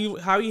like how he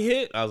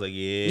hit, I was like,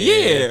 yeah.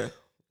 Yeah.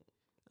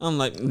 I'm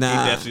like,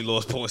 nah. He definitely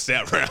lost points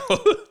that round.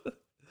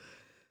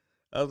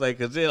 I was like,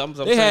 cause they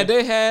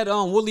had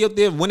Woodley up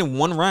there winning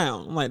one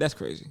round. I'm like, that's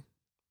crazy.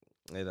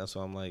 Yeah, that's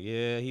why I'm like,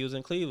 yeah, he was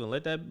in Cleveland.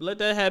 Let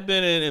that have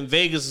been in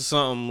Vegas or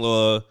something,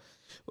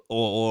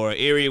 or an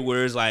area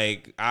where it's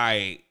like, all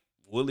right,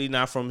 Woodley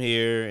not from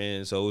here,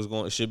 and so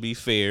it should be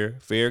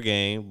fair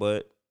game.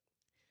 But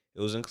it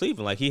was in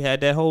Cleveland. Like he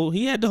had the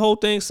whole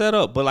thing set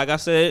up. But like I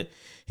said,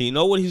 he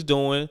know what he's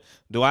doing.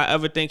 Do I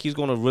ever think he's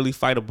gonna really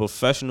fight a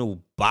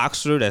professional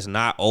boxer that's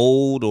not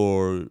old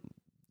or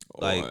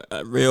like or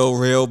a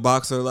real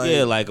boxer? Like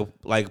yeah, like a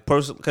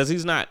person, because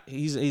he's not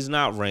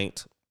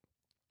ranked.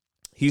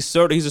 He's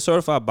a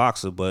certified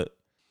boxer, but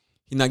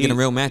he's not getting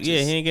real matches.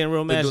 Yeah, he ain't getting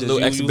real matches.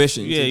 Little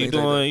exhibitions. Yeah, you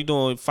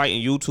doing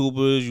fighting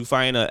YouTubers. You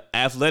fighting an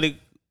athletic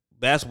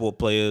basketball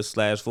player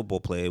 /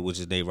 football player, which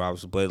is Nate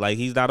Robinson. But like,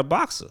 he's not a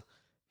boxer.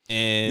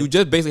 And you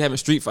just basically having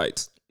street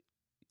fights.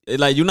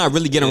 Like, you're not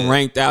really getting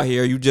ranked out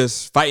here. You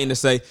just fighting to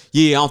say,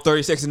 yeah, I'm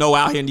 36-0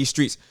 out here in these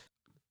streets.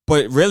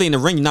 But really in the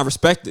ring, you're not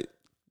respected.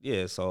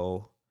 Yeah,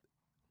 so.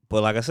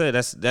 But like I said,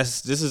 this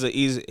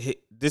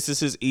is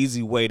his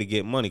easy way to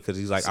get money, because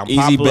he's like, I'm easy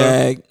popular.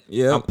 Bag.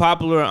 Yeah, I'm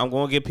popular. I'm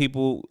gonna get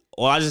people.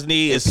 All I just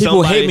need is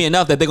people somebody, hate me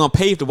enough that they're gonna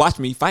pay to watch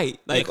me fight.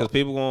 Like, because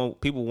people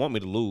want me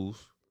to lose,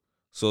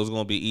 so it's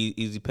gonna be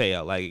easy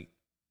payout. Like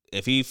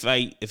if he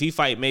fight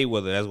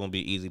Mayweather, that's gonna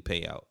be easy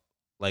payout.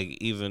 Like,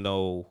 even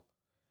though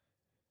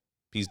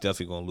he's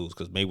definitely gonna lose,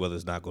 because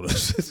Mayweather's not gonna.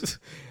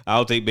 I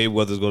don't think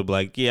Mayweather's gonna be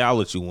like, yeah, I'll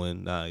let you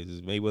win. Nah,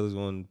 Mayweather's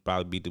gonna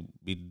probably beat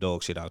the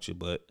dog shit out you,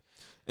 but.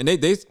 And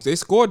they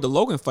scored the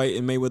Logan fight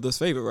in Mayweather's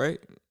favor, right?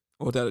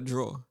 Or was that a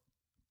draw?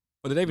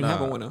 Or did they even have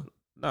a winner?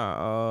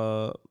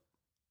 Nah,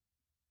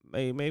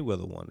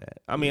 Mayweather won that.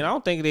 I mean, I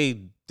don't think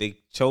they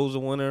chose a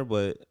winner,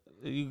 but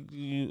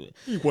you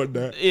won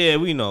that. Yeah,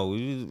 we know.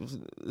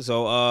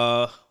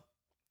 So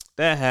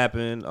that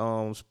happened.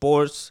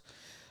 Sports.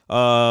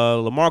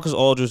 LaMarcus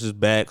Aldridge is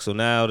back, so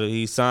now that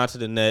he's signed to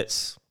the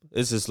Nets,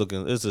 it's just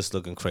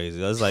looking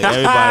crazy. It's like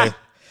everybody.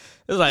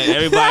 It's like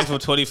everybody from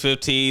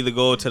 2015 either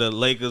go to the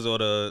Lakers or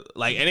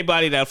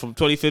anybody that from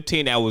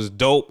 2015 that was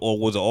dope or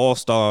was an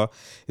all-star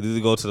either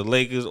go to the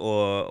Lakers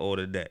or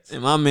the Nets.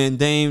 And my man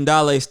Dame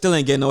Dollar still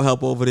ain't getting no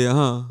help over there,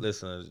 huh?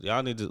 Listen,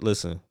 y'all need to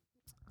listen.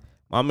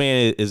 My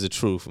man is the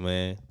truth,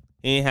 man.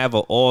 He ain't have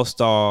an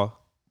all-star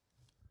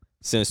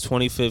since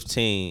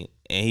 2015,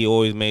 and he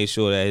always made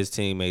sure that his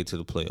team made it to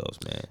the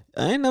playoffs, man.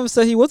 I ain't never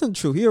said he wasn't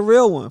true. He a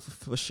real one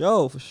for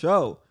sure.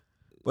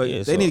 But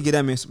Yeah, they need to get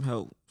that man some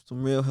help,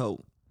 some real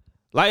help.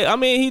 Like, I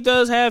mean, he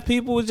does have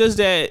people. It's just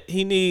that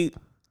he need,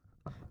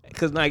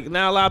 because like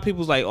now a lot of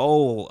people's like,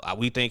 oh,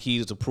 we think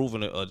he's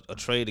approving a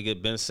trade to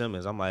get Ben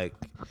Simmons. I'm like,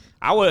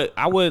 I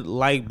would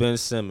like Ben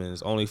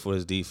Simmons only for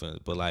his defense,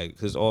 but like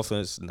his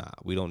offense, nah,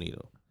 we don't need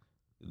him.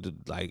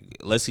 Like,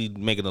 unless he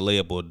making a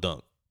layup or a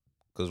dunk,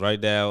 because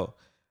right now,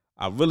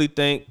 I really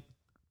think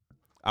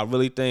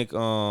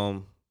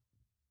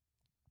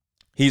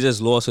he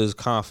just lost his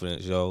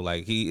confidence, yo.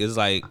 Like he is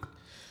like.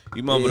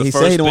 You remember the he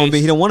first said he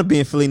base? don't want to be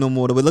in Philly no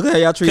more. But look at how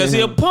y'all treating him. Because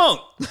he a punk.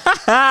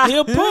 He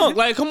a punk.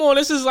 Like, come on,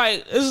 this is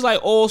like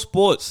all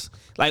sports.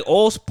 Like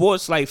all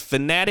sports, like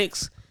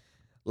fanatics,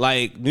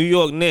 like New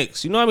York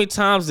Knicks. You know how many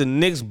times the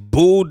Knicks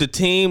booed the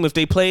team if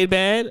they played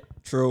bad?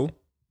 True.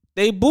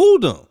 They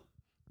booed them.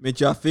 Made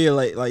y'all feel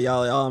like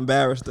y'all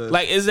embarrassed us.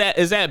 Like, is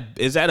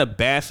that a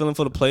bad feeling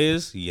for the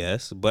players?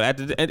 Yes. But at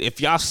the end,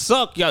 if y'all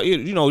suck, y'all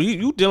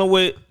you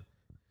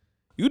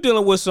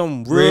dealing with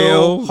some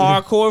real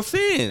hardcore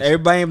fans.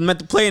 Everybody ain't meant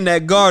to play in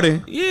that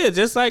garden. Yeah,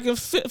 just like in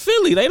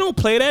Philly. They don't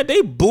play that.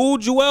 They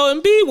booed Joel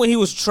Embiid when he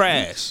was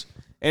trash.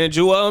 And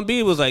Joel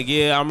Embiid was like,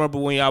 yeah, I remember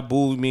when y'all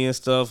booed me and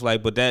stuff.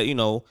 Like, but that,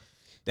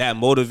 that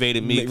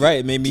motivated me. Right,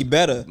 it made me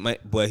better.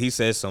 But he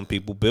said some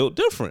people built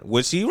different,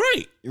 which he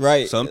right.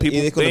 Right. Some people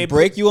either gonna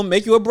break you or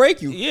make you or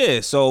break you.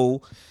 Yeah,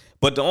 so,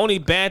 but the only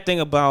bad thing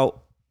about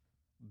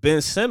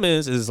Ben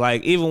Simmons is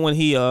like, even when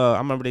he I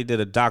remember they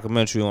did a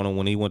documentary on him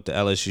when he went to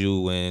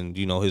LSU and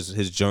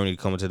his journey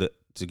coming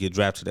to get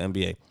drafted to the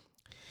NBA.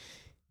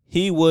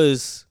 He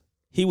was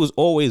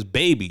always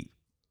baby.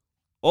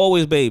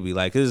 Always baby.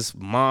 Like his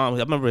mom, I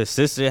remember his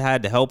sister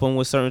had to help him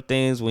with certain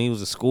things when he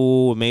was at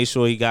school, made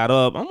sure he got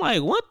up. I'm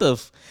like, what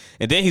the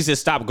and then he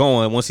just stopped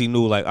going once he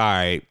knew, like, all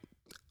right,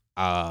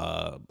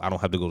 I don't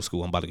have to go to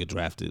school. I'm about to get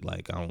drafted.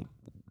 Like, I don't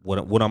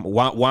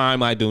why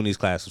am I doing these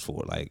classes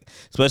for? Like,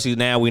 especially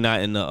now we not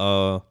in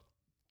the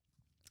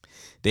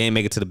they ain't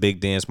make it to the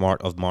big dance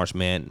of March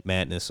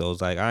Madness, so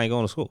it's like I ain't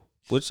going to school.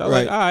 Which I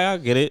like, all right, I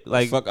get it.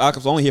 Like, fuck, I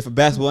was only here for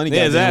basketball.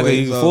 Yeah,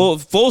 exactly. Way, so.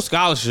 Full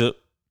scholarship.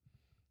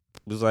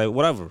 It was like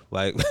whatever.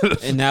 Like,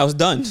 and now it's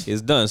done.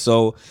 It's done.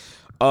 So,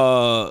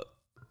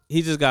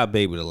 he just got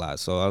babied a lot.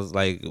 So I was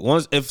like,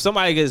 if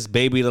somebody gets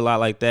babied a lot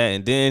like that,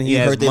 and then he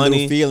has hurt money, their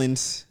little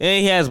feelings,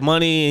 and he has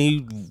money,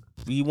 and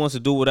he wants to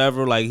do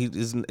whatever. Like,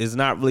 it's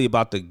not really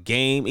about the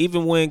game.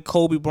 Even when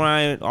Kobe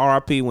Bryant,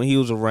 RIP, when he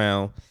was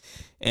around,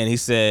 and he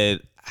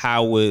said,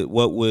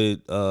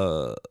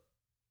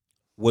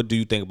 what do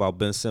you think about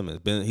Ben Simmons?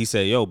 He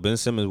said, Ben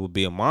Simmons would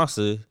be a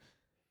monster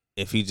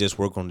if he just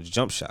worked on the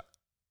jump shot.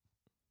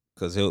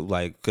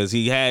 Because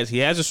he has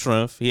a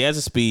strength, he has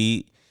a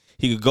speed,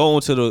 he could go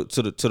into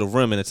the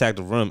rim and attack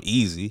the rim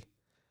easy.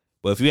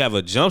 But if you have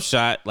a jump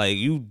shot, like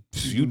you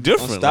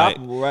different.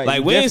 Unstoppable, like,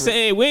 right? Like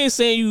we ain't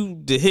saying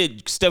you to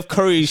hit Steph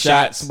Curry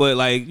shots, but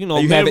like you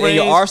have it in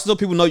your arsenal.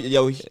 People know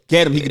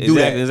get him. He can do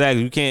that.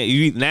 Exactly. You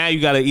can't. Now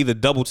you got to either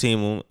double team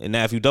him, and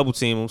now if you double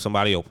team him,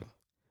 somebody open.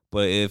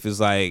 But if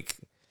it's like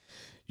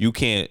you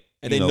can't,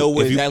 and they know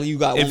what exactly you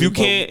got. If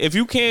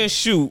you can't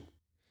shoot,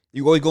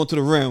 you always going to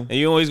the rim, and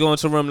you always going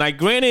to the rim. Like,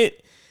 granted,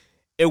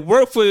 it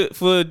worked for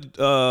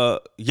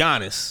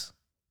Giannis.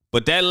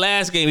 But that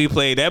last game he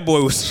played, that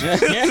boy was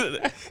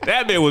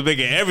that man was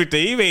making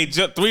everything. He made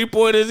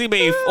 3-pointers. He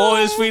made all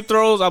his free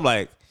throws. I'm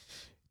like,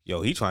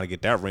 he trying to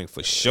get that ring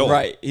for sure.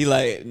 Right. He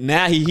like,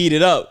 now he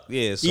heated up.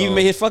 Yeah. So, he even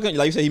made his like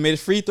you said, he made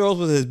his free throws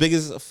was his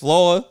biggest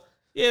flaw.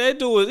 Yeah, that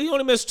dude, he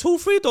only missed 2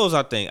 free throws,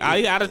 I think.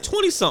 Out of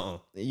 20 something.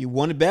 You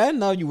want it bad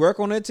enough, you work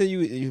on it till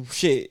you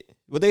shit.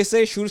 What they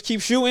say, shooters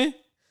keep shooting.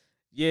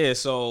 Yeah.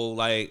 So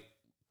like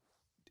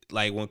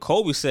when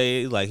Kobe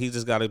said, like, he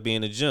just got to be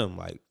in the gym,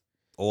 like,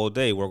 all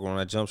day working on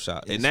that jump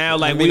shot. And now,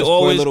 like, we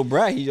always little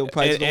brat. He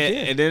probably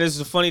and then it's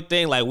the funny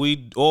thing, like,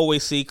 we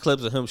always see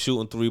clips of him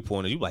shooting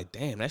 3-pointers. You like,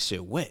 damn, that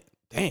shit went.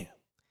 Damn.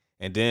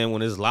 And then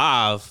when it's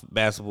live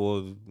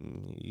basketball,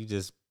 he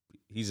just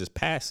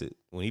pass it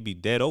when he be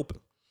dead open.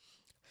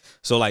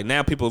 So like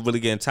now people are really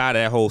getting tired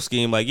of that whole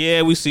scheme. Like,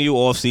 yeah, we see you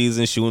off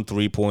season shooting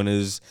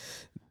 3-pointers.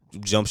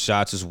 Jump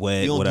shots is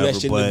wet, you don't whatever. Do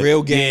that shit but in the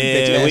real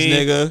game, yeah,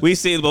 nigga. We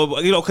see,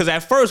 because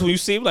at first when you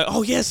see him, like,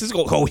 oh yes, he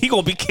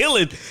gonna be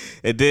killing,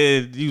 and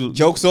then you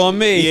jokes on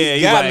me, yeah,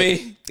 you got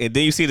me. And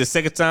then you see the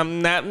second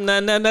time, no,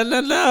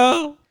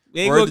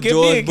 you ain't Word gonna get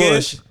George me again.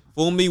 Bush.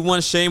 Fool me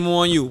once, shame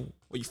on you.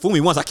 Well, you fool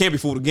me once, I can't be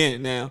fooled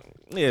again. Now,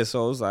 yeah,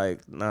 so it's like,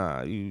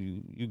 nah,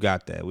 you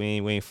got that. We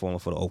ain't falling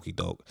for the okie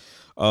doke.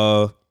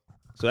 So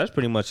that's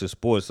pretty much the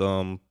sports.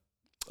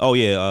 Oh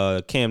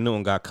yeah, Cam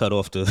Newton got cut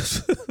off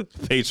the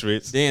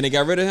Patriots. Damn, they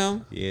got rid of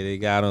him. Yeah, they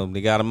got him.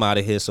 They got him out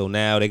of here. So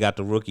now they got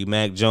the rookie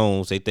Mac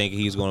Jones. They think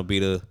he's gonna be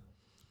the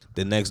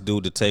next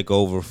dude to take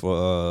over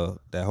for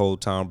that whole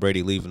Tom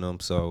Brady leaving them.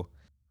 So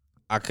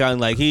I kind of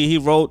like he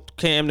wrote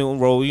Cam Newton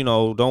wrote,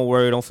 don't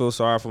worry, don't feel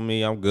sorry for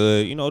me, I'm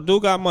good.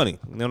 Dude got money.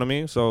 You know what I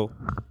mean? So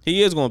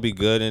he is gonna be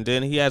good, and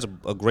then he has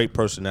a great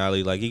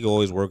personality. Like he can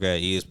always work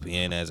at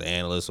ESPN as an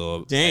analyst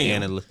or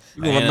Damn. analyst.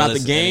 You gonna about the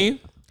game?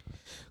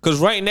 Because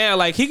right now,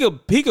 like he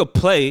could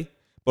play,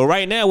 but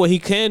right now what he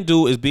can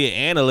do is be an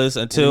analyst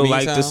until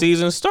like the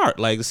season start.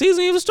 Like the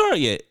season even start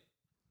yet,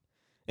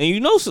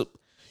 and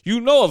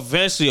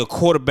eventually a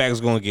quarterback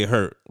is going to get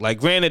hurt. Like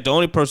granted, the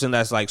only person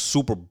that's like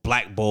super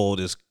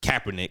blackballed is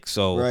Kaepernick,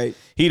 so right.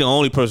 He the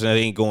only person that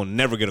ain't going to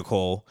never get a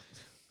call.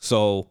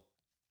 So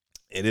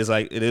it is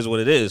what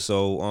it is.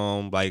 So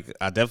like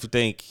I definitely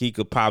think he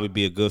could probably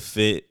be a good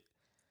fit.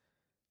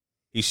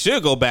 He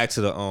should go back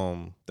to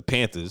the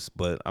Panthers,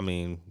 but I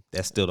mean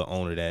that's still the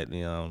owner that I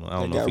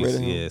don't know if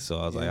he's So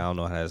I was like, I don't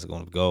know how that's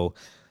going to go.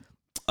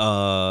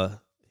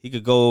 He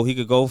could go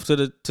to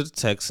the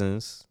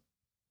Texans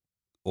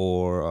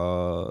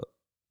or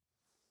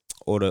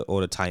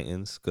the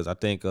Titans, because I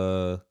think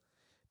their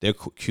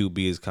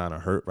QB is kind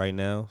of hurt right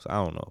now. So I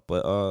don't know,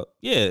 but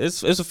yeah,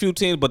 it's a few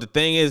teams. But the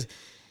thing is,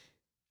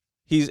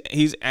 he's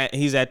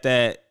at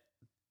that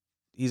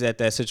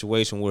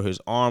situation where his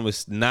arm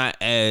is not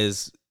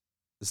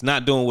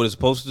doing what it's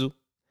supposed to do.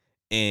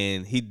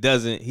 And he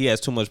has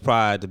too much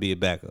pride to be a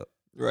backup.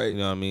 Right. You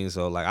know what I mean?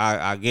 So like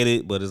I get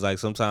it, but it's like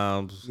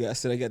sometimes I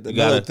got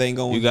the thing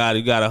going. You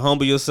gotta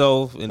humble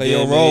yourself and play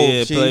your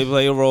role.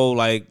 Play your role.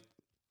 Like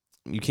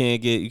you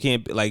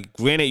can't like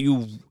granted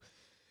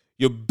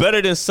you're better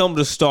than some of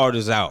the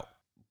starters out,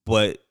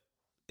 but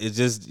it's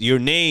just your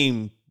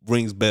name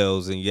rings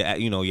bells and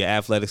your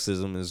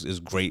athleticism is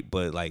great,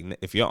 but like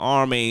if your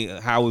arm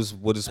ain't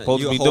what it's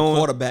supposed to be doing,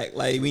 quarterback,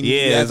 like we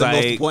need that's the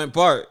most important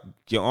part.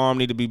 Your arm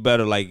need to be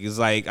better. Like it's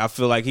like I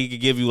feel like he could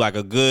give you like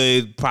a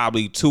good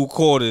probably 2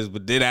 quarters,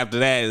 but then after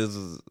that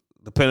is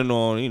depending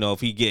on if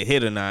he get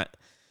hit or not.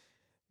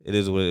 It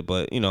is what it.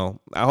 But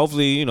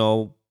hopefully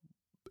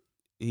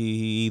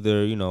he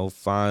either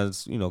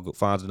finds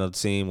another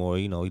team or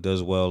he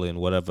does well in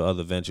whatever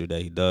other venture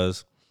that he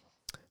does.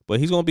 But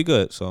he's gonna be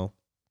good. So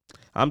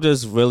I'm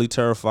just really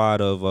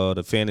terrified of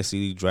the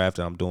fantasy draft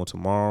that I'm doing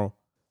tomorrow.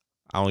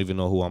 I don't even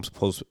know who I'm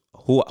supposed to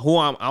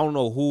I don't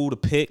know who to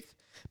pick.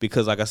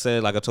 Because like I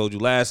told you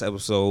last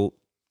episode,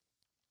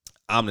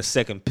 I'm the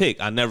second pick.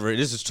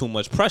 This is too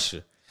much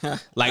pressure.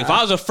 Like if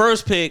I was the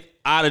first pick,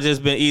 I'd have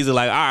just been easy.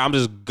 Like, all right, I'm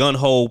just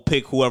gun-ho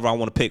pick whoever I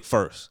want to pick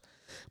first.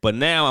 But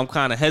now I'm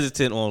kind of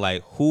hesitant on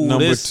like who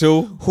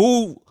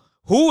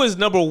is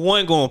number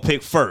 1 going to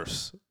pick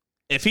first.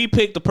 If he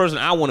picked the person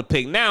I want to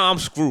pick, now I'm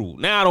screwed.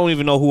 Now I don't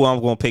even know who I'm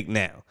going to pick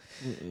now.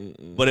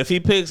 But if he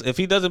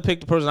doesn't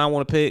pick the person I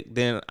want to pick,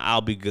 then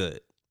I'll be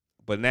good.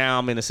 But now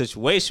I'm in a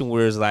situation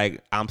where it's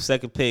like I'm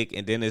second pick,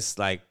 and then it's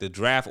like the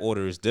draft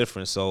order is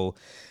different. So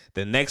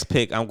the next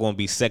pick, I'm going to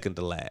be second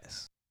to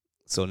last.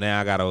 So now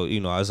I got to,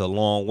 it's a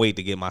long wait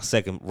to get my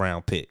second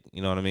round pick.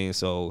 You know what I mean?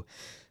 So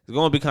it's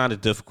going to be kind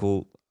of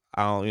difficult.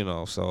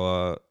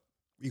 So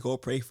we go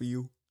pray for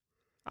you.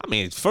 I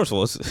mean, first of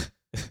all, it's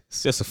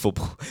just a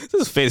football. This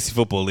is a fantasy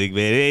football league,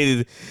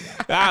 man.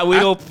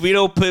 We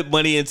don't put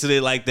money into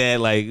it like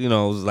that. Like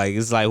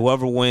it's like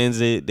whoever wins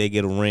it, they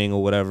get a ring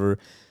or whatever.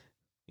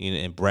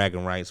 And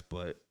bragging rights,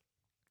 but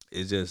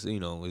it's just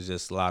it's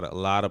just a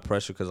lot of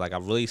pressure because like I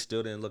really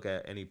still didn't look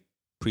at any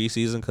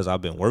preseason because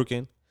I've been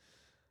working,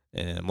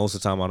 and most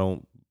of the time I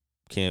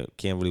can't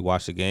really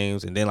watch the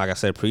games. And then like I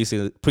said,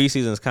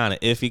 preseason is kind of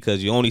iffy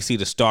because you only see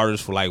the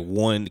starters for like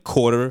 1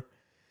 quarter,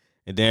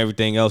 and then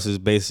everything else is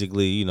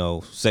basically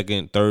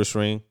second, third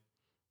string.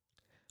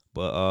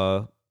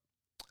 But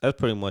that's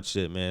pretty much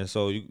it, man.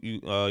 So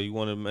you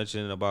want to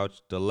mention about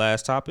the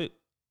last topic?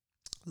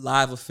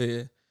 Live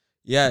Affair.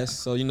 Yes,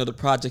 so the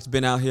project's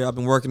been out here. I've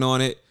been working on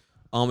it.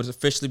 It's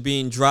officially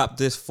being dropped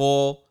this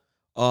fall.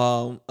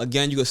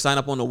 Again, you can sign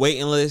up on the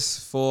waiting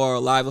list for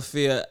Live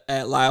Affair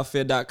at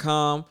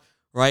liveaffair.com.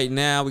 Right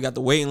now, we got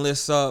the waiting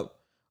list up.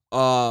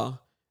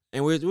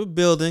 And we're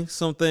building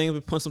some things.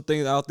 We're putting some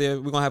things out there.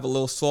 We're gonna have a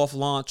little soft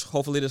launch,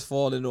 hopefully this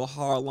fall, then do a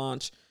hard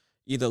launch,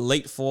 either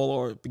late fall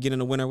or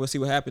beginning of winter. We'll see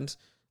what happens.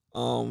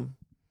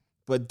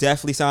 But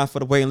definitely sign up for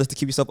the waiting list to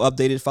keep yourself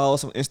updated. Follow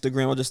us on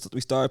Instagram.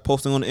 We started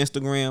posting on the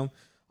Instagram.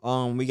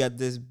 We got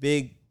this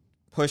big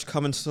push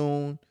coming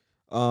soon.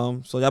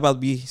 So y'all about to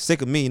be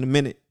sick of me in a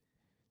minute.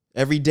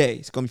 Every day,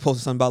 it's going to be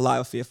posting something about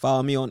Live Affair.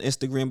 Follow me on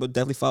Instagram, but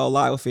definitely follow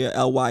Live Affair,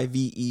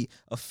 LYVE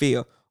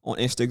Affair on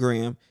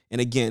Instagram.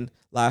 And again,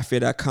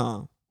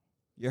 liveaffair.com.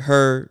 You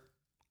heard?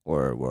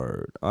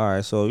 Word. All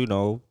right, so,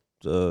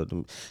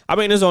 I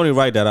mean, it's only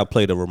right that I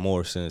play the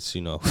remorse since,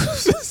 I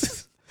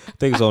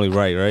think it's only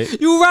right?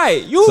 You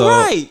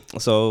right.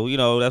 So,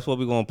 that's what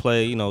we're going to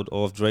play,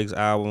 off Drake's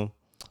album.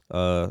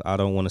 I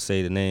don't want to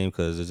say the name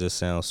because it just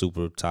sounds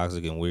super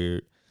toxic and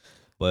weird.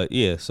 But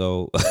yeah,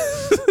 so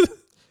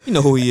You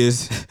know who he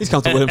is. He's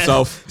comfortable with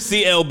himself.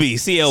 CLB.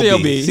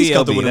 He's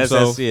comfortable with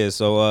himself. Yeah.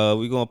 So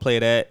we're gonna play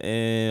that,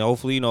 and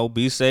hopefully,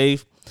 be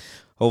safe.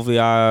 Hopefully,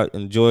 I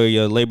enjoy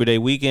your Labor Day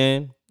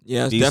weekend.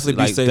 Yeah,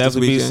 definitely be safe.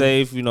 Definitely this be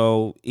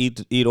weekend.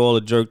 safe. Eat all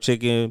the jerk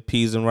chicken,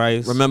 peas and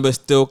rice. Remember, it's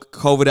still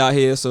COVID out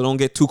here, so don't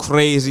get too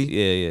crazy.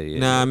 Yeah.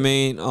 Nah, I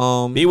mean,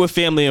 be with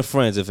family and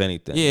friends, if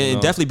anything. Yeah,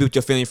 and definitely be with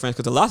your family and friends,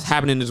 because a lot's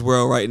happening in this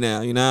world right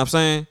now. You know what I'm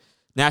saying?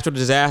 Natural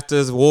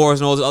disasters, wars,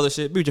 and all this other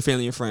shit. Be with your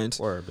family and friends.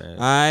 Word, man.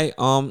 All right.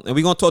 And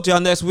we're gonna talk to y'all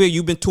next week.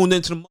 You've been tuned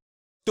into the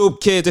YouTube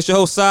Kids. It's your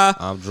host, Si.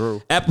 I'm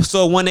Drew.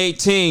 Episode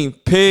 118.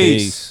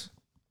 Peace.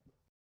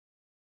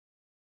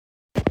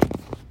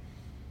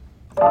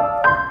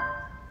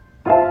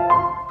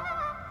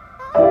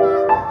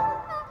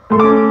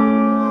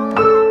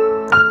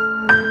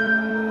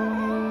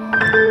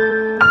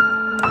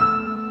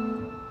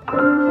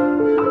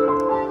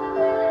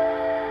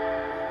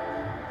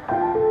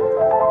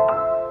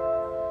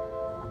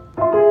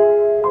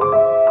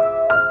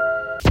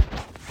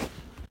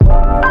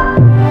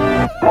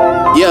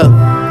 Yeah.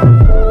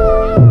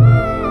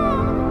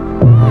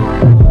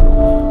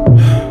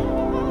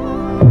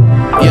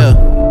 Yeah.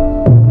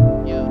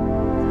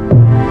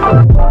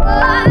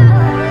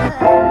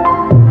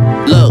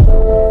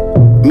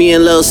 Look, me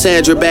and Lil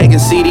Sandra bagging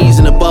CDs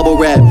in a bubble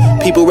wrap.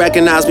 People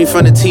recognize me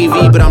from the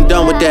TV, but I'm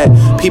done with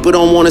that. People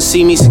don't wanna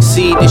see me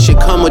succeed, this shit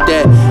come with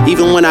that.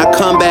 Even when I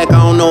come back,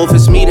 I don't know if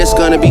it's me that's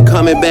gonna be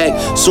coming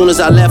back. Soon as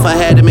I left, I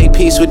had to make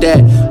peace with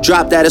that.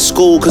 Dropped out of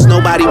school, cause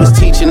nobody was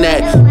teaching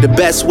that. The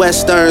best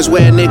westerns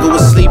where a nigga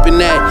was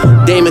sleeping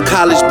at. Damon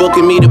College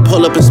booking me to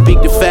pull up and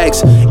speak the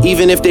facts.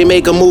 Even if they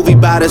make a movie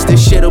about us,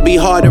 this shit'll be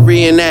hard to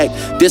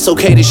reenact.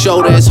 Dislocated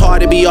shoulder, it's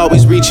hard to be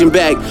always reaching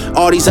back.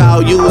 All these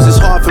IOUs, it's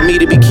hard for me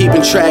to be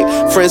keeping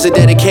track. Friends are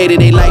dedicated,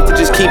 they like to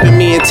just keeping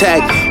me intact.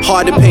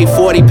 Hard to pay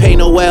 40, pay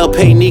Noel,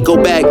 pay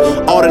Nico back.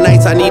 All the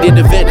nights I needed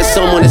to vent to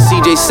someone, and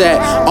CJ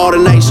sat. All the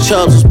nights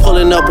Chubbs was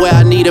pulling up where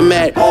I need him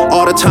at.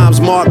 All the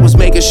times Mark was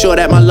making sure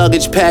that my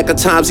luggage packed. At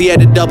times he had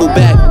to double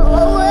back.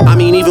 I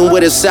mean, even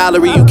with his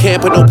salary, you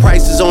can't put no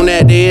prices on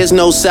that. There is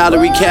no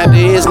salary cap,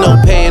 there is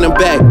no paying him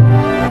back.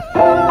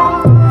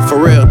 For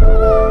real.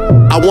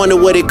 I wonder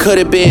what it could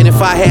have been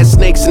if I had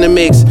snakes in the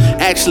mix.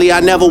 Actually, I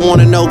never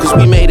wanna know, cause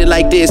we made it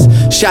like this.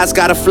 Shots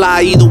gotta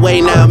fly either way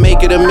now,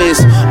 make it a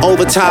miss.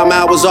 Overtime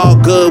hours all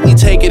good, we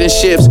take it in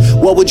shifts.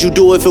 What would you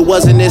do if it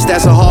wasn't this?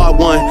 That's a hard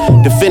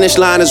one. The finish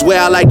line is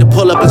where I like to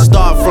pull up and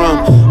start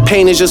from.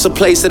 Pain is just a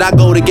place that I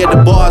go to get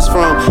the bars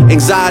from.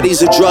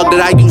 Anxiety's a drug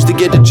that I use to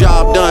get the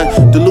job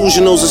done.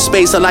 Delusional's a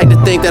space I like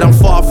to think that I'm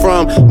far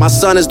from. My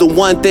son is the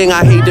one thing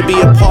I hate to be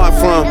apart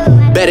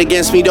from. Bet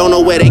against me, don't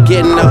know where they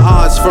getting the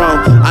odds from.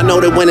 I know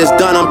that when it's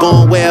done, I'm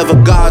going wherever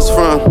God's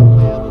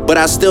from. But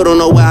I still don't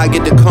know where I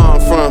get the calm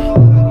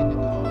from.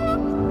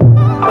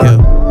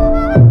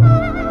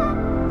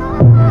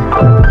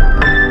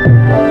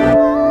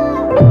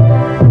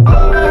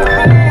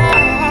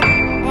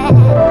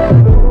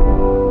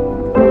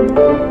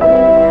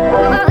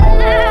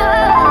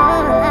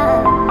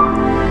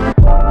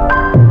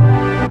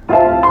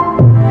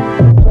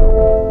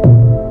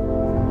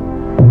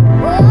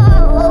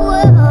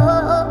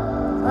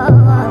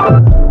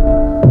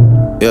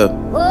 Yeah.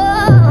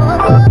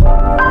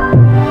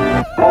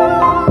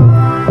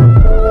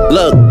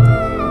 Look,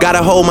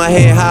 gotta hold my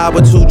head high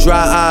with two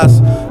dry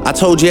eyes. I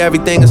told you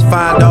everything is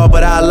fine, dawg,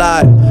 but I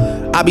lied.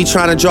 I be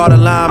trying to draw the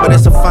line, but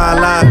it's a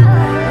fine line.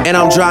 And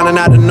I'm drowning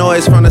out the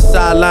noise from the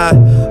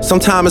sideline.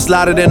 Sometimes it's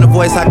louder than the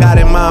voice I got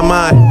in my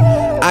mind.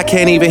 I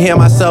can't even hear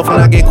myself when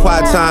I get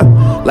quiet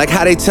time. Like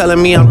how they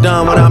telling me I'm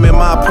done when I'm in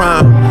my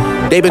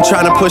prime. They been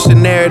trying to push the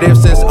narrative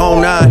since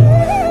 09.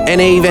 And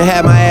they even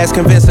had my ass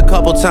convinced a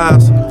couple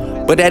times.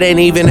 But that ain't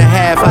even a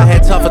half, I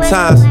had tougher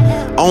times.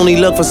 Only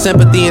look for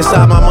sympathy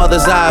inside my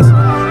mother's eyes.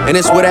 And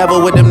it's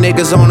whatever with them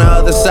niggas on the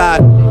other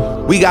side.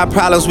 We got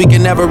problems we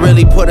can never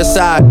really put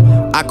aside.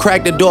 I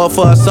cracked the door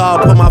for us all,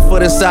 put my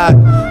foot inside.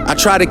 I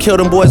tried to kill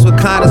them boys with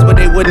kindness, but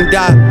they wouldn't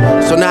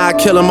die. So now I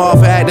kill them all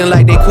for acting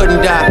like they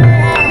couldn't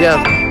die.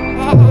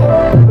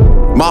 Yeah.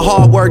 My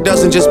hard work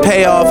doesn't just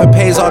pay off, it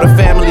pays all the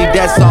family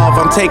debts off.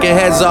 I'm taking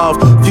heads off,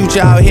 future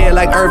out here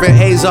like Irvin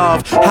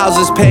Azoff.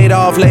 Houses paid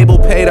off, label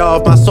paid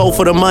off. My soul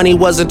for the money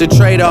wasn't the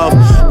trade-off.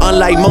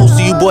 Unlike most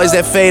of you boys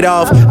that fade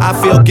off, I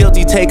feel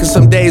guilty taking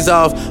some days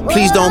off.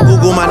 Please don't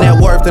Google my net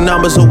worth, the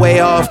numbers are way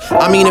off.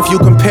 I mean, if you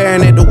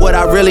comparing it to what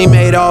I really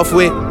made off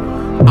with,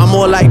 I'm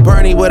more like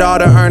Bernie with all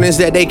the earnings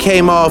that they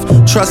came off.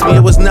 Trust me, it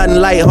was nothing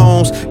light,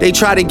 Holmes. They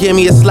tried to give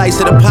me a slice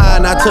of the pie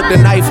and I took the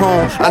knife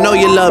home. I know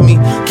you love me.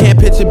 Can't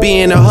picture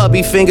being a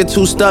hubby, finger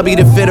too stubby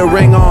to fit a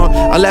ring on.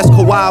 Unless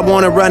Kawhi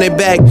wanna run it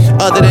back.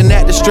 Other than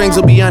that, the strings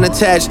will be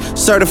unattached.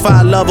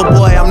 Certified lover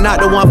boy, I'm not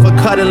the one for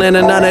cuddling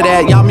or none of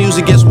that. Y'all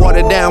music gets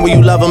watered down when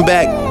you love them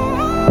back.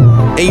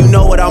 And you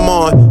know what I'm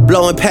on,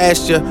 blowing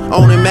past you,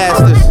 owning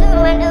masters.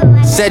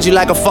 Said you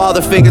like a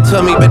father figure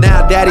to me, but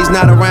now daddy's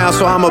not around,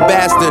 so I'm a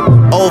bastard.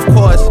 Oh, of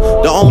course,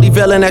 the only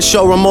villain that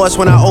show remorse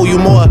when I owe you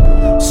more.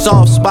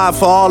 Soft spot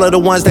for all of the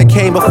ones that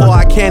came before,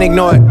 I can't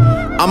ignore it.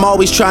 I'm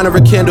always trying to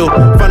rekindle.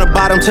 From the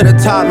bottom to the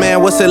top,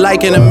 man, what's it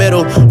like in the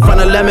middle? From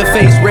the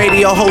lemon-faced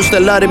radio host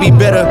that love to be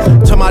bitter,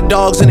 to my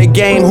dogs in the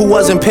game who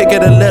wasn't picking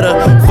the litter.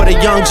 For the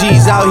young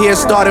G's out here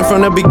starting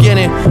from the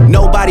beginning.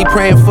 Nobody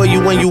praying for you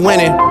when you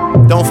winning.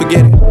 Don't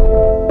forget it.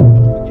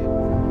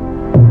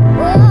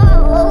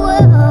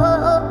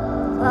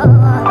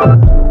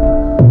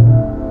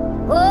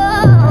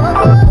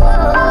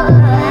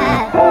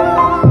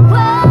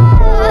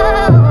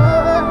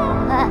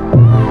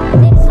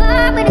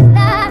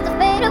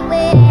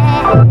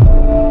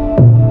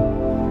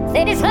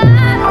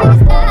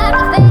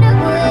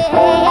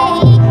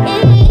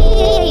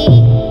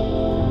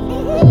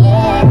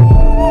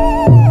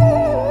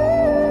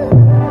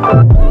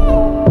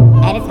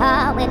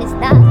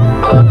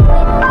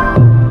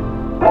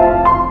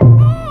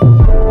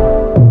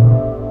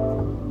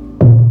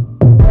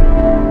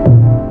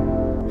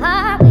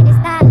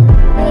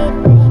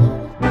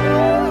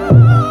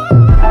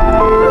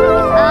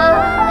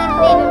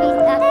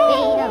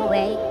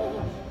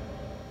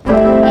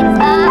 It's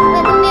hard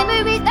when the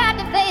memories start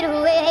to fade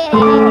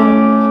away.